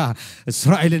ማራላባሲያ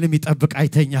እስራኤልን ይጠብቅ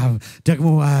አይተኛም ደግሞ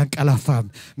አንቀላፋም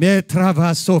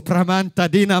ሜትራቫሶ ፕራማንታ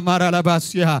ዲና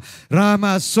ማራላባሲያ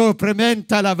ራማሶ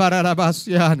ፕሬሜንታላ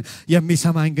ባራላባሲያ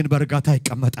የሚሰማኝ ግን በርጋታ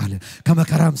ይቀመጣል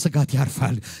ከመከራም ስጋት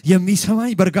ያርፋል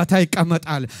የሚሰማኝ በርጋታ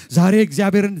ይቀመጣል ዛሬ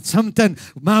እግዚአብሔርን ሰምተን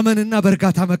ማመንና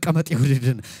በርጋታ መቀመጥ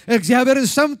ይሁንልን እግዚአብሔርን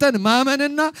ሰምተን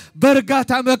ማመንና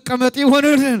በርጋታ መቀመጥ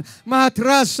ይሁንልን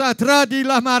ማትራሳ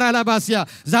ትራዲላ ማራላባሲያ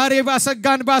ዛሬ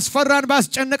ባሰጋን ባስፈራን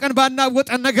ባስጨነቀን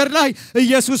ባናወጠን ነገር ላይ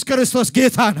ኢየሱስ ክርስቶስ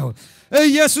ጌታ ነው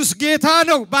ኢየሱስ ጌታ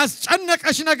ነው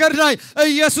ባስጨነቀሽ ነገር ላይ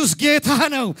ኢየሱስ ጌታ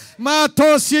ነው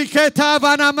ማቶሲከታ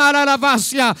ባና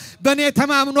ማላላባሲያ በኔ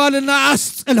ተማምኗልና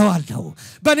አስጥለዋለሁ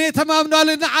በኔ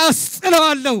ተማምኗልና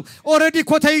አስጥለዋለሁ ኦሬዲ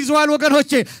ኮተይዟል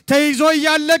ወገኖቼ ተይዞ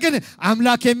ያለ ግን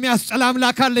አምላክ የሚያስጥል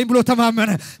አምላክ አለኝ ብሎ ተማመነ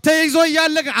ተይዞ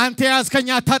ያለ ግን አንተ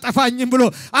ያስከኛ ታጠፋኝም ብሎ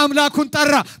አምላኩን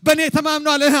ጠራ በኔ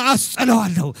ተማምኗልና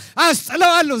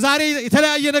አስጥለዋለሁ ዛሬ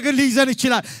የተለያየ ነገር ሊይዘን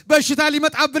ይችላል በሽታ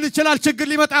ሊመጣብን ይችላል ችግር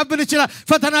ሊመጣብን ይችላል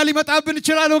ፈተና ሊመጣብን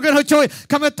ይችላል ወገኖቼ ሆይ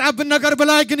ከመጣብን ነገር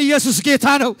በላይ ግን ኢየሱስ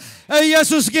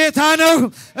ጌታ ነው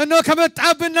እኖ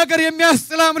ከመጣብን ነገር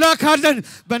የሚያስጥል አምላክ አለን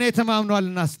በኔ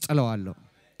ተማምኗልና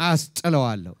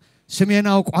አስጥለዋለሁ ስሜን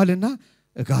አውቋልና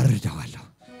እጋርደዋለሁ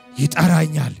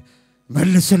ይጠራኛል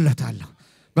መልስለታለሁ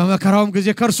በመከራውም ጊዜ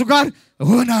ከርሱ ጋር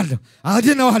ሆናለሁ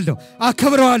አድነዋለሁ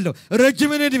አከብረዋለሁ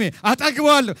ረጅምን እድሜ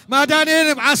አጠግበዋለሁ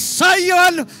ማዳኔንም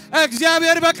አሳየዋለሁ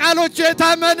እግዚአብሔር በቃሎቹ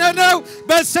የታመነ ነው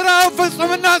በስራው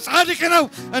ፍጹምና ጻድቅ ነው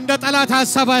እንደ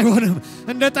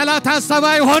ጠላት ሐሳብ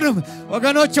አይሆንም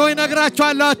ወገኖቼ ሆይ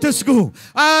ነግራችኋለሁ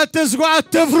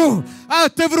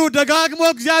አትፍሩ ደጋግሞ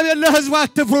እግዚአብሔር ለሕዝቡ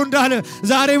አትፍሩ እንዳለ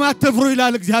ዛሬም አትፍሩ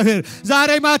ይላል እግዚአብሔር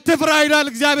ዛሬም አትፍራ ይላል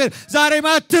እግዚአብሔር ዛሬም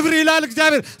አትፍሪ ይላል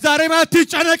እግዚአብሔር ዛሬም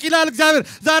አትጨነቅ ይላል እግዚአብሔር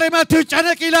ዛሬም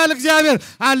ጨነቅ ይላል እግዚአብሔር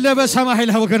አለ በሰማይ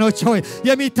ላይ ወገኖቼ ሆይ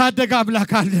የሚታደግ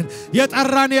አምላክ አለን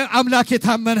የጠራን አምላክ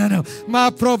የታመነ ነው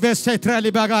ማፕሮቬሴትራሊ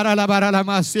ባጋራ ላባራላ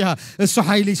ማሲያ እሱ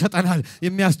ኃይል ይሰጠናል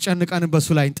የሚያስጨንቀን በሱ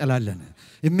ላይ እንጥላለን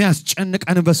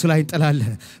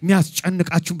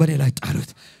የሚያስጨንቃችሁን በኔ ላይ ጣሉት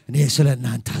እኔ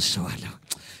ስለናንተ አስባለሁ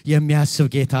የሚያስብ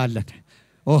ጌታ አለን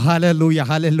ኦ ሃሌሉያ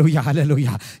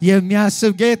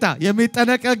የሚያስብ ጌታ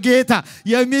የሚጠነቀቅ ጌታ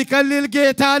የሚከልል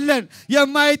ጌታ አለን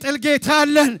የማይጥል ጌታ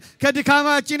አለን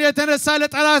ከድካማችን የተነሳ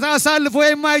ለጠላት አሳልፎ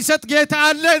የማይሰጥ ጌታ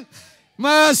አለን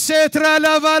ማሴትራ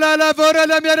ላባላላ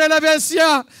ቦረለሜረለበሲያ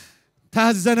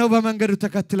ታዘነው በመንገዱ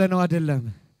ተከትለነው አይደለም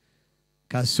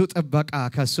ከሱ ጥበቃ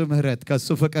ከሱ ምህረት ከሱ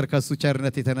ፍቅር ከሱ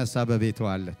ቸርነት የተነሳ በቤቱ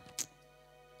አለ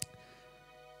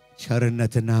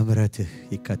ቸርነትና ምህረትህ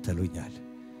ይከተሉኛል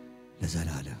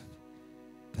ለዘላለም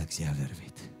በእግዚአብሔር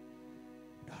ቤት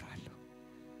ኖራለሁ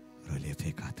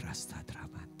ሮሌፔካ ትራስታ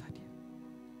ድራማንታዲ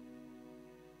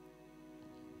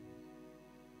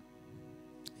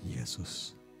ኢየሱስ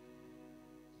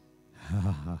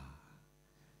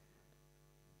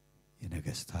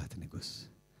የነገስታት ንጉስ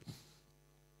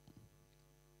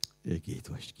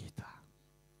የጌቶች ጌታ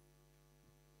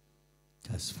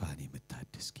ተስፋን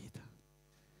የምታድስ ጌታ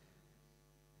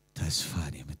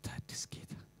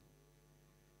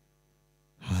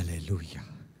ሃሌሉያ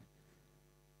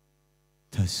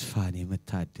ተስፋን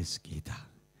የምታድስ ጌታ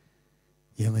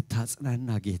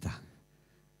የምታጽናና ጌታ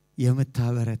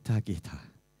የምታበረታ ጌታ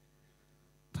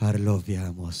ፓርሎቪያ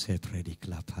ሞሴ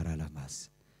ፕሬዲክላ ፓራላማስ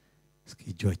እስኪ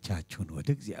እጆቻችሁን ወደ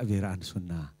እግዚአብሔር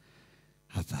አንሱና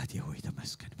አባቴ ሆይ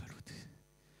ተመስገን በሉት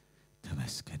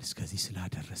ተመስገን እስከዚህ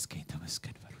ስላደረስከኝ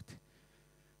ተመስገን በሉት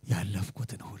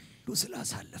ያለፍኩትን ሁሉ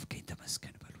ስላሳለፍከኝ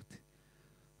ተመስገን በሉት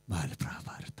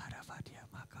ማልፕራቫር ታራቫዲያ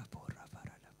ማካፖራ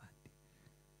ባራለማንዲ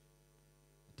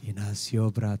ዲናሲዮ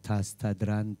ብራታስታ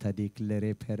ድራንታ ዲክለሬ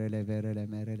ፐረለቨረ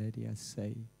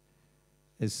ለመረለዲያሳይ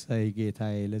እሰይ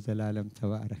ጌታዬ ለዘላለም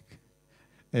ተባረክ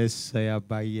እሰይ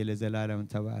አባዬ ለዘላለም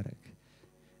ተባረክ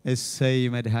እሰይ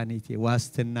መድኃኒቴ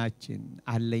ዋስትናችን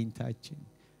አለኝታችን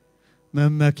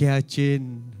መመኪያችን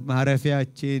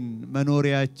ማረፊያችን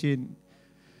መኖሪያችን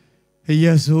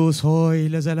ኢየሱስ ሆይ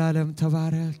ለዘላለም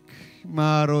ተባረክ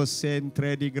ማሮስ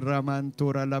ሴንትሬዲ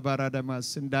ግራማንቶራ ለባራዳማስ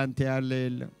እንዳንተ ያለ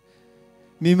የለም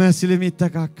ሚመስል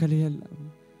ሚተካከል የለም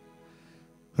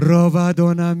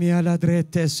ሮባዶና ሚያላ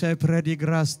ድሬቴ ሴፕሬዲ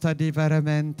ግራስታ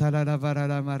ዲቨረመንታ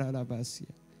ላላቫራላ ማራላባሲያ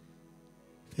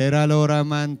ፌራሎራ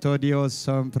ማንቶ ዲዮስ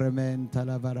ሶምፕሬመንታ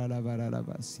ላቫራላ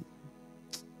ባራላባሲያ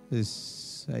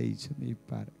እሰይስም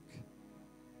ይባረክ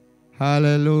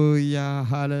ሃሌሉያ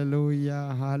ሃሌሉያ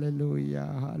ሃሌሉያ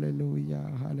ሃሌሉያ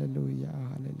ሃሌሉያ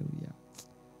ሃሌሉያ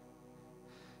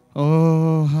ኦ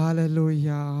ሃሌሉያ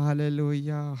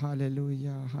ሃሌሉያ ሃሌሉያ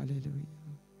ሃሌሉያ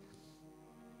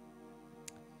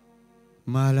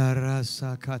ማላራሳ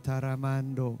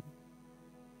ካታራማንዶ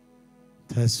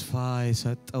ተስፋ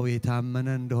የሰጠው የታመነ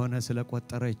እንደሆነ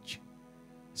ስለቆጠረች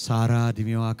ሳራ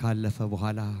እድሜዋ ካለፈ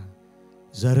በኋላ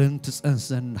ዘርን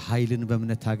ትጸንሰን ኃይልን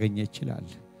በእምነት ታገኘች ይላል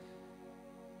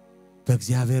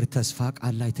በእግዚአብሔር ተስፋ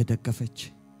ቃል ላይ ተደገፈች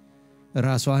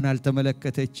ራሷን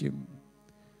አልተመለከተችም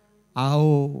አዎ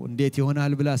እንዴት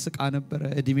ይሆናል ብላ ስቃ ነበር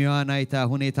እድሜዋን አይታ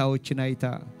ሁኔታዎችን አይታ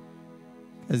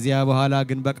እዚያ በኋላ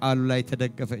ግን በቃሉ ላይ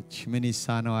ተደገፈች ምን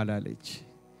ይሳነው አላለች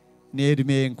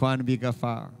እድሜ እንኳን ቢገፋ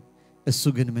እሱ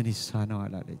ግን ምን ይሳነው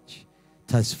አላለች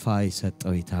ተስፋ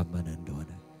የሰጠው የታመነ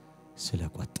እንደሆነ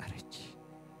ስለቆጠረች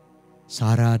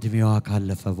ሳራ እድሜዋ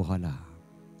ካለፈ በኋላ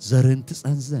ዘርን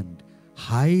ትጸንስ ዘንድ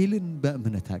ኃይልን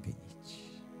በእምነት አገኘች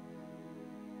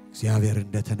እግዚአብሔር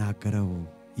እንደተናገረው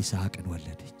ይስሐቅን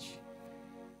ወለደች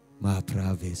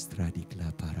ማፕራቬስትራዲክላ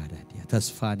ፓራዳዲያ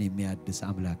ተስፋን የሚያድስ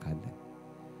አምላክ አለ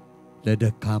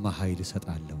ለደካማ ኃይል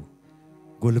ሰጣለሁ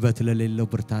ጉልበት ለሌለው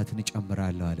ብርታትን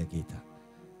ይጨምራለሁ አለ ጌታ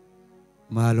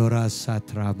ማሎራስ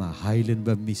ሳትራማ ኃይልን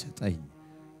በሚሰጠኝ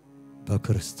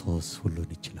በክርስቶስ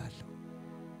ሁሉን ይችላል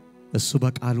እሱ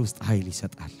በቃል ውስጥ ኃይል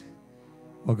ይሰጣል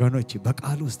ወገኖች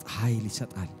በቃል ውስጥ ኃይል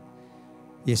ይሰጣል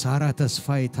የሳራ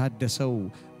ተስፋ የታደሰው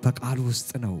በቃል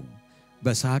ውስጥ ነው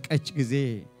በሳቀች ጊዜ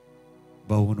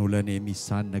በእውኑ ለኔ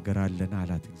የሚሳን ነገር አለና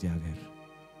አላት እግዚአብሔር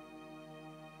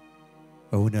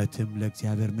እውነትም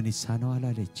ለእግዚአብሔር ምን ይሳነው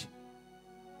አላለች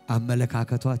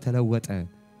አመለካከቷ ተለወጠ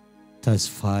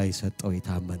ተስፋ የሰጠው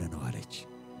የታመነ ነው አለች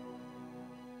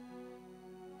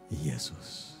ኢየሱስ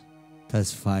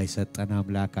ተስፋ የሰጠን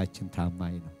አምላካችን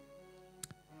ታማኝ ነው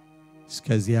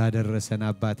እስከዚህ ያደረሰን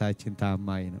አባታችን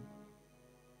ታማኝ ነው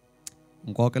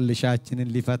እንቆቅልሻችንን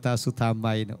ሊፈታ እሱ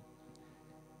ታማኝ ነው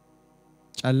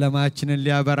ጨለማችንን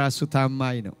ሊያበራ እሱ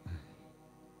ታማኝ ነው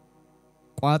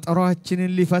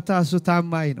ቋጠሯችንን ሊፈታ እሱ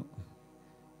ታማኝ ነው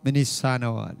ምን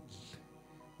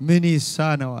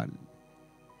ይሳነዋል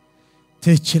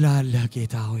ትችላለህ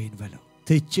ጌታ ሆይ እንበለው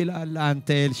ትችላለህ አንተ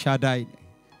ኤልሻዳይ ነህ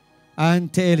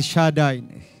አንተ ኤልሻዳይ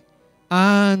ነህ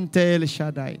አንተ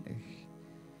ኤልሻዳይ ነህ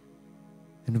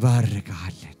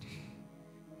እንባርካለን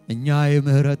እኛ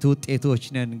የምህረት ውጤቶች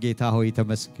ነን ጌታ ሆይ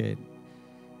ተመስገን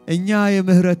እኛ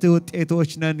የምህረት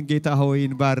ውጤቶች ነን ጌታ ሆይ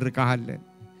እንባርካለን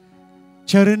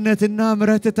ቸርነትና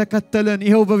ምሕረት ተከተለን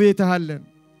ይሄው በቤትህ አለን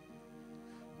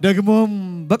ደግሞም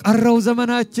በቀረው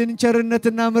ዘመናችን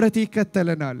ቸርነትና ምሕረት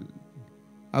ይከተለናል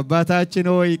አባታችን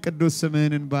ሆይ ቅዱስ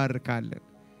ስምህን እንባርካለን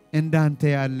እንዳንተ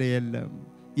ያለ የለም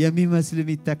የሚመስል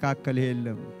የሚተካከል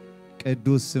የለም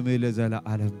ቅዱስ ስምህ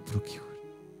ለዘላለም ብሩክ ይሁን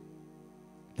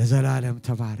ለዘላለም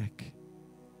ተባረክ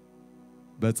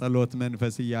በጸሎት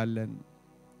መንፈስ ያለን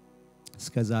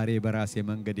እስከ ዛሬ በራሴ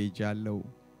መንገድ ይጃለው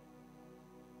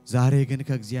ዛሬ ግን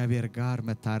ከእግዚአብሔር ጋር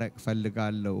መታረቅ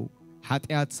ፈልጋለሁ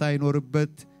ኃጢአት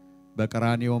ሳይኖርበት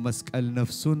በቀራንዮ መስቀል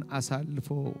ነፍሱን አሳልፎ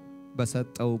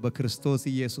በሰጠው በክርስቶስ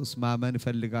ኢየሱስ ማመን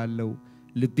ፈልጋለሁ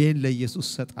ልቤን ለኢየሱስ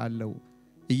ሰጣለሁ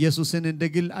ኢየሱስን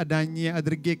እንደግል አዳኜ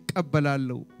አድርጌ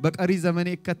ቀበላለሁ በቀሪ ዘመኔ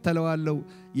ከተለዋለሁ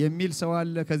የሚል ሰው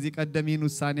አለ ከዚህ ቀደም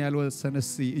ውሳኔ ያልወሰነስ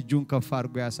እጁን ከፍ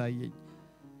አድርጎ ያሳየኝ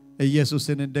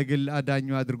ኢየሱስን እንደግል አዳኙ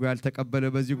አድርጎ ያልተቀበለ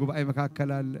በዚህ ጉባኤ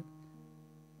መካከል አለ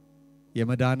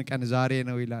የመዳን ቀን ዛሬ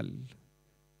ነው ይላል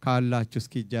ካላችሁ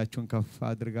እስኪ እጃችሁን ከፍ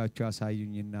አድርጋችሁ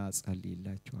አሳዩኝና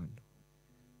ጸልይላችኋለሁ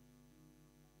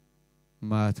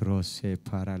ማትሮሴ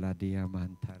ፓራላዲያ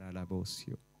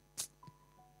ማንታራላቦሲዮ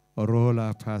ሮላ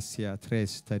ፓሲያ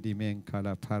ትሬስ ተዲሜን ካላ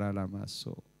ፓራላማሶ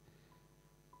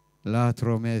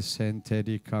ላትሮሜስ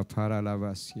ሴንቴዲካ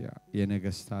ፓራላባሲያ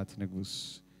የነገስታት ንጉስ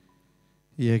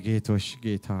የጌቶች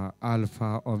ጌታ አልፋ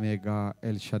ኦሜጋ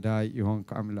ኤልሻዳይ ይሆንክ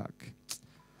አምላክ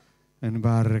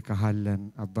እንባርከሃለን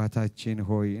አባታችን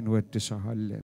ሆይ እንወድስሃለን